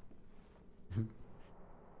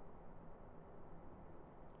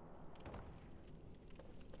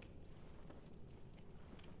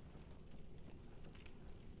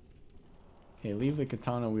 Hey, leave the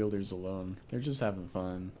katana wielders alone. They're just having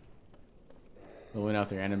fun. Blowing out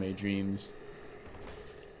their anime dreams.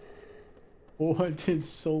 Oh, I did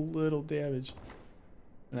so little damage.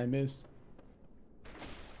 And I missed.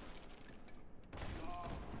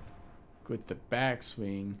 With the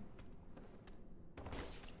backswing.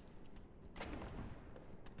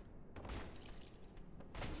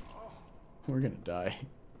 We're gonna die.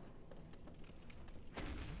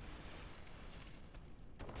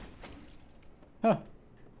 Huh.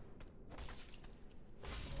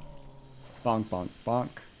 Bonk, bonk, bonk.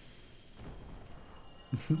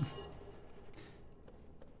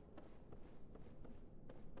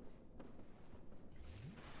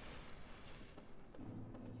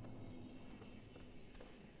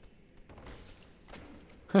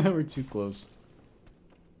 We're too close.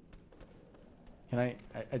 Can I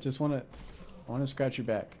just wanna scratch your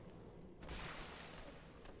back.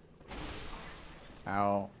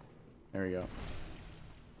 Ow. There we go.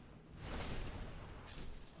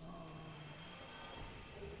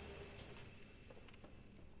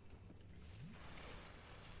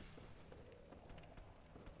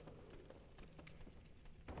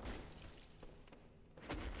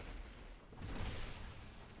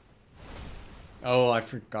 Oh, I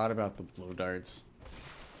forgot about the blow darts.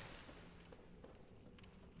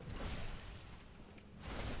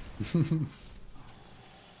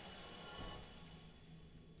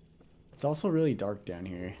 It's also really dark down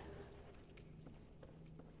here.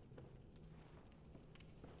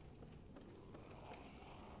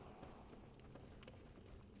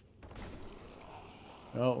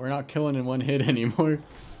 Oh, we're not killing in one hit anymore.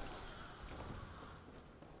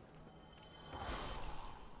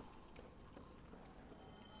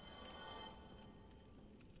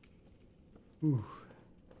 Ooh.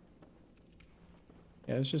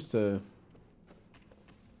 Yeah, it's just a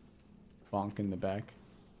bonk in the back.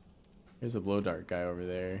 There's a blow dart guy over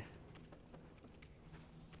there.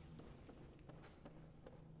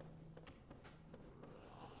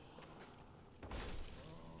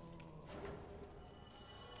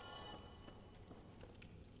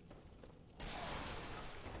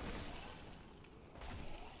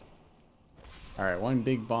 Alright, one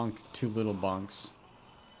big bonk, two little bonks.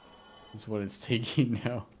 That's what it's taking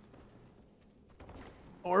now.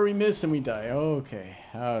 Or we miss and we die. Okay,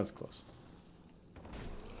 that was close.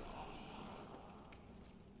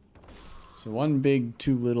 So one big,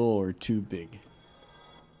 two little, or two big.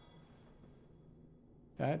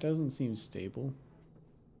 That doesn't seem stable.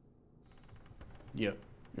 Yep.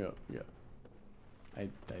 I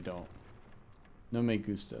don't. No me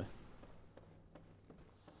gusta.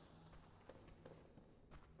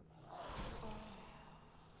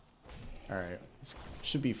 Alright, this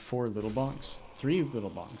should be 4 little bonks. 3 little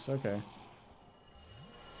bonks, okay.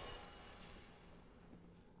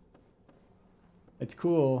 It's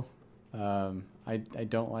cool. I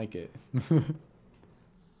don't like it. If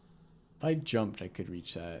I jumped, I could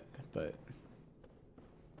reach that, but...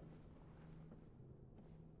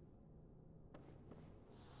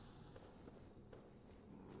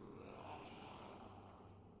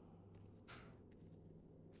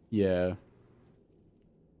 Yeah.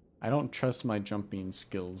 I don't trust my jumping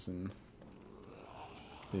skills in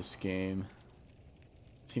this game.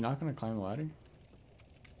 Is he not gonna climb the ladder?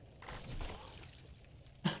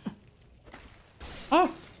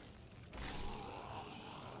 Ah!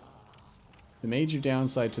 The major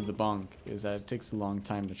downside to the bonk is that it takes a long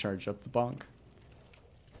time to charge up the bonk.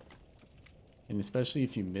 And especially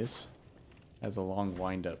if you miss, it has a long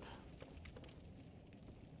wind up.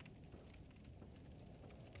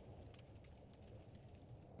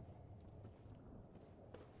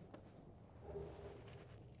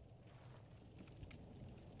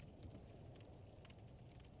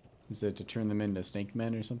 Is it to turn them into snake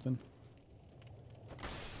men or something?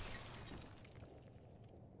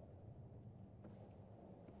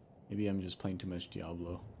 Maybe I'm just playing too much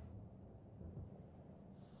Diablo.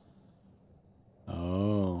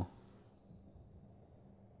 Oh.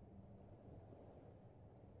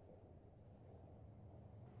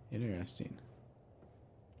 Interesting.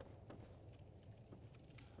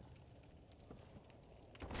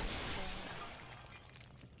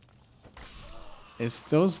 It's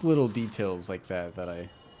those little details like that that I...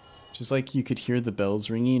 Just like you could hear the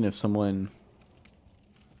bells ringing if someone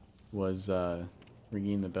was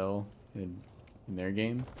ringing the bell in their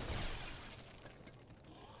game.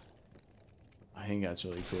 I think that's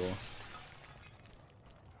really cool.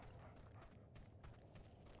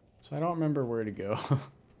 So I don't remember where to go.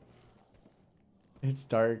 It's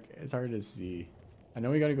dark. It's hard to see. I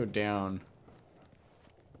know we gotta go down.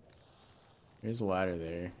 There's a ladder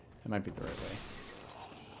there. That might be the right way.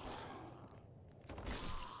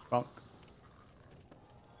 Bonk.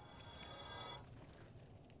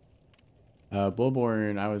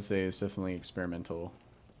 Bloodborne, I would say, is definitely experimental.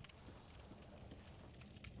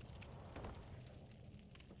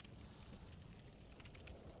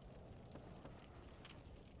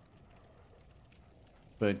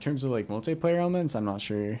 But in terms of like multiplayer elements, I'm not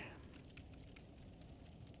sure. Is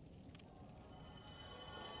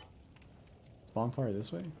bonfire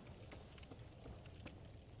this way?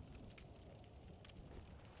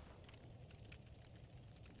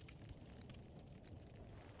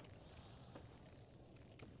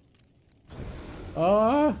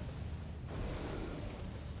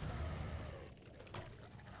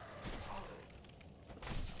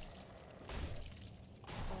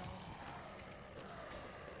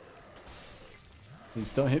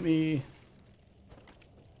 Please don't hit me.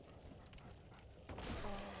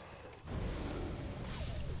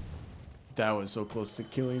 That was so close to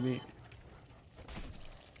killing me.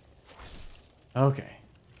 Okay.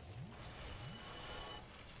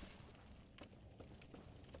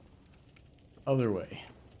 Other way.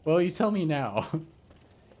 Well, you tell me now.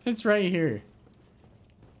 It's right here.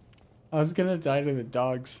 I was gonna die to the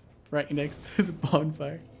dogs right next to the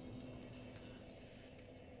bonfire.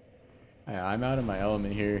 Yeah, I'm out of my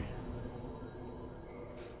element here.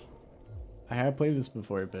 I have played this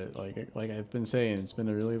before, but like I've been saying, it's been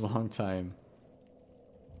a really long time.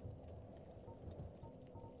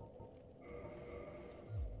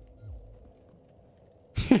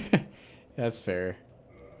 That's fair.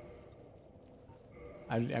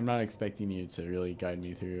 I'm not expecting you to really guide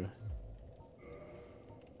me through.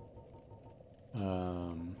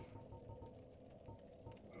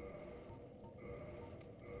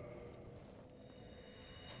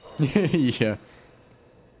 Yeah.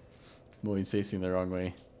 I'm always facing the wrong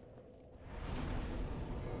way.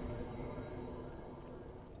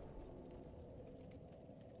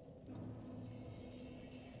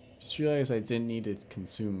 Just realized I didn't need to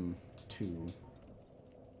consume 2.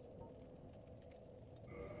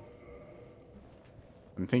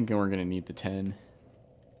 I'm thinking we're gonna need the 10.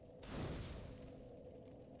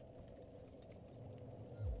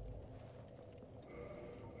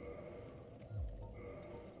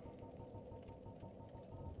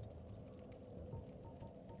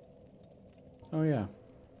 Oh yeah.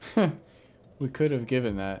 We could have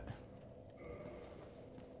given that.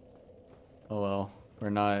 Oh well, we're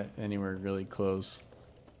not anywhere really close.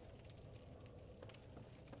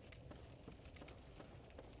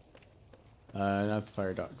 Not the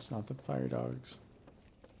fire dogs, not the fire dogs.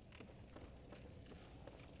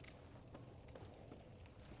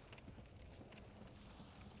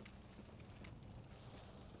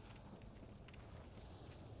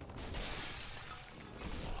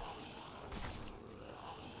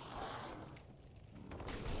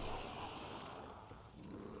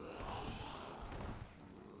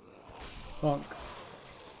 Bonk.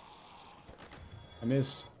 I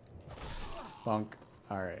missed. Bonk.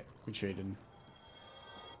 Alright, we traded.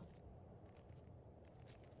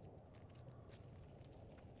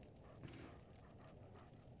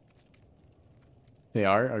 They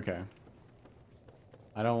are? Okay.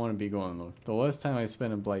 I don't want to be going low. The less time I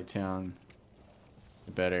spend in Blight Town,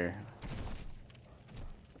 the better.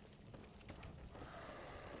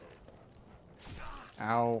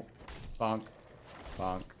 Ow. Bonk.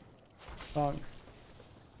 Bonk. Bonk.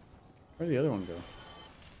 Where'd the other one go?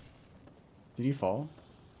 Did he fall?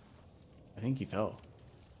 I think he fell.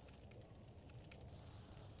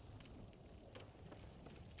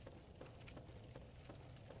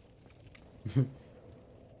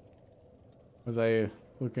 Was I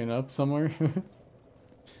looking up somewhere?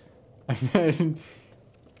 I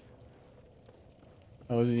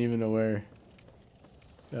wasn't even aware.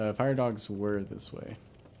 Fire dogs were this way.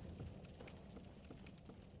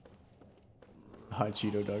 Hot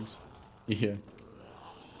Cheeto dogs. Yeah.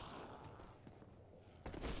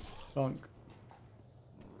 Bonk.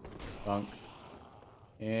 Bonk.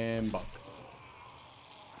 And bonk.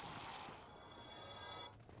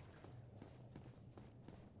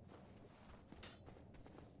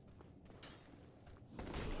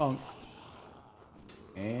 Bonk.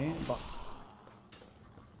 And bonk.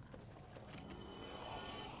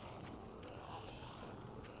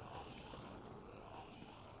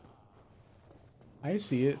 I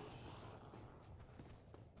see it.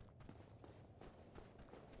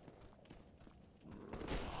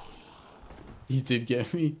 He did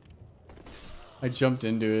get me. I jumped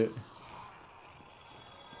into it.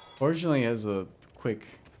 Fortunately, it has a quick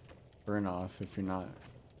burn off if you're not.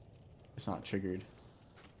 It's not triggered.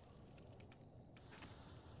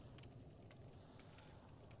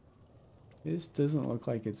 This doesn't look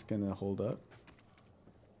like it's gonna hold up.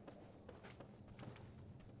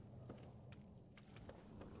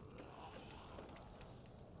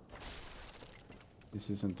 This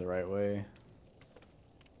isn't the right way.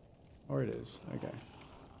 Or it is. Okay.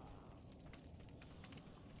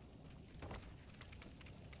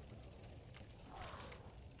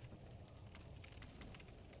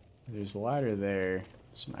 There's a ladder there.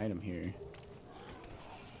 There's an item here.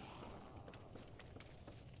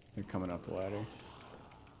 They're coming up the ladder.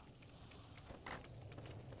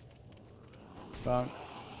 Bonk.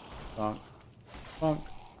 Bonk. Bonk.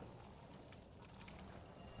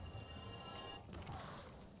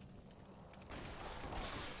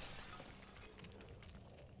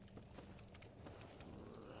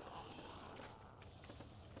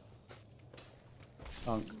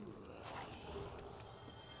 Bonk.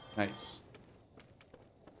 Nice.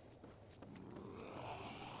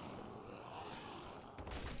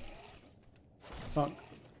 Bonk.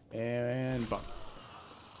 And bonk.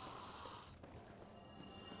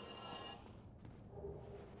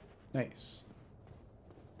 Nice.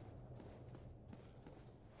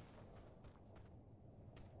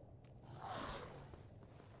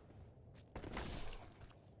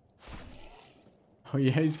 Oh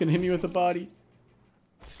yeah, he's gonna hit me with a body.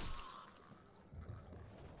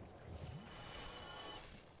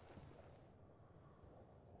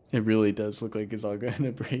 It really does look like it's all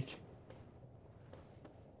gonna break.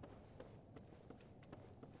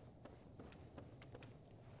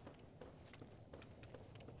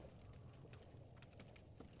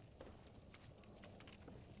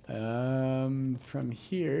 From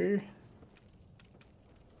here,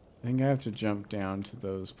 I think I have to jump down to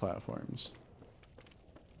those platforms.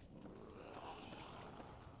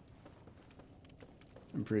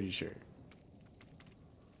 I'm pretty sure.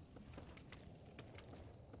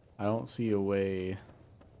 I don't see a way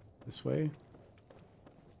this way.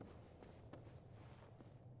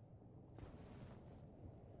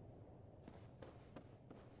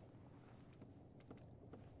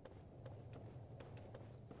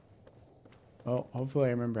 Oh, hopefully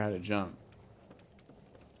I remember how to jump.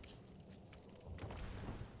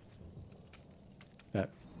 That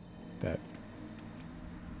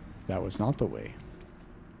was not the way.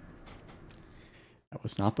 That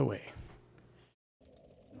was not the way.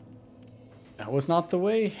 That was not the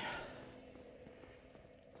way.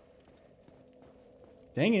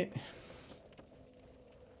 Dang it.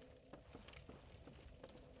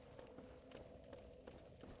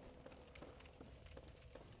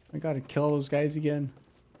 I gotta kill those guys again.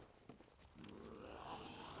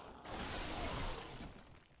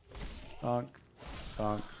 Bonk.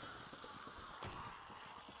 Bonk.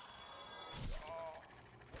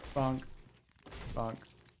 Bonk. Bonk.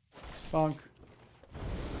 Bonk.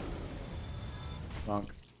 Bonk.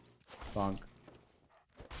 Bonk.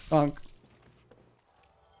 Bonk.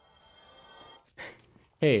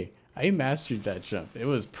 Hey, I mastered that jump. It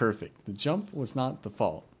was perfect. The jump was not the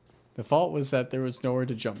fault. The fault was that there was nowhere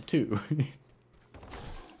to jump to.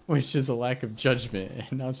 Which is a lack of judgment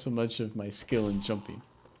and not so much of my skill in jumping.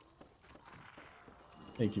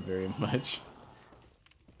 Thank you very much.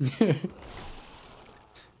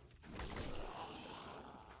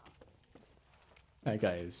 That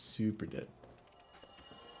guy is super dead.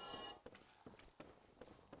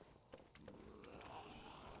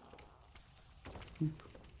 Oop.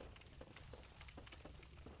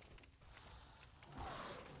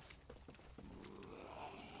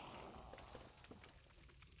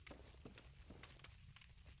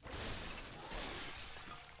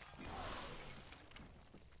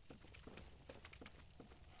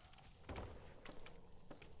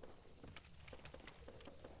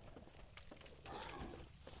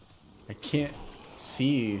 I can't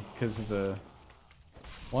see because of the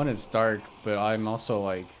One, it's dark, but I'm also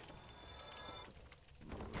like...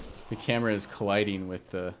 The camera is colliding with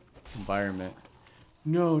the environment.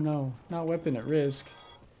 No, no, not weapon at risk.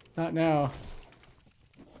 Not now.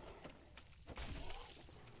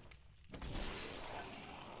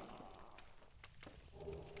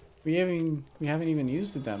 We haven't even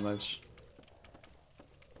used it that much.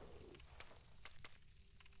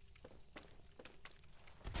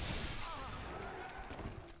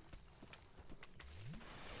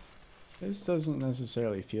 This doesn't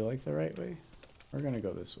necessarily feel like the right way. We're gonna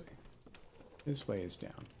go this way. This way is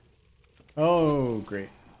down. Oh, great.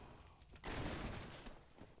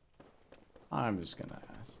 I'm just gonna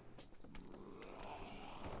ask.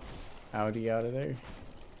 Howdy out of there.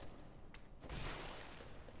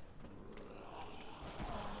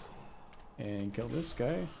 And kill this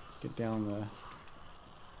guy. Get down the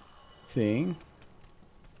thing.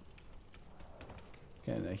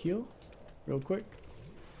 Can I heal real quick?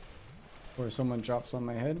 Before someone drops on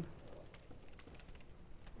my head.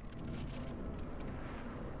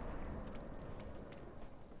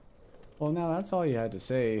 Well, now that's all you had to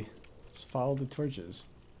say. Just follow the torches.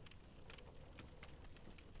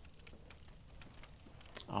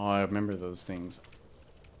 Oh, I remember those things.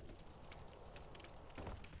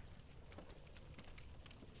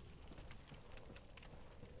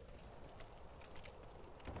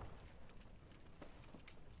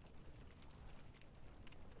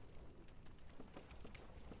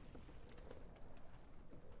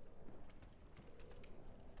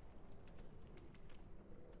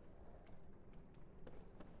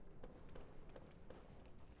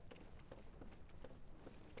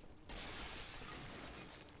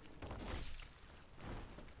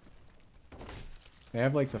 They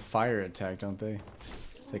have like the fire attack, don't they?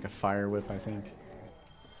 It's like a fire whip, I think.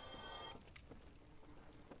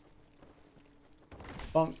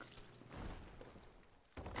 Bonk.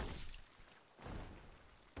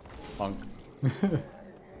 Bonk.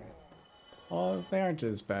 Well, they aren't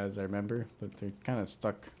as bad as I remember, but they're kind of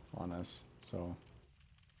stuck on us, so.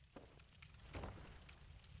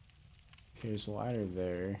 Okay, there's a ladder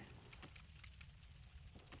there.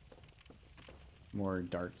 More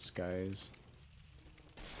darts, guys.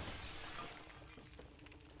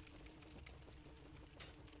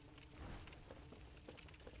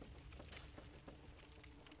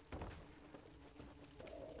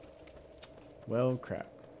 Well, crap.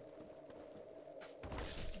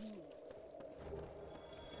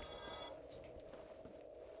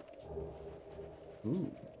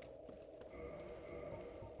 Ooh.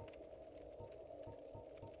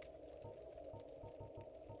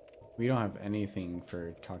 We don't have anything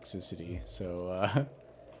for toxicity, so,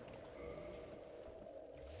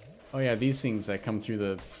 Oh yeah, these things that come through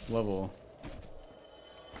the level.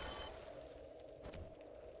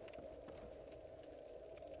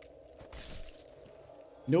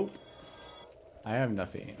 Nope. I have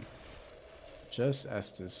nothing. Just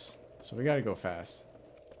Estus. So we gotta go fast.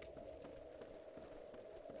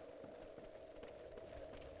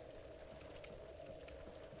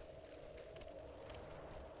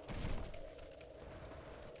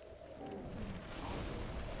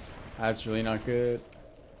 That's really not good.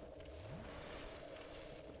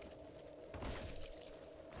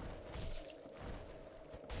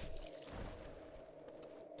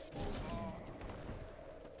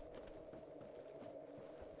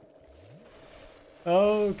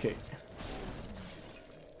 Okay.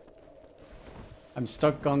 I'm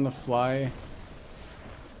stuck on the fly.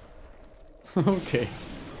 Okay.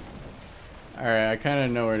 Alright, I kind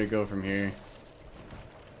of know where to go from here.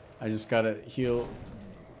 I just gotta heal.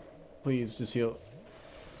 Please, just heal.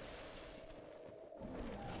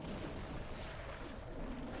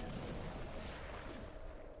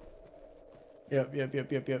 Yep.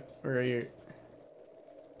 Where are you?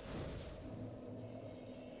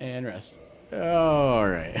 And rest.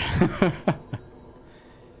 Alright.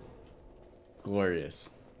 Glorious.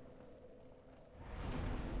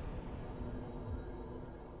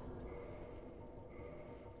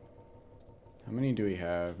 How many do we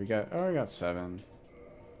have? We got 7.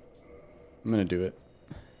 I'm gonna do it.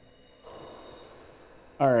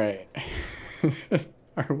 Alright.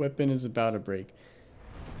 Our weapon is about to break.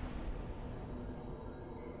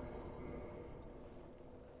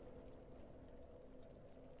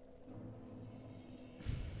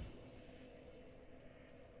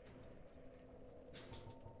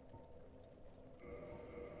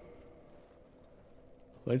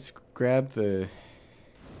 Let's grab the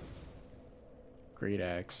great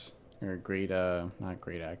axe, or not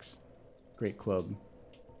great axe, great club.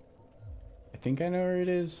 I think I know where it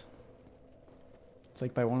is. It's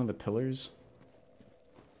like by one of the pillars.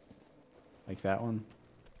 Like that one.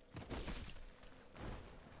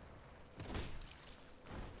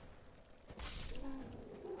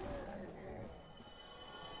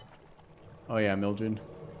 Oh yeah, Mildred.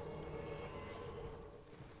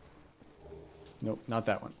 Nope, not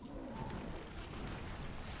that one.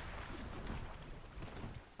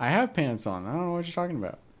 I have pants on. I don't know what you're talking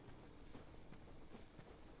about.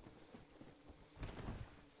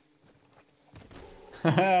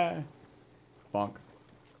 Bonk.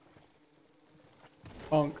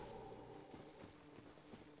 Bonk.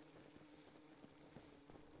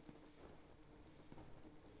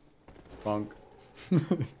 Bonk.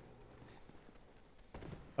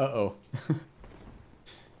 Uh-oh.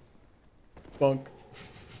 Bonk.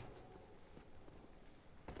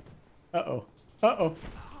 Uh-oh. Uh-oh.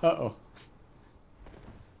 Uh-oh.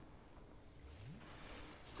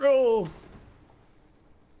 Roll!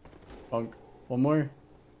 Bonk. One more.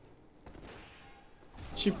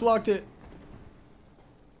 She blocked it.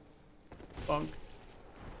 Bonk.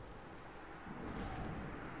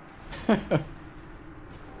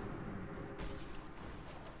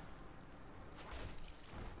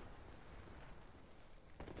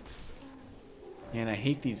 Man, I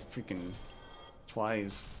hate these freaking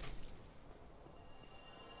flies.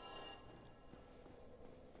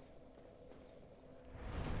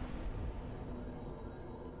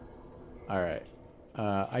 Alright.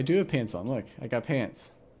 I do have pants on. Look, I got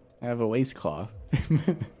pants. I have a waist cloth.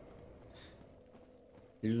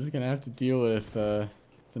 You're just gonna have to deal with the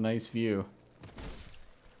nice view.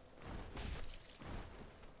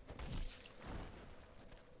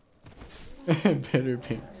 Better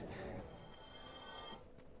pants.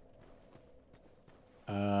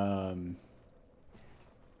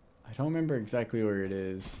 I don't remember exactly where it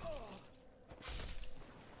is.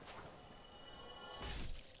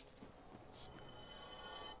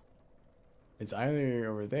 It's either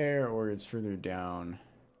over there or it's further down.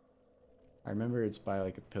 I remember it's by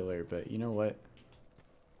like a pillar, but you know what?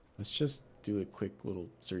 Let's just do a quick little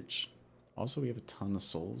search. Also, we have a ton of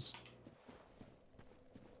souls.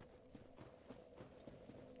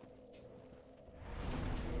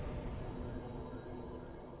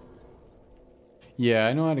 Yeah,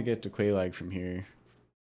 I know how to get to Quelaag from here.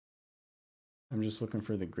 I'm just looking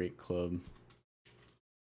for the Great Club.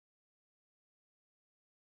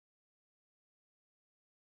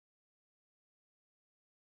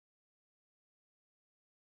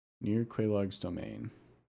 Near Quelaag's domain.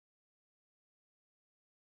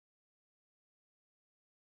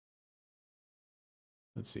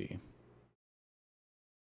 Let's see.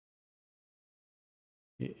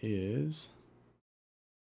 It is...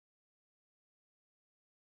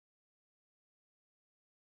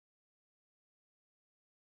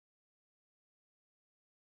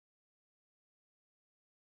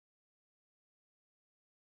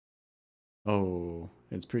 Oh,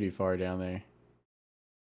 it's pretty far down there.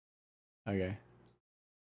 Okay.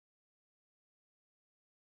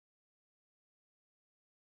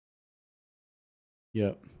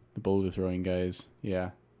 Yep, the boulder throwing guys. Yeah,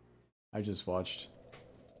 I just watched.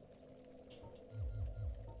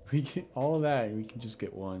 We get all of that. We can just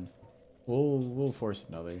get one. We'll force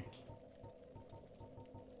another.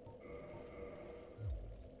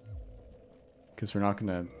 Because we're not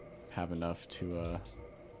gonna have enough to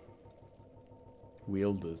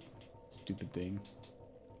wield the stupid thing.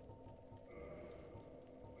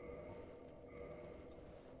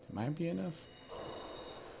 It might be enough.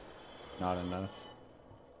 Not enough.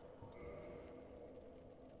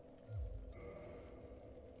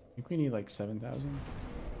 I think we need like 7,000.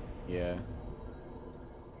 Yeah.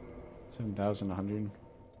 7,100.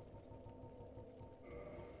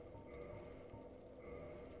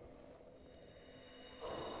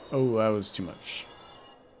 Oh, that was too much.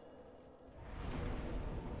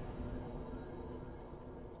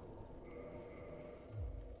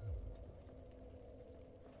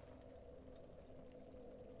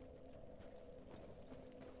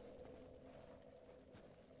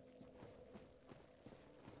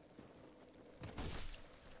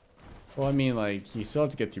 Well, I mean, like, you still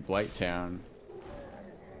have to get through Blighttown.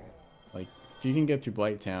 Like, if you can get through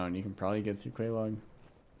Blighttown, you can probably get through Quelaag.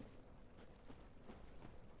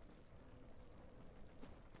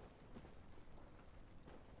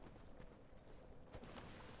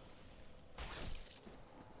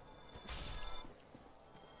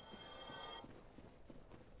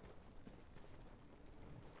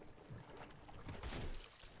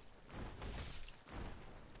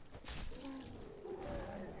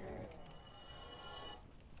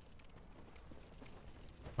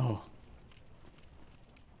 Oh.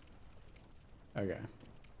 Okay.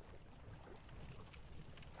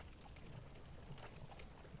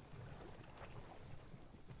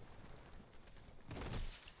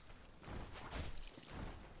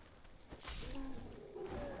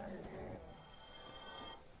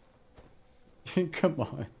 Come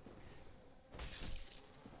on.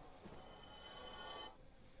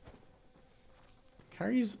 How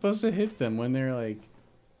are you supposed to hit them when they're like,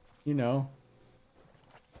 you know,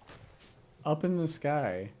 up in the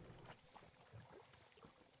sky?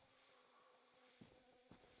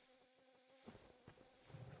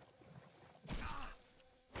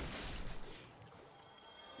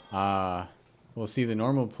 Well, see, the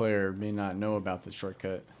normal player may not know about the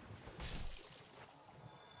shortcut.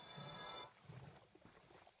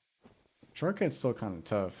 Shortcut's still kind of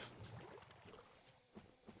tough.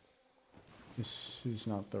 This is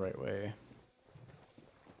not the right way.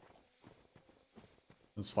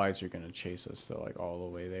 Those flies are gonna chase us though, like all the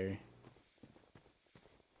way there.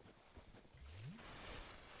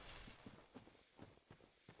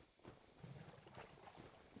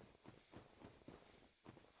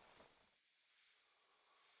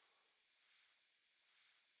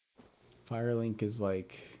 Firelink is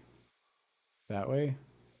like that way?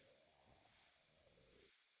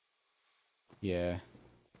 Yeah.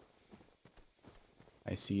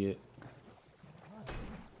 I see it.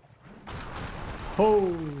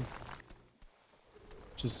 Oh!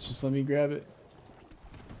 Just let me grab it.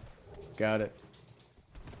 Got it.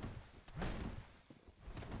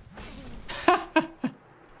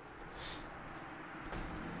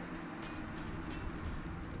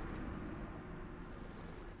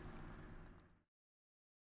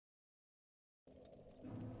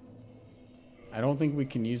 I don't think we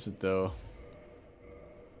can use it though.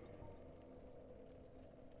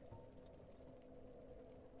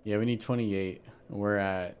 Yeah, we need 28. We're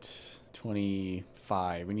at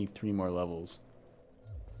 25. We need 3 more levels.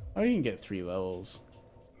 Oh, you can get 3 levels.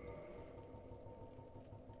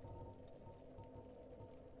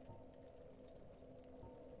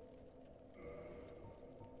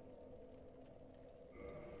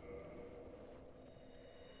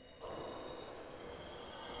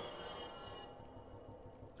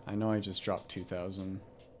 I know I just dropped 2,000.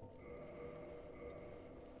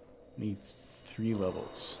 Need 3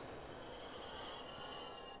 levels.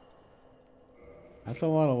 That's a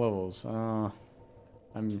lot of levels. Now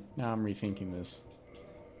I'm rethinking this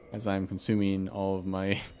as I'm consuming all of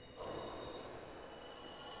my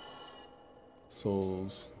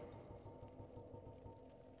souls.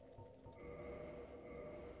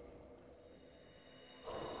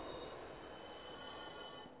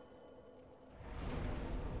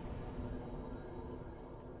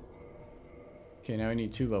 Okay, now I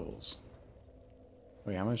need 2 levels.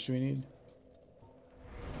 Wait, how much do we need?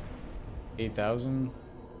 8,000?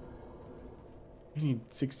 We need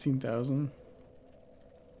 16,000?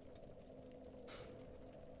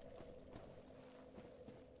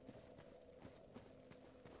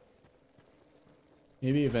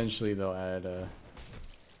 Maybe eventually they'll add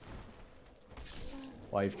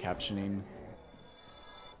live captioning.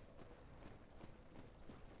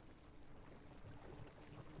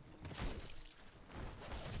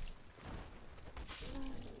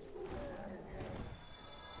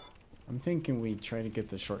 I'm thinking we try to get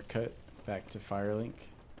the shortcut back to Firelink.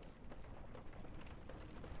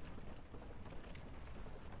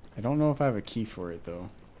 I don't know if I have a key for it though.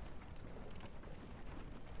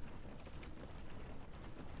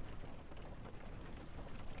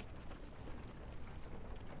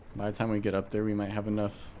 By the time we get up there, we might have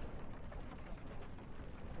enough.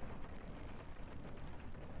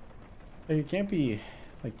 Like, it can't be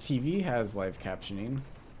like TV has live captioning.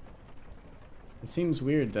 It seems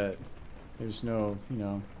weird that there's no, you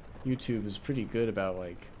know, YouTube is pretty good about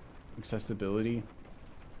like accessibility.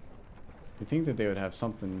 I think that they would have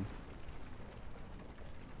something.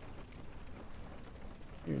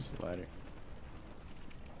 Here's the ladder.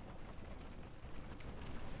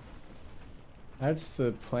 That's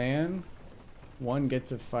the plan. 1, get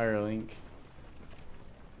to Firelink.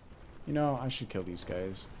 You know, I should kill these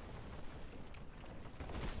guys.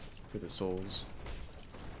 For the souls.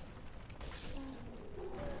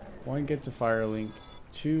 1, get to Firelink.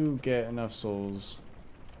 2, get enough souls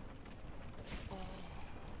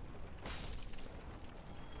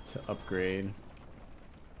to upgrade.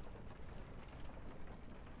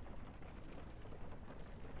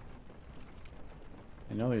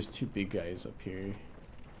 I know there's 2 big guys up here.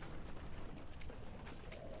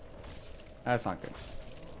 That's not good.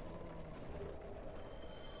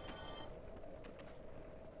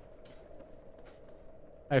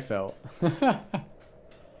 I fell.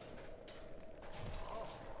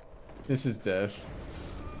 This is death.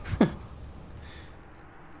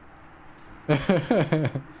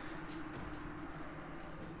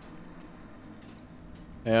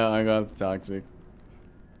 Yeah, I got the toxic.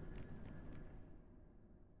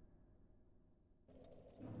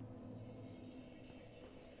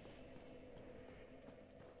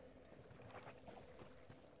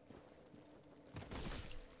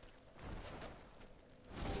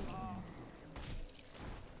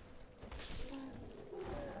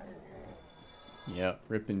 Yep,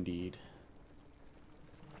 rip indeed.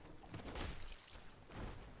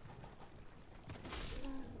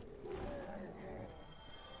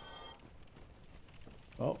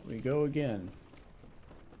 Oh, we go again.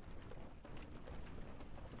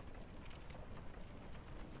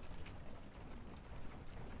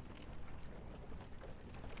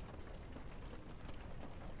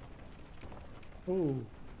 Oh.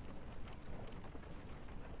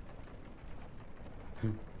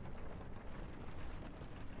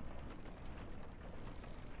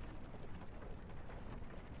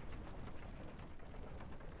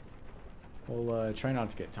 We'll try not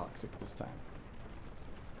to get toxic this time.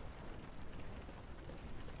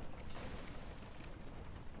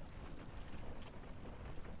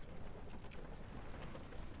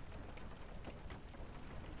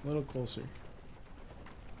 A little closer.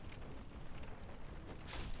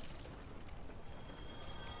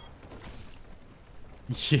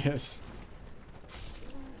 Yes.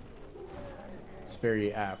 It's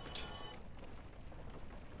very apt.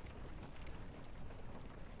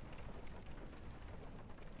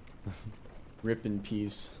 Rip in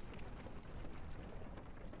peace.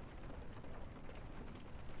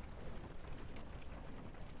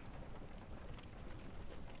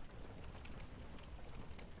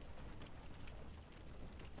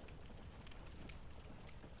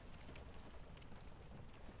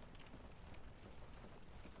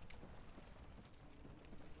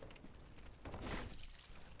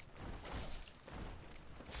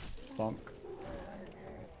 Bonk.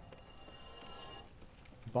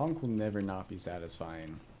 Bonk will never not be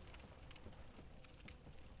satisfying.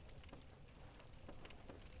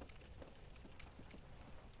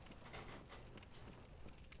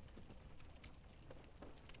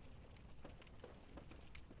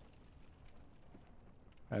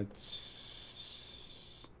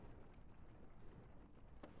 That's...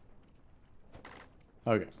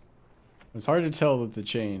 Okay. It's hard to tell with the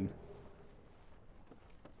chain.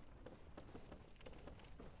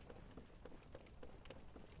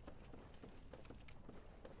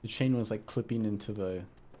 The chain was like clipping into the...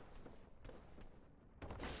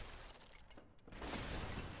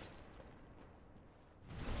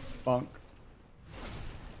 Bonk.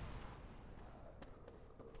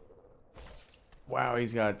 Wow,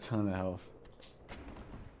 he's got a ton of health.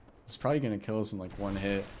 It's probably gonna kill us in like one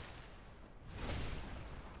hit.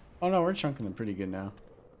 Oh no, we're chunking him pretty good now.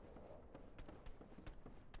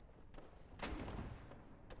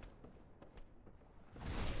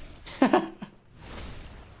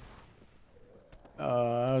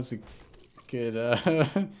 That was a good,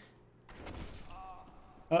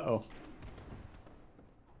 Uh-oh.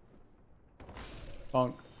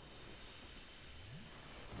 Bonk.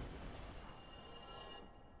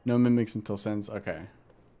 No mimics until sends. Okay.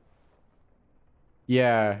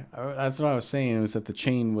 Yeah, that's what I was saying. It was that the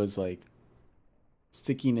chain was like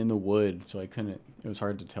sticking in the wood, so I couldn't. It was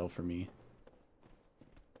hard to tell for me.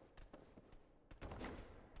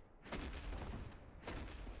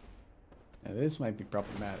 Now this might be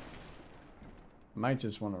problematic. I might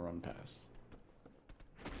just want to run past.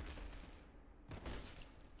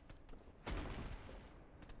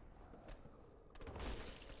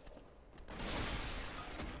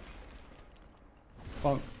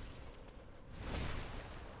 Bonk.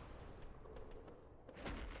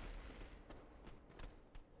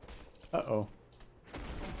 Uh-oh.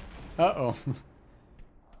 Uh-oh.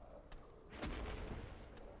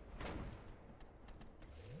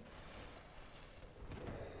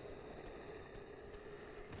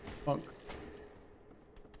 Bonk.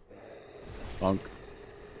 Bonk.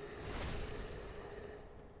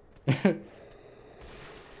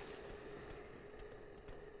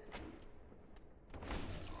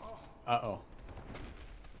 Uh-oh.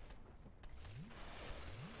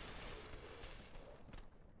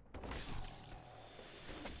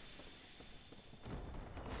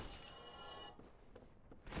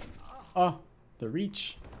 Oh, the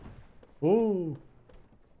reach. Ooh.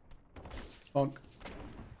 Bonk.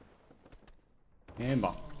 And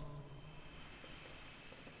bonk.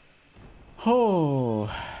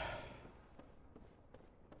 Oh.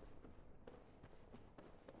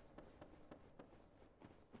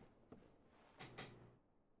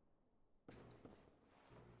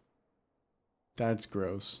 That's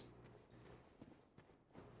gross.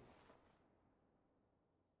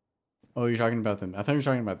 Oh, you're talking about them. I thought you were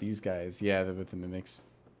talking about these guys. Yeah, with the mimics.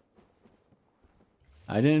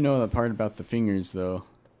 I didn't know the part about the fingers, though.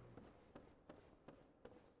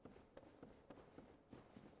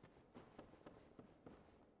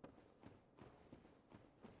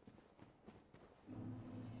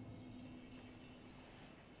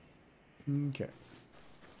 Okay.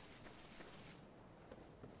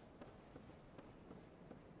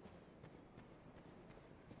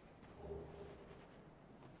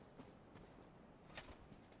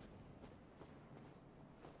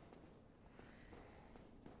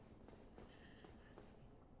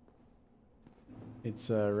 It's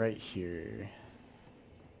right here.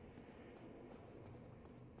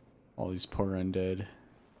 All these poor undead.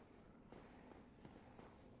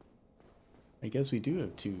 I guess we do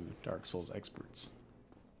have 2 Dark Souls experts.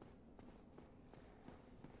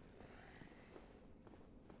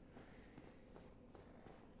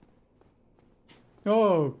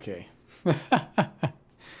 Okay.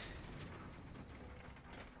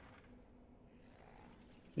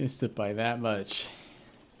 Missed it by that much.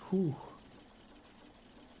 Whew.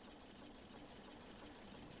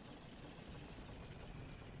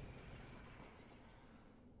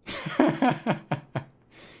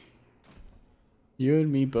 You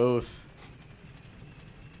and me both.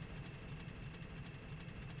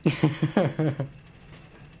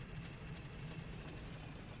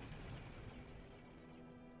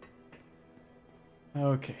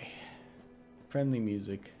 Okay. Friendly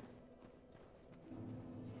music.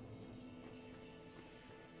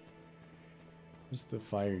 Where's the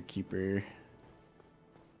firekeeper?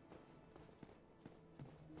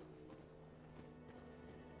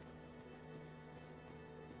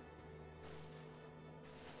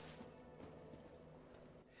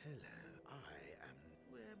 Hello, I am.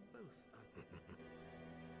 We're both.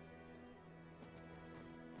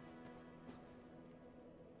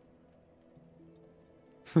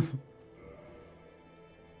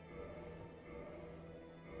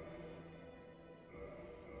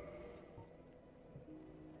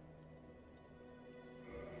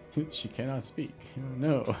 She cannot speak.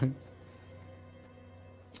 No.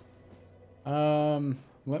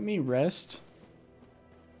 Let me rest.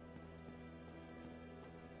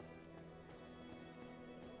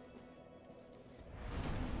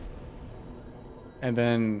 And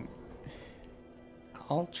then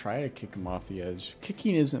I'll try to kick him off the edge.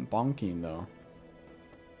 Kicking isn't bonking though.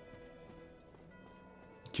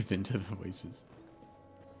 Give in to the voices.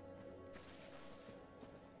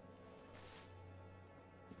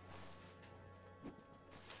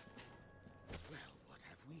 Well, what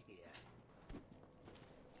have we here?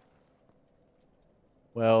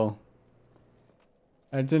 Well,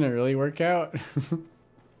 that didn't really work out. Are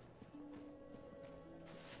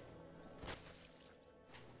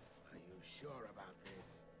you sure about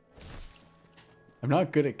this? I'm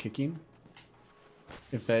not good at kicking.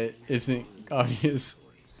 If that isn't obvious.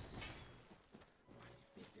 But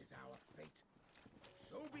if this is our fate,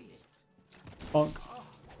 so be it. Bonk.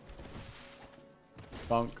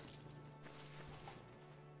 Bonk.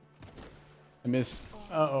 I missed.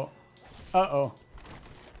 Uh-oh. Uh-oh.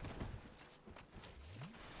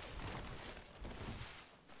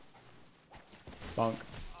 Bonk.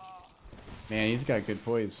 Man, he's got good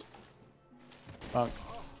poise. Bonk.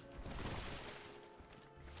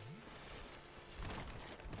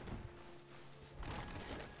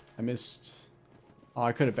 I missed. Oh,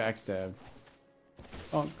 I could have backstabbed.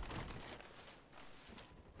 Bonk.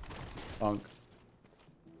 Bonk.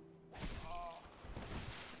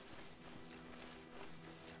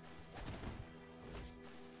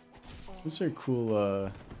 These are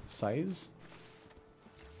cool, size.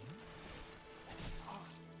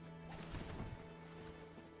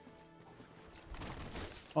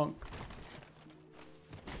 Bonk.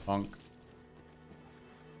 Bonk.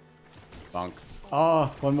 Bonk. Oh,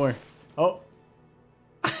 one more. Oh.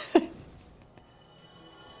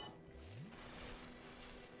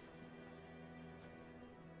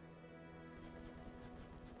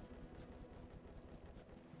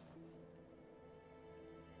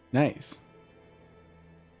 Nice.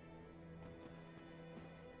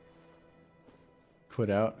 Quit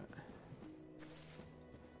out.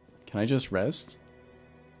 Can I just rest?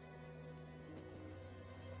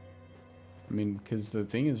 I mean, because the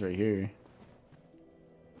thing is right here.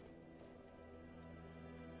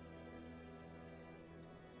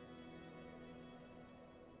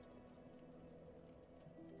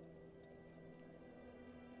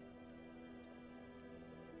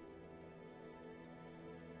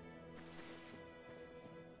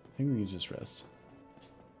 I think we can just rest.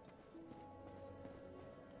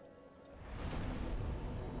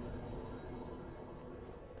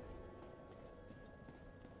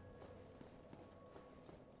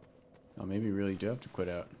 Oh, maybe we really do have to quit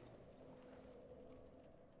out.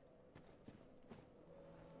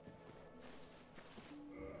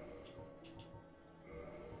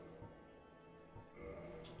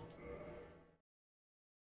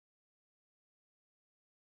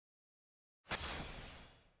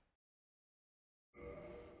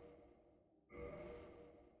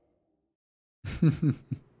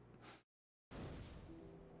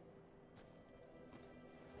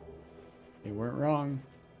 They weren't wrong.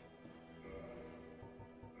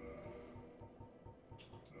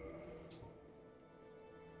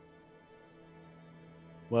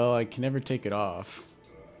 Well, I can never take it off.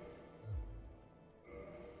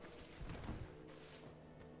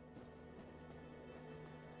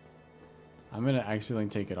 I'm gonna accidentally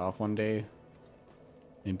take it off one day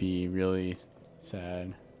and be really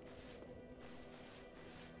sad.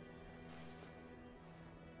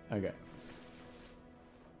 Okay.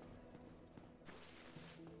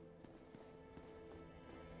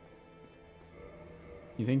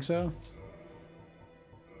 You think so?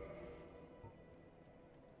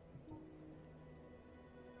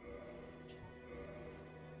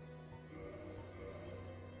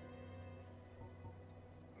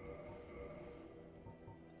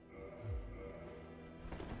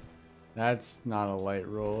 That's not a light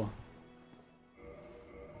roll.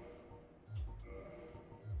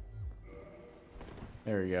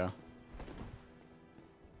 There we go.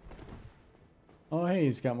 Oh, hey,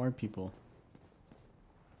 he's got more people.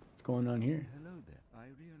 What's going on here? Hello there. I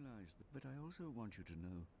realize that, but I also want you to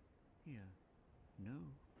know. Here. No.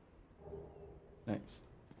 Nice.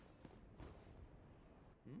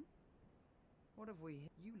 Hmm? What have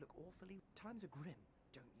we? You look awfully. Times are grim,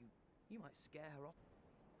 don't you? You might scare her off.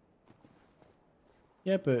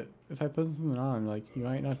 Yeah, but if I put something on, like, you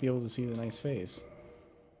might not be able to see the nice face.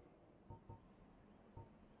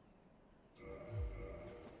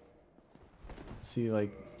 See,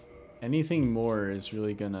 like, anything more is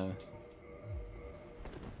really gonna...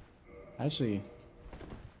 Actually,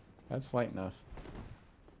 that's light enough.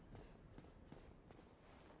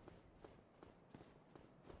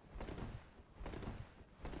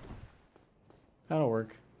 That'll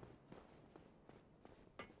work.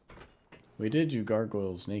 We did do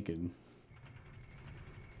gargoyles naked.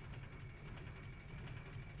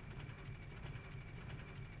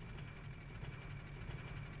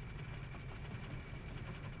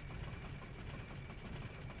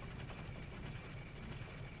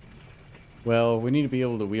 Well, we need to be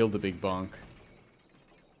able to wield the big bonk.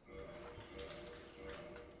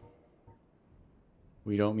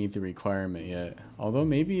 We don't meet the requirement yet. Although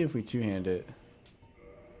maybe if we two-hand it.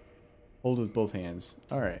 Hold with both hands.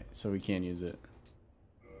 Alright, so we can use it.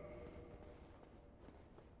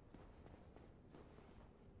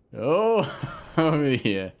 Oh! Oh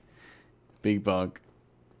yeah. Big bonk.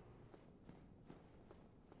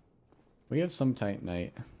 We have some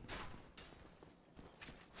titanite.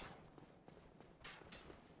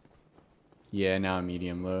 Yeah, now I'm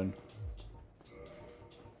medium load.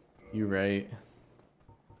 You're right.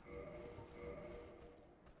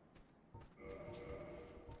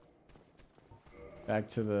 Back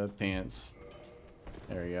to the pants.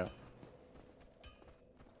 There we go.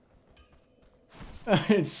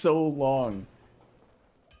 It's so long.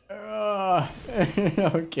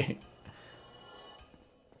 Okay.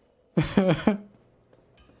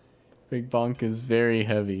 Big bonk is very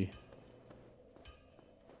heavy.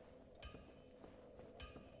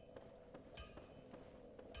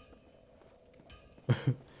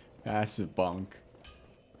 Massive bonk.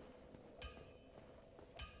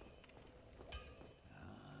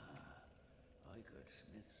 I got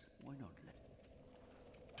Smiths. Why not let...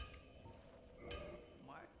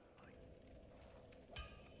 My...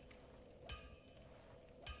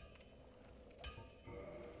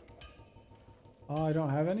 Oh, I don't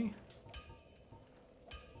have any?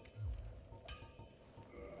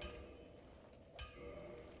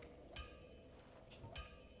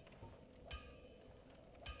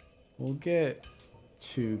 We'll get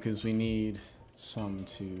two because we need some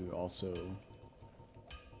to also...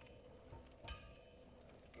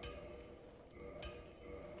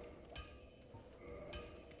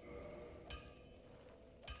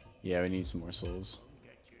 Yeah, we need some more souls.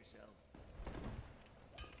 Get yourself.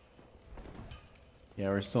 Yeah,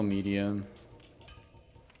 we're still medium.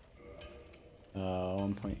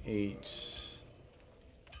 1.8.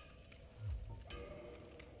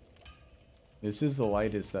 This is the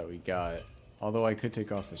lightest that we got. Although I could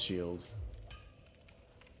take off the shield.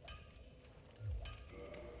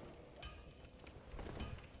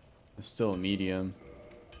 It's still a medium.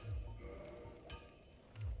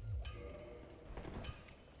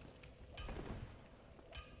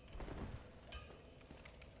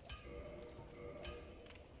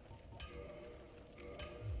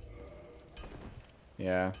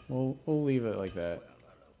 Yeah, we'll leave it like that.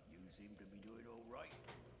 You seem to be doing all right.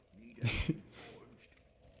 Need anything forged?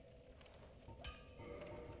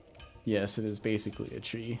 Yes, it is basically a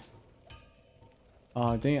tree.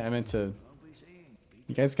 Oh, dang it, I meant to... I'll be seeing.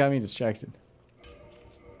 You guys got me distracted.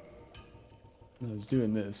 I was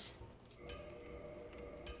doing this.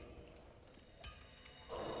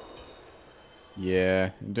 Yeah,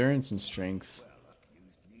 endurance and strength.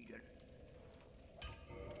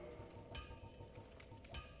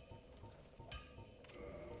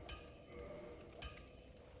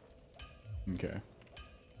 Okay.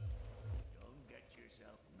 Don't get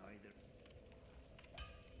yourself neither.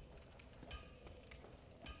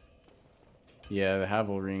 Yeah, the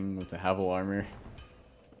Havel ring with the Havel armor.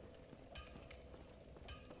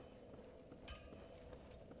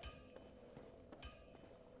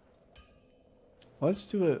 Let's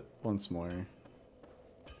do it once more.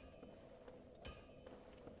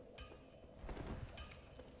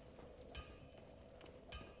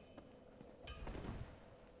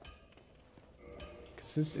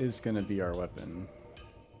 Because this is going to be our weapon.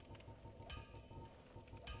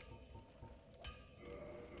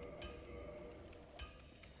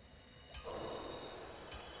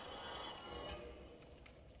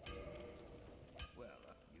 Well,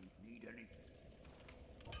 you need anything.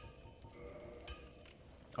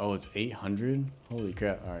 Oh, it's 800? Holy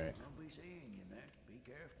crap. Alright. I'll be seeing you, man. Be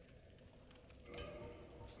careful.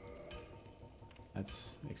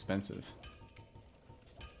 That's expensive.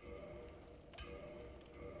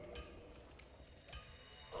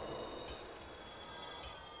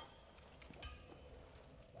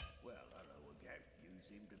 Well, hello again. You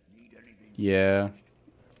seem to need anything. Yeah.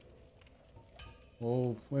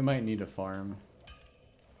 Well, we might need a farm.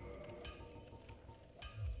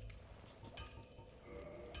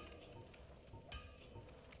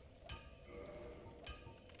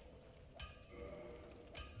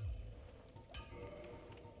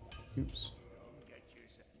 Oops. Don't get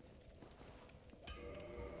yourself.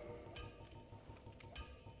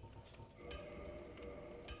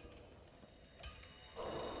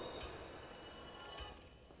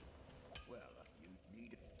 Well, you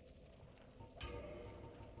need.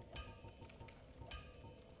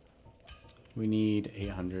 We need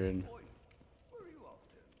 800. Boy, where are you off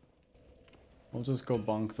to? We'll just go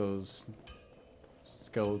bonk those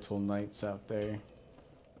skeletal knights out there.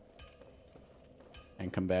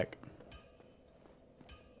 And come back.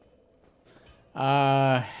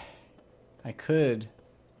 I could.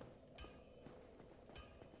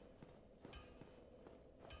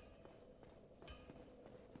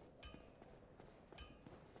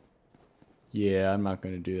 Yeah, I'm not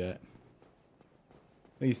gonna do that.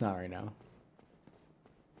 At least not right now.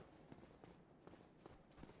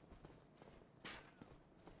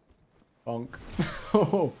 Bonk.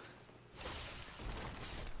 Oh!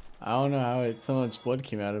 I don't know how so much blood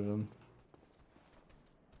came out of him.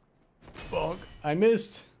 Bonk. I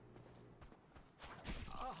missed!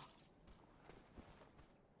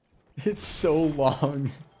 It's so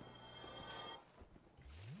long.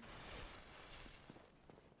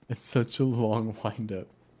 It's such a long wind-up.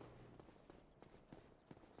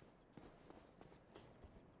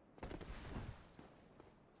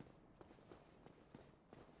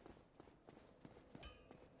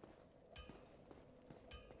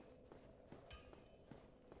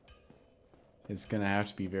 It's gonna have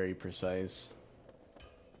to be very precise.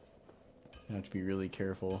 You have to be really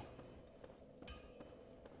careful.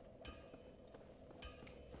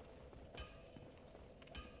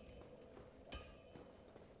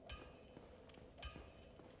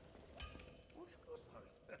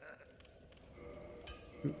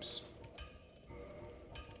 Oops.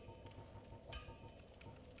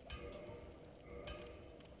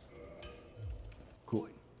 Cool.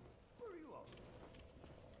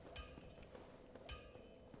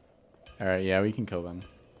 Alright, yeah, we can kill them.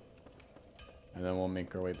 And then we'll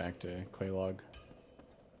make our way back to Quelaag.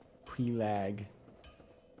 Quelaag.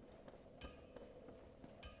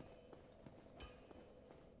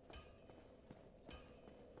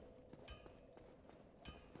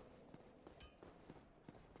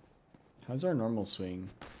 How's our normal swing?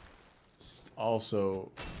 It's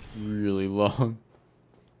also really long.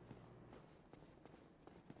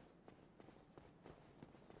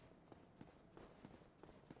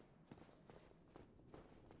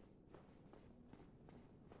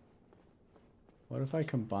 What if I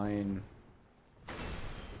combine...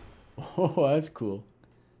 Oh, that's cool.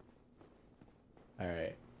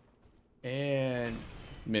 Alright. And...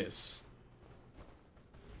 miss.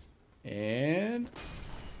 And...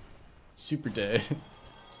 super dead.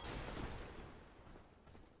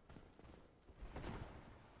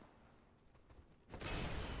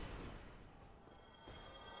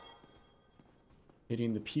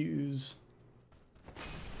 Hitting the pews.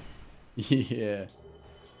 Yeah.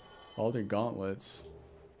 All their gauntlets.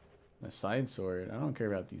 A side sword. I don't care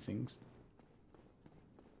about these things.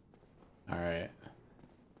 Alright.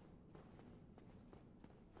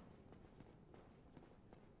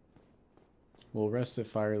 We'll rest at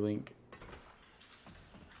Firelink.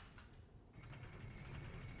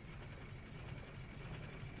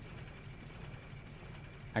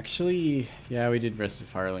 Actually, yeah, we did rest at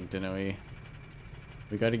Firelink, didn't we?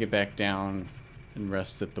 We gotta get back down and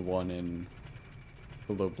rest at the one in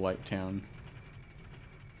below Blight Town.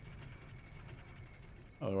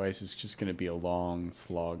 Otherwise, it's just gonna be a long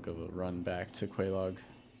slog of a run back to Quelaag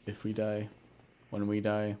if we die. When we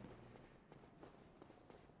die.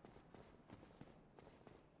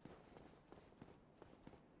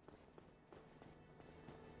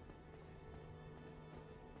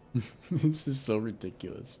 This is so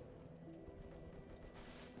ridiculous.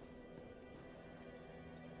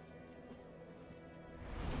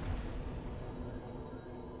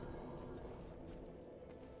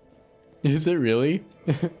 Is it really?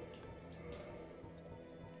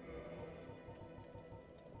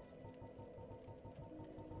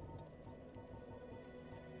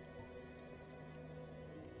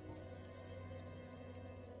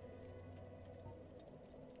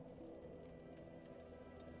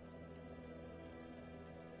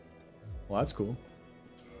 Well, that's cool.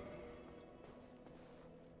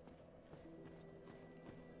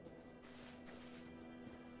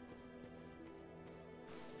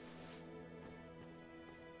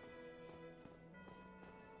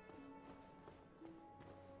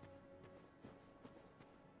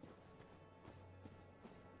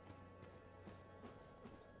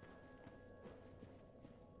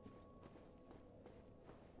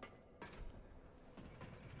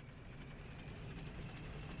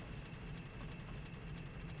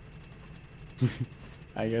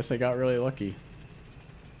 I guess I got really lucky.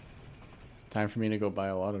 Time for me to go buy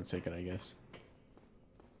a lotto ticket, I guess.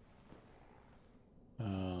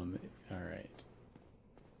 Alright.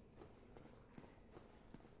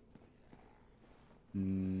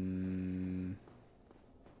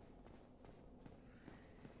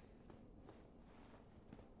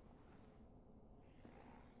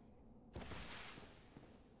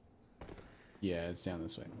 Yeah, it's down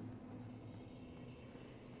this way.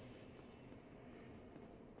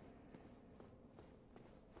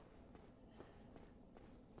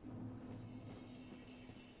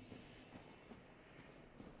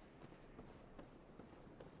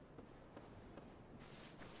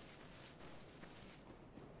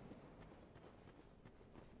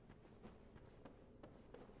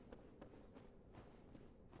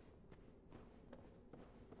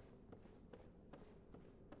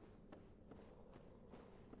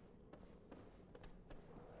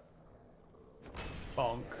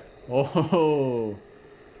 Bonk. Oh.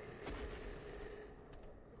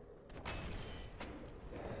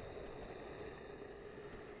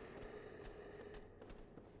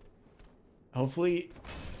 Hopefully.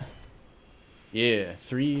 Yeah,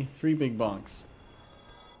 three big bonks.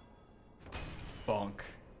 Bonk.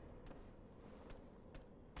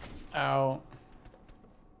 Ow.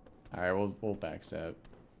 Alright, we'll backstab.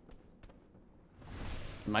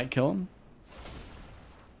 Might kill him.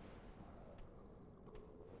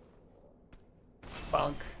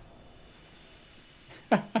 Bonk.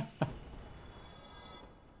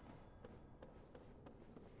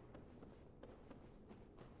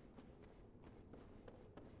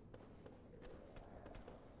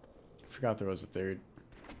 Forgot there was a third.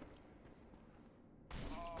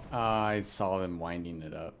 I saw them winding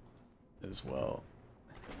it up as well.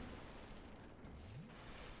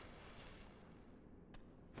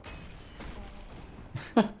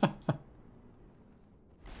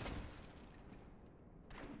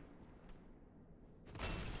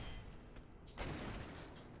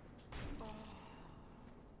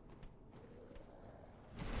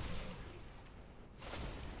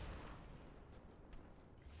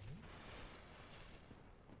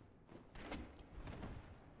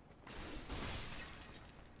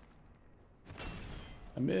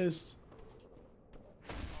 I missed.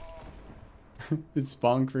 It's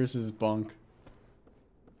bonk versus bonk.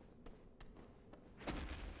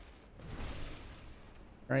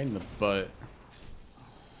 Right in the butt.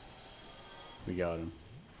 We got him.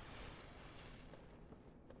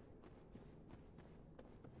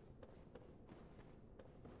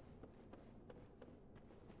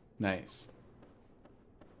 Nice.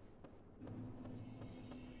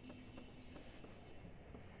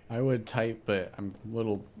 I would type, but I'm a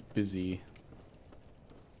little busy.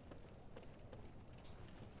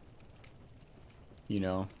 You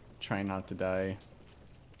know, trying not to die.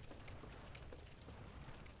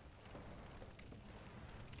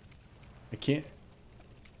 I can't.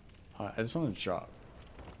 I just want to drop.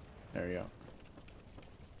 There we go.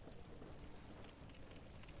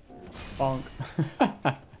 Bonk.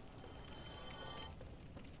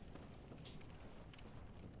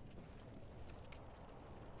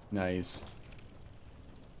 Nice.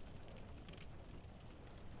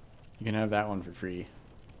 You can have that one for free.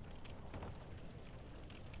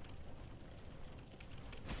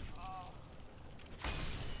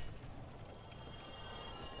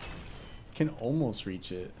 can almost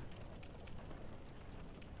reach it.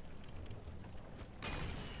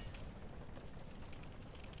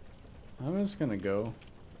 I'm just gonna go.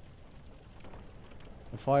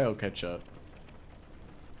 The fly will catch up.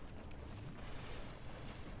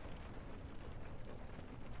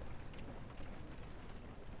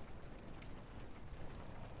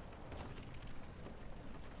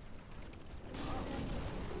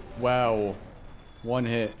 Wow. One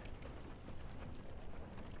hit.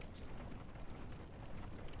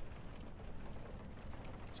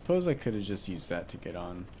 Suppose I could have just used that to get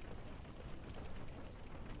on.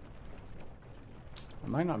 I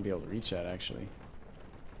might not be able to reach that actually.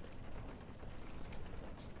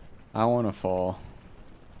 I want to fall.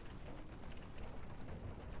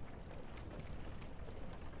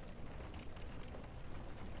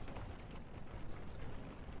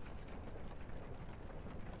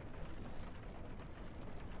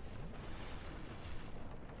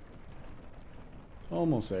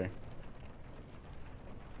 Almost there.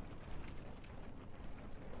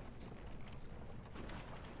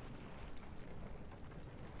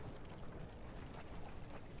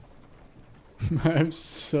 I have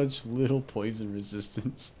such little poison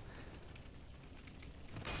resistance.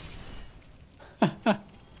 All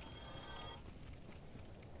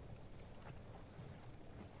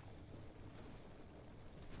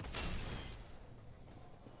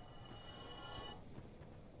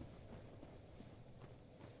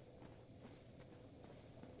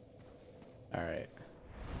right.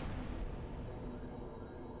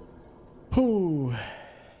 Whew.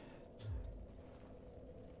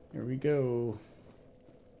 Here we go.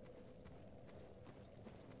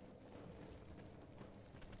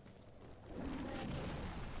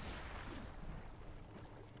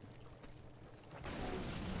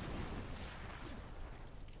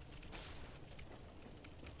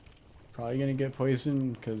 Probably gonna get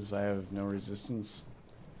poisoned because I have no resistance.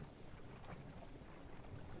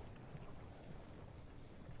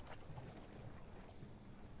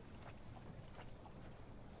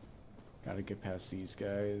 Gotta get past these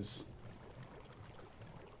guys.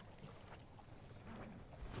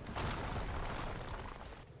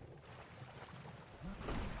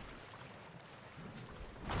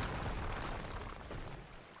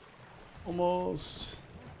 Almost.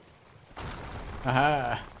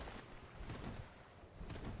 Aha.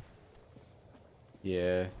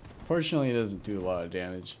 Yeah. Fortunately, it doesn't do a lot of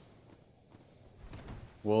damage.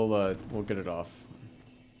 We'll get it off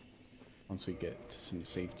once we get to some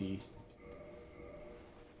safety.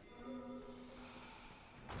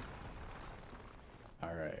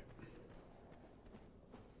 All right.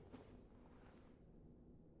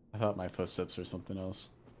 I thought my footsteps were something else.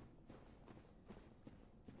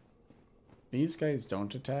 These guys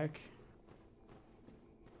don't attack.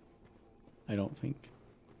 I don't think.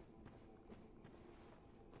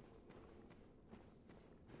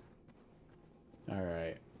 All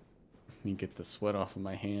right. Let me get the sweat off of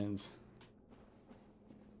my hands.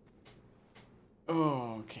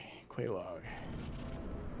 Oh, okay. Quelaag.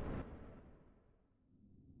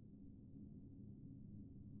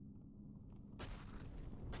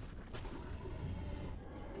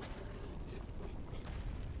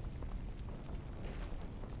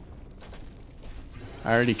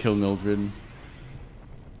 I already killed Mildred.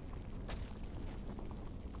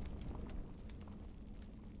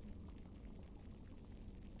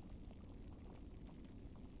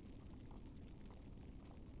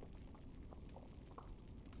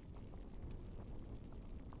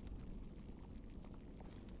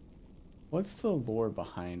 What's the lore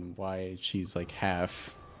behind why she's like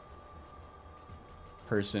half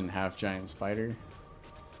person, half giant spider?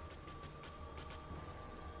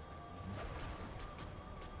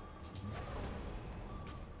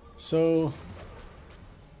 So,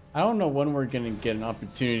 I don't know when we're gonna get an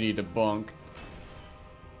opportunity to bonk.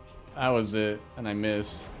 That was it, and I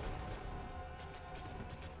missed.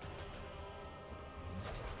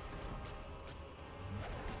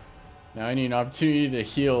 Now I need an opportunity to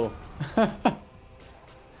heal.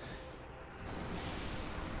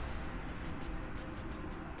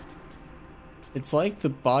 It's like the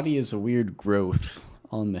body is a weird growth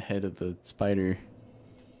on the head of the spider.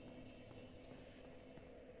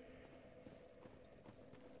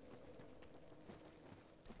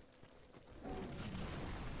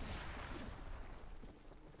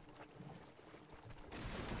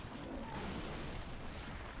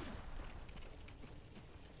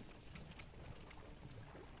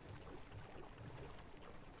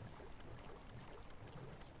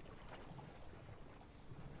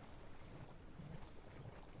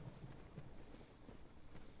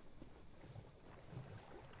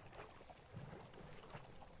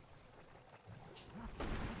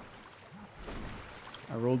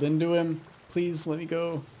 rolled into him. Please let me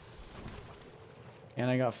go. And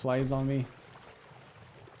I got flies on me.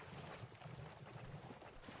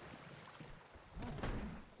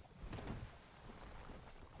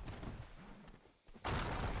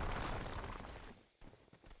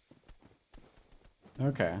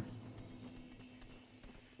 Okay.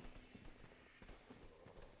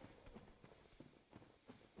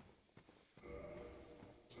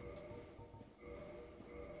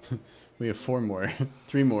 We have 4 more.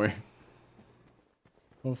 3 more.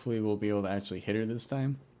 Hopefully we'll be able to actually hit her this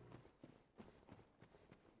time.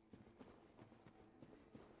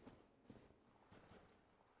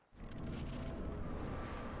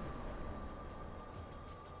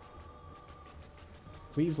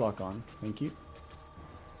 Please lock on. Thank you.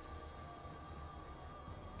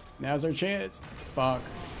 Now's our chance. Bonk.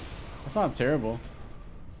 That's not terrible.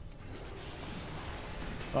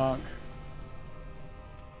 Bonk.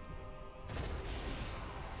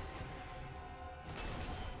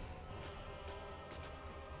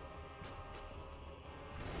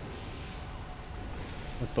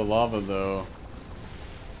 With the lava though.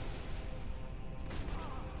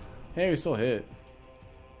 Hey, we still hit.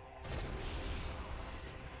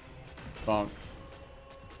 Bonk.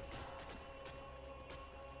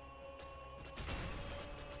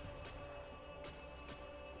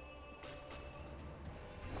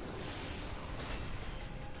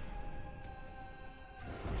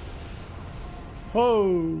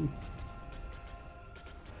 Whoa!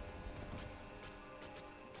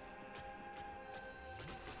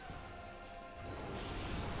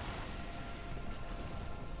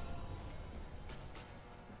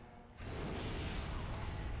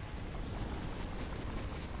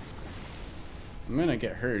 I'm gonna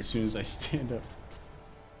get hurt as soon as I stand up.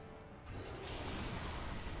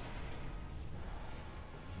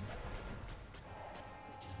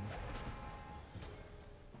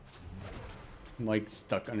 I'm like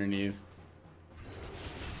stuck underneath.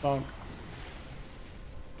 Bonk.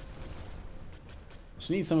 Just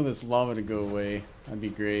need some of this lava to go away. That'd be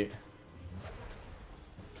great.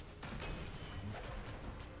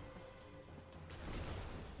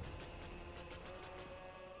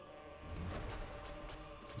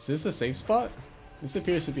 Is this a safe spot? This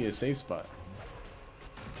appears to be a safe spot.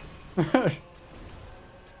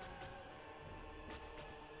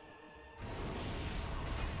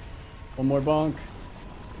 One more bonk.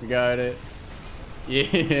 We got it.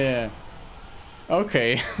 Yeah.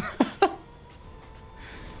 Okay.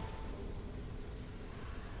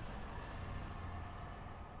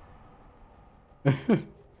 That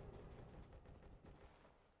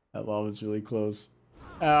lava's really close.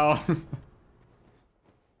 Ow.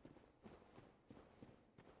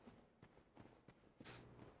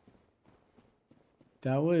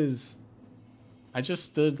 That was... I just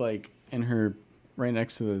stood like in her... right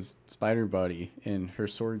next to the spider body, and her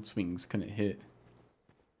sword swings couldn't hit.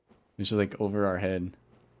 It was just like over our head.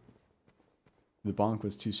 The bonk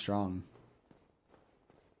was too strong.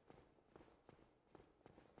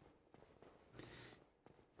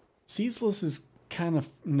 Ceaseless is kind of...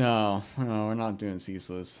 No, we're not doing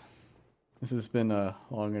Ceaseless. This has been a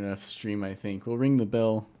long enough stream, I think. We'll ring the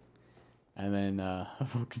bell, and then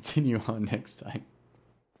we'll continue on next time.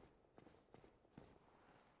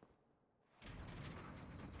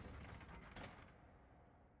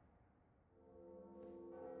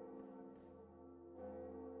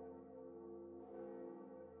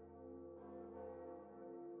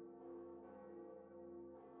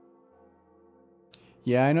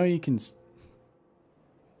 Yeah, I know you can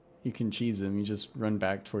cheese him. You just run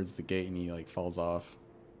back towards the gate and he like falls off.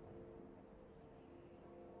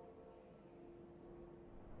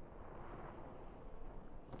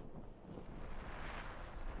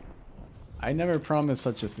 I never promised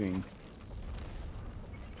such a thing.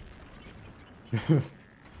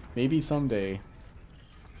 Maybe someday.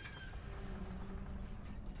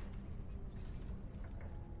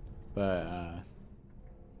 But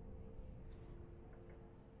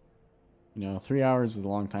you know, 3 hours is a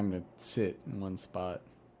long time to sit in one spot.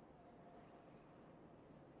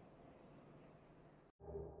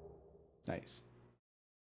 Nice.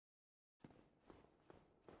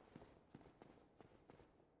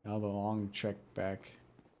 Now the long trek back.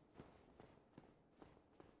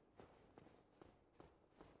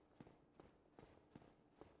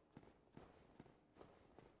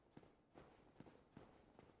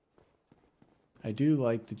 I do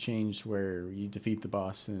like the change where you defeat the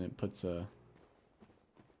boss and it puts a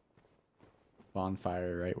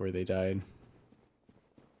bonfire right where they died.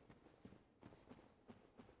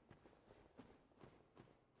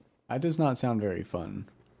 That does not sound very fun.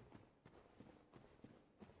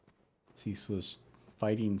 Ceaseless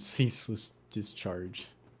fighting ceaseless discharge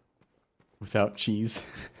without cheese.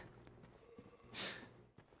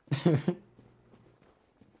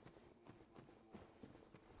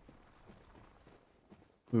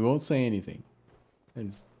 We won't say anything.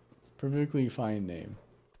 It's a perfectly fine name.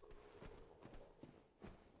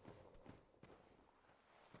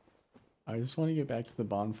 I just want to get back to the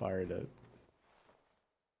bonfire to...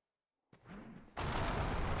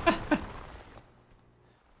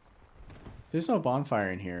 There's no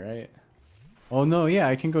bonfire in here, right? Oh no, yeah,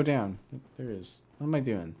 I can go down. There is. What am I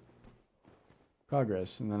doing?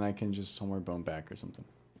 Progress, and then I can just somewhere bone back or something.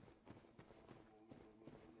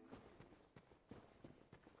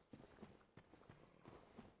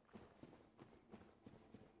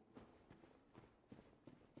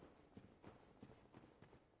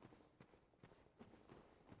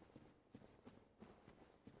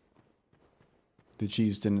 The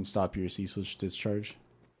cheese didn't stop your ceaseless discharge.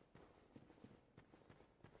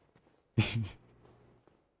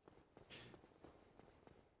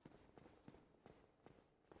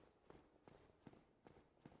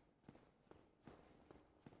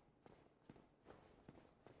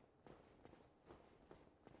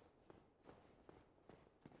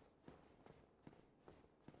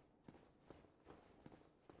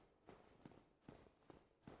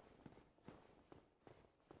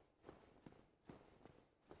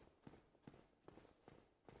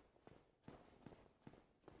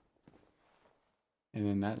 And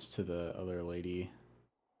then that's to the other lady.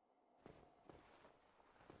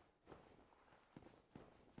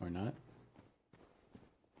 Or not?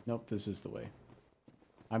 Nope, this is the way.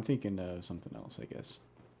 I'm thinking of something else, I guess.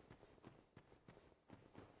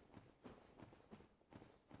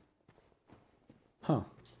 Huh.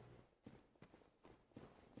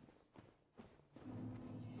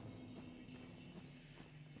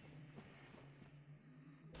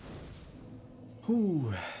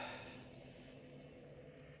 Whew.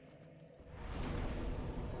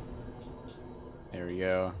 There we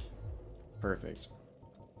go. Perfect.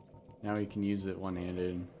 Now we can use it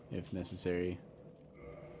one-handed if necessary.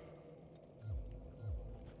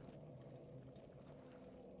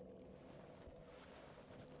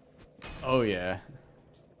 Oh yeah.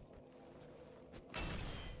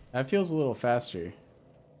 That feels a little faster.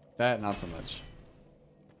 That, not so much.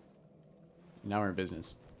 Now we're in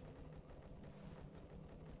business.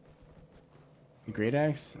 The great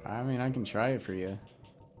axe? I mean, I can try it for you.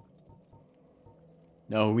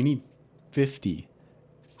 No, we need 50.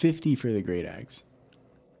 50 for the great axe.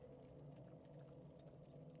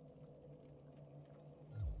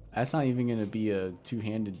 That's not even gonna be a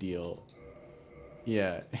two-handed deal.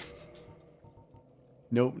 Yeah.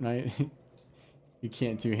 Nope, not, you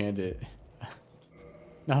can't two-hand it.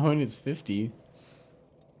 Not when it's 50.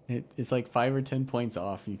 It's like 5 or 10 points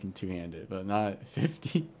off you can two-hand it, but not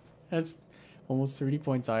 50. That's almost 30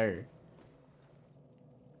 points higher.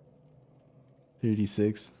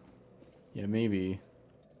 36. Yeah, maybe.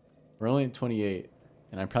 We're only at 28,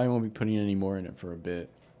 and I probably won't be putting any more in it for a bit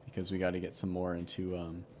because we got to get some more into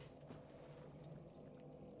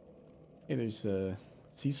Hey, there's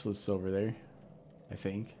ceaseless over there, I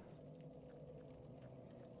think.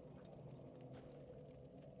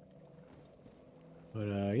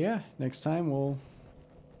 But yeah, next time we'll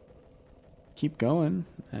keep going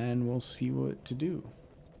and we'll see what to do.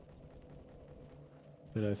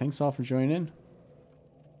 But thanks all for joining in.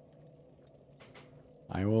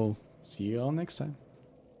 I will see you all next time.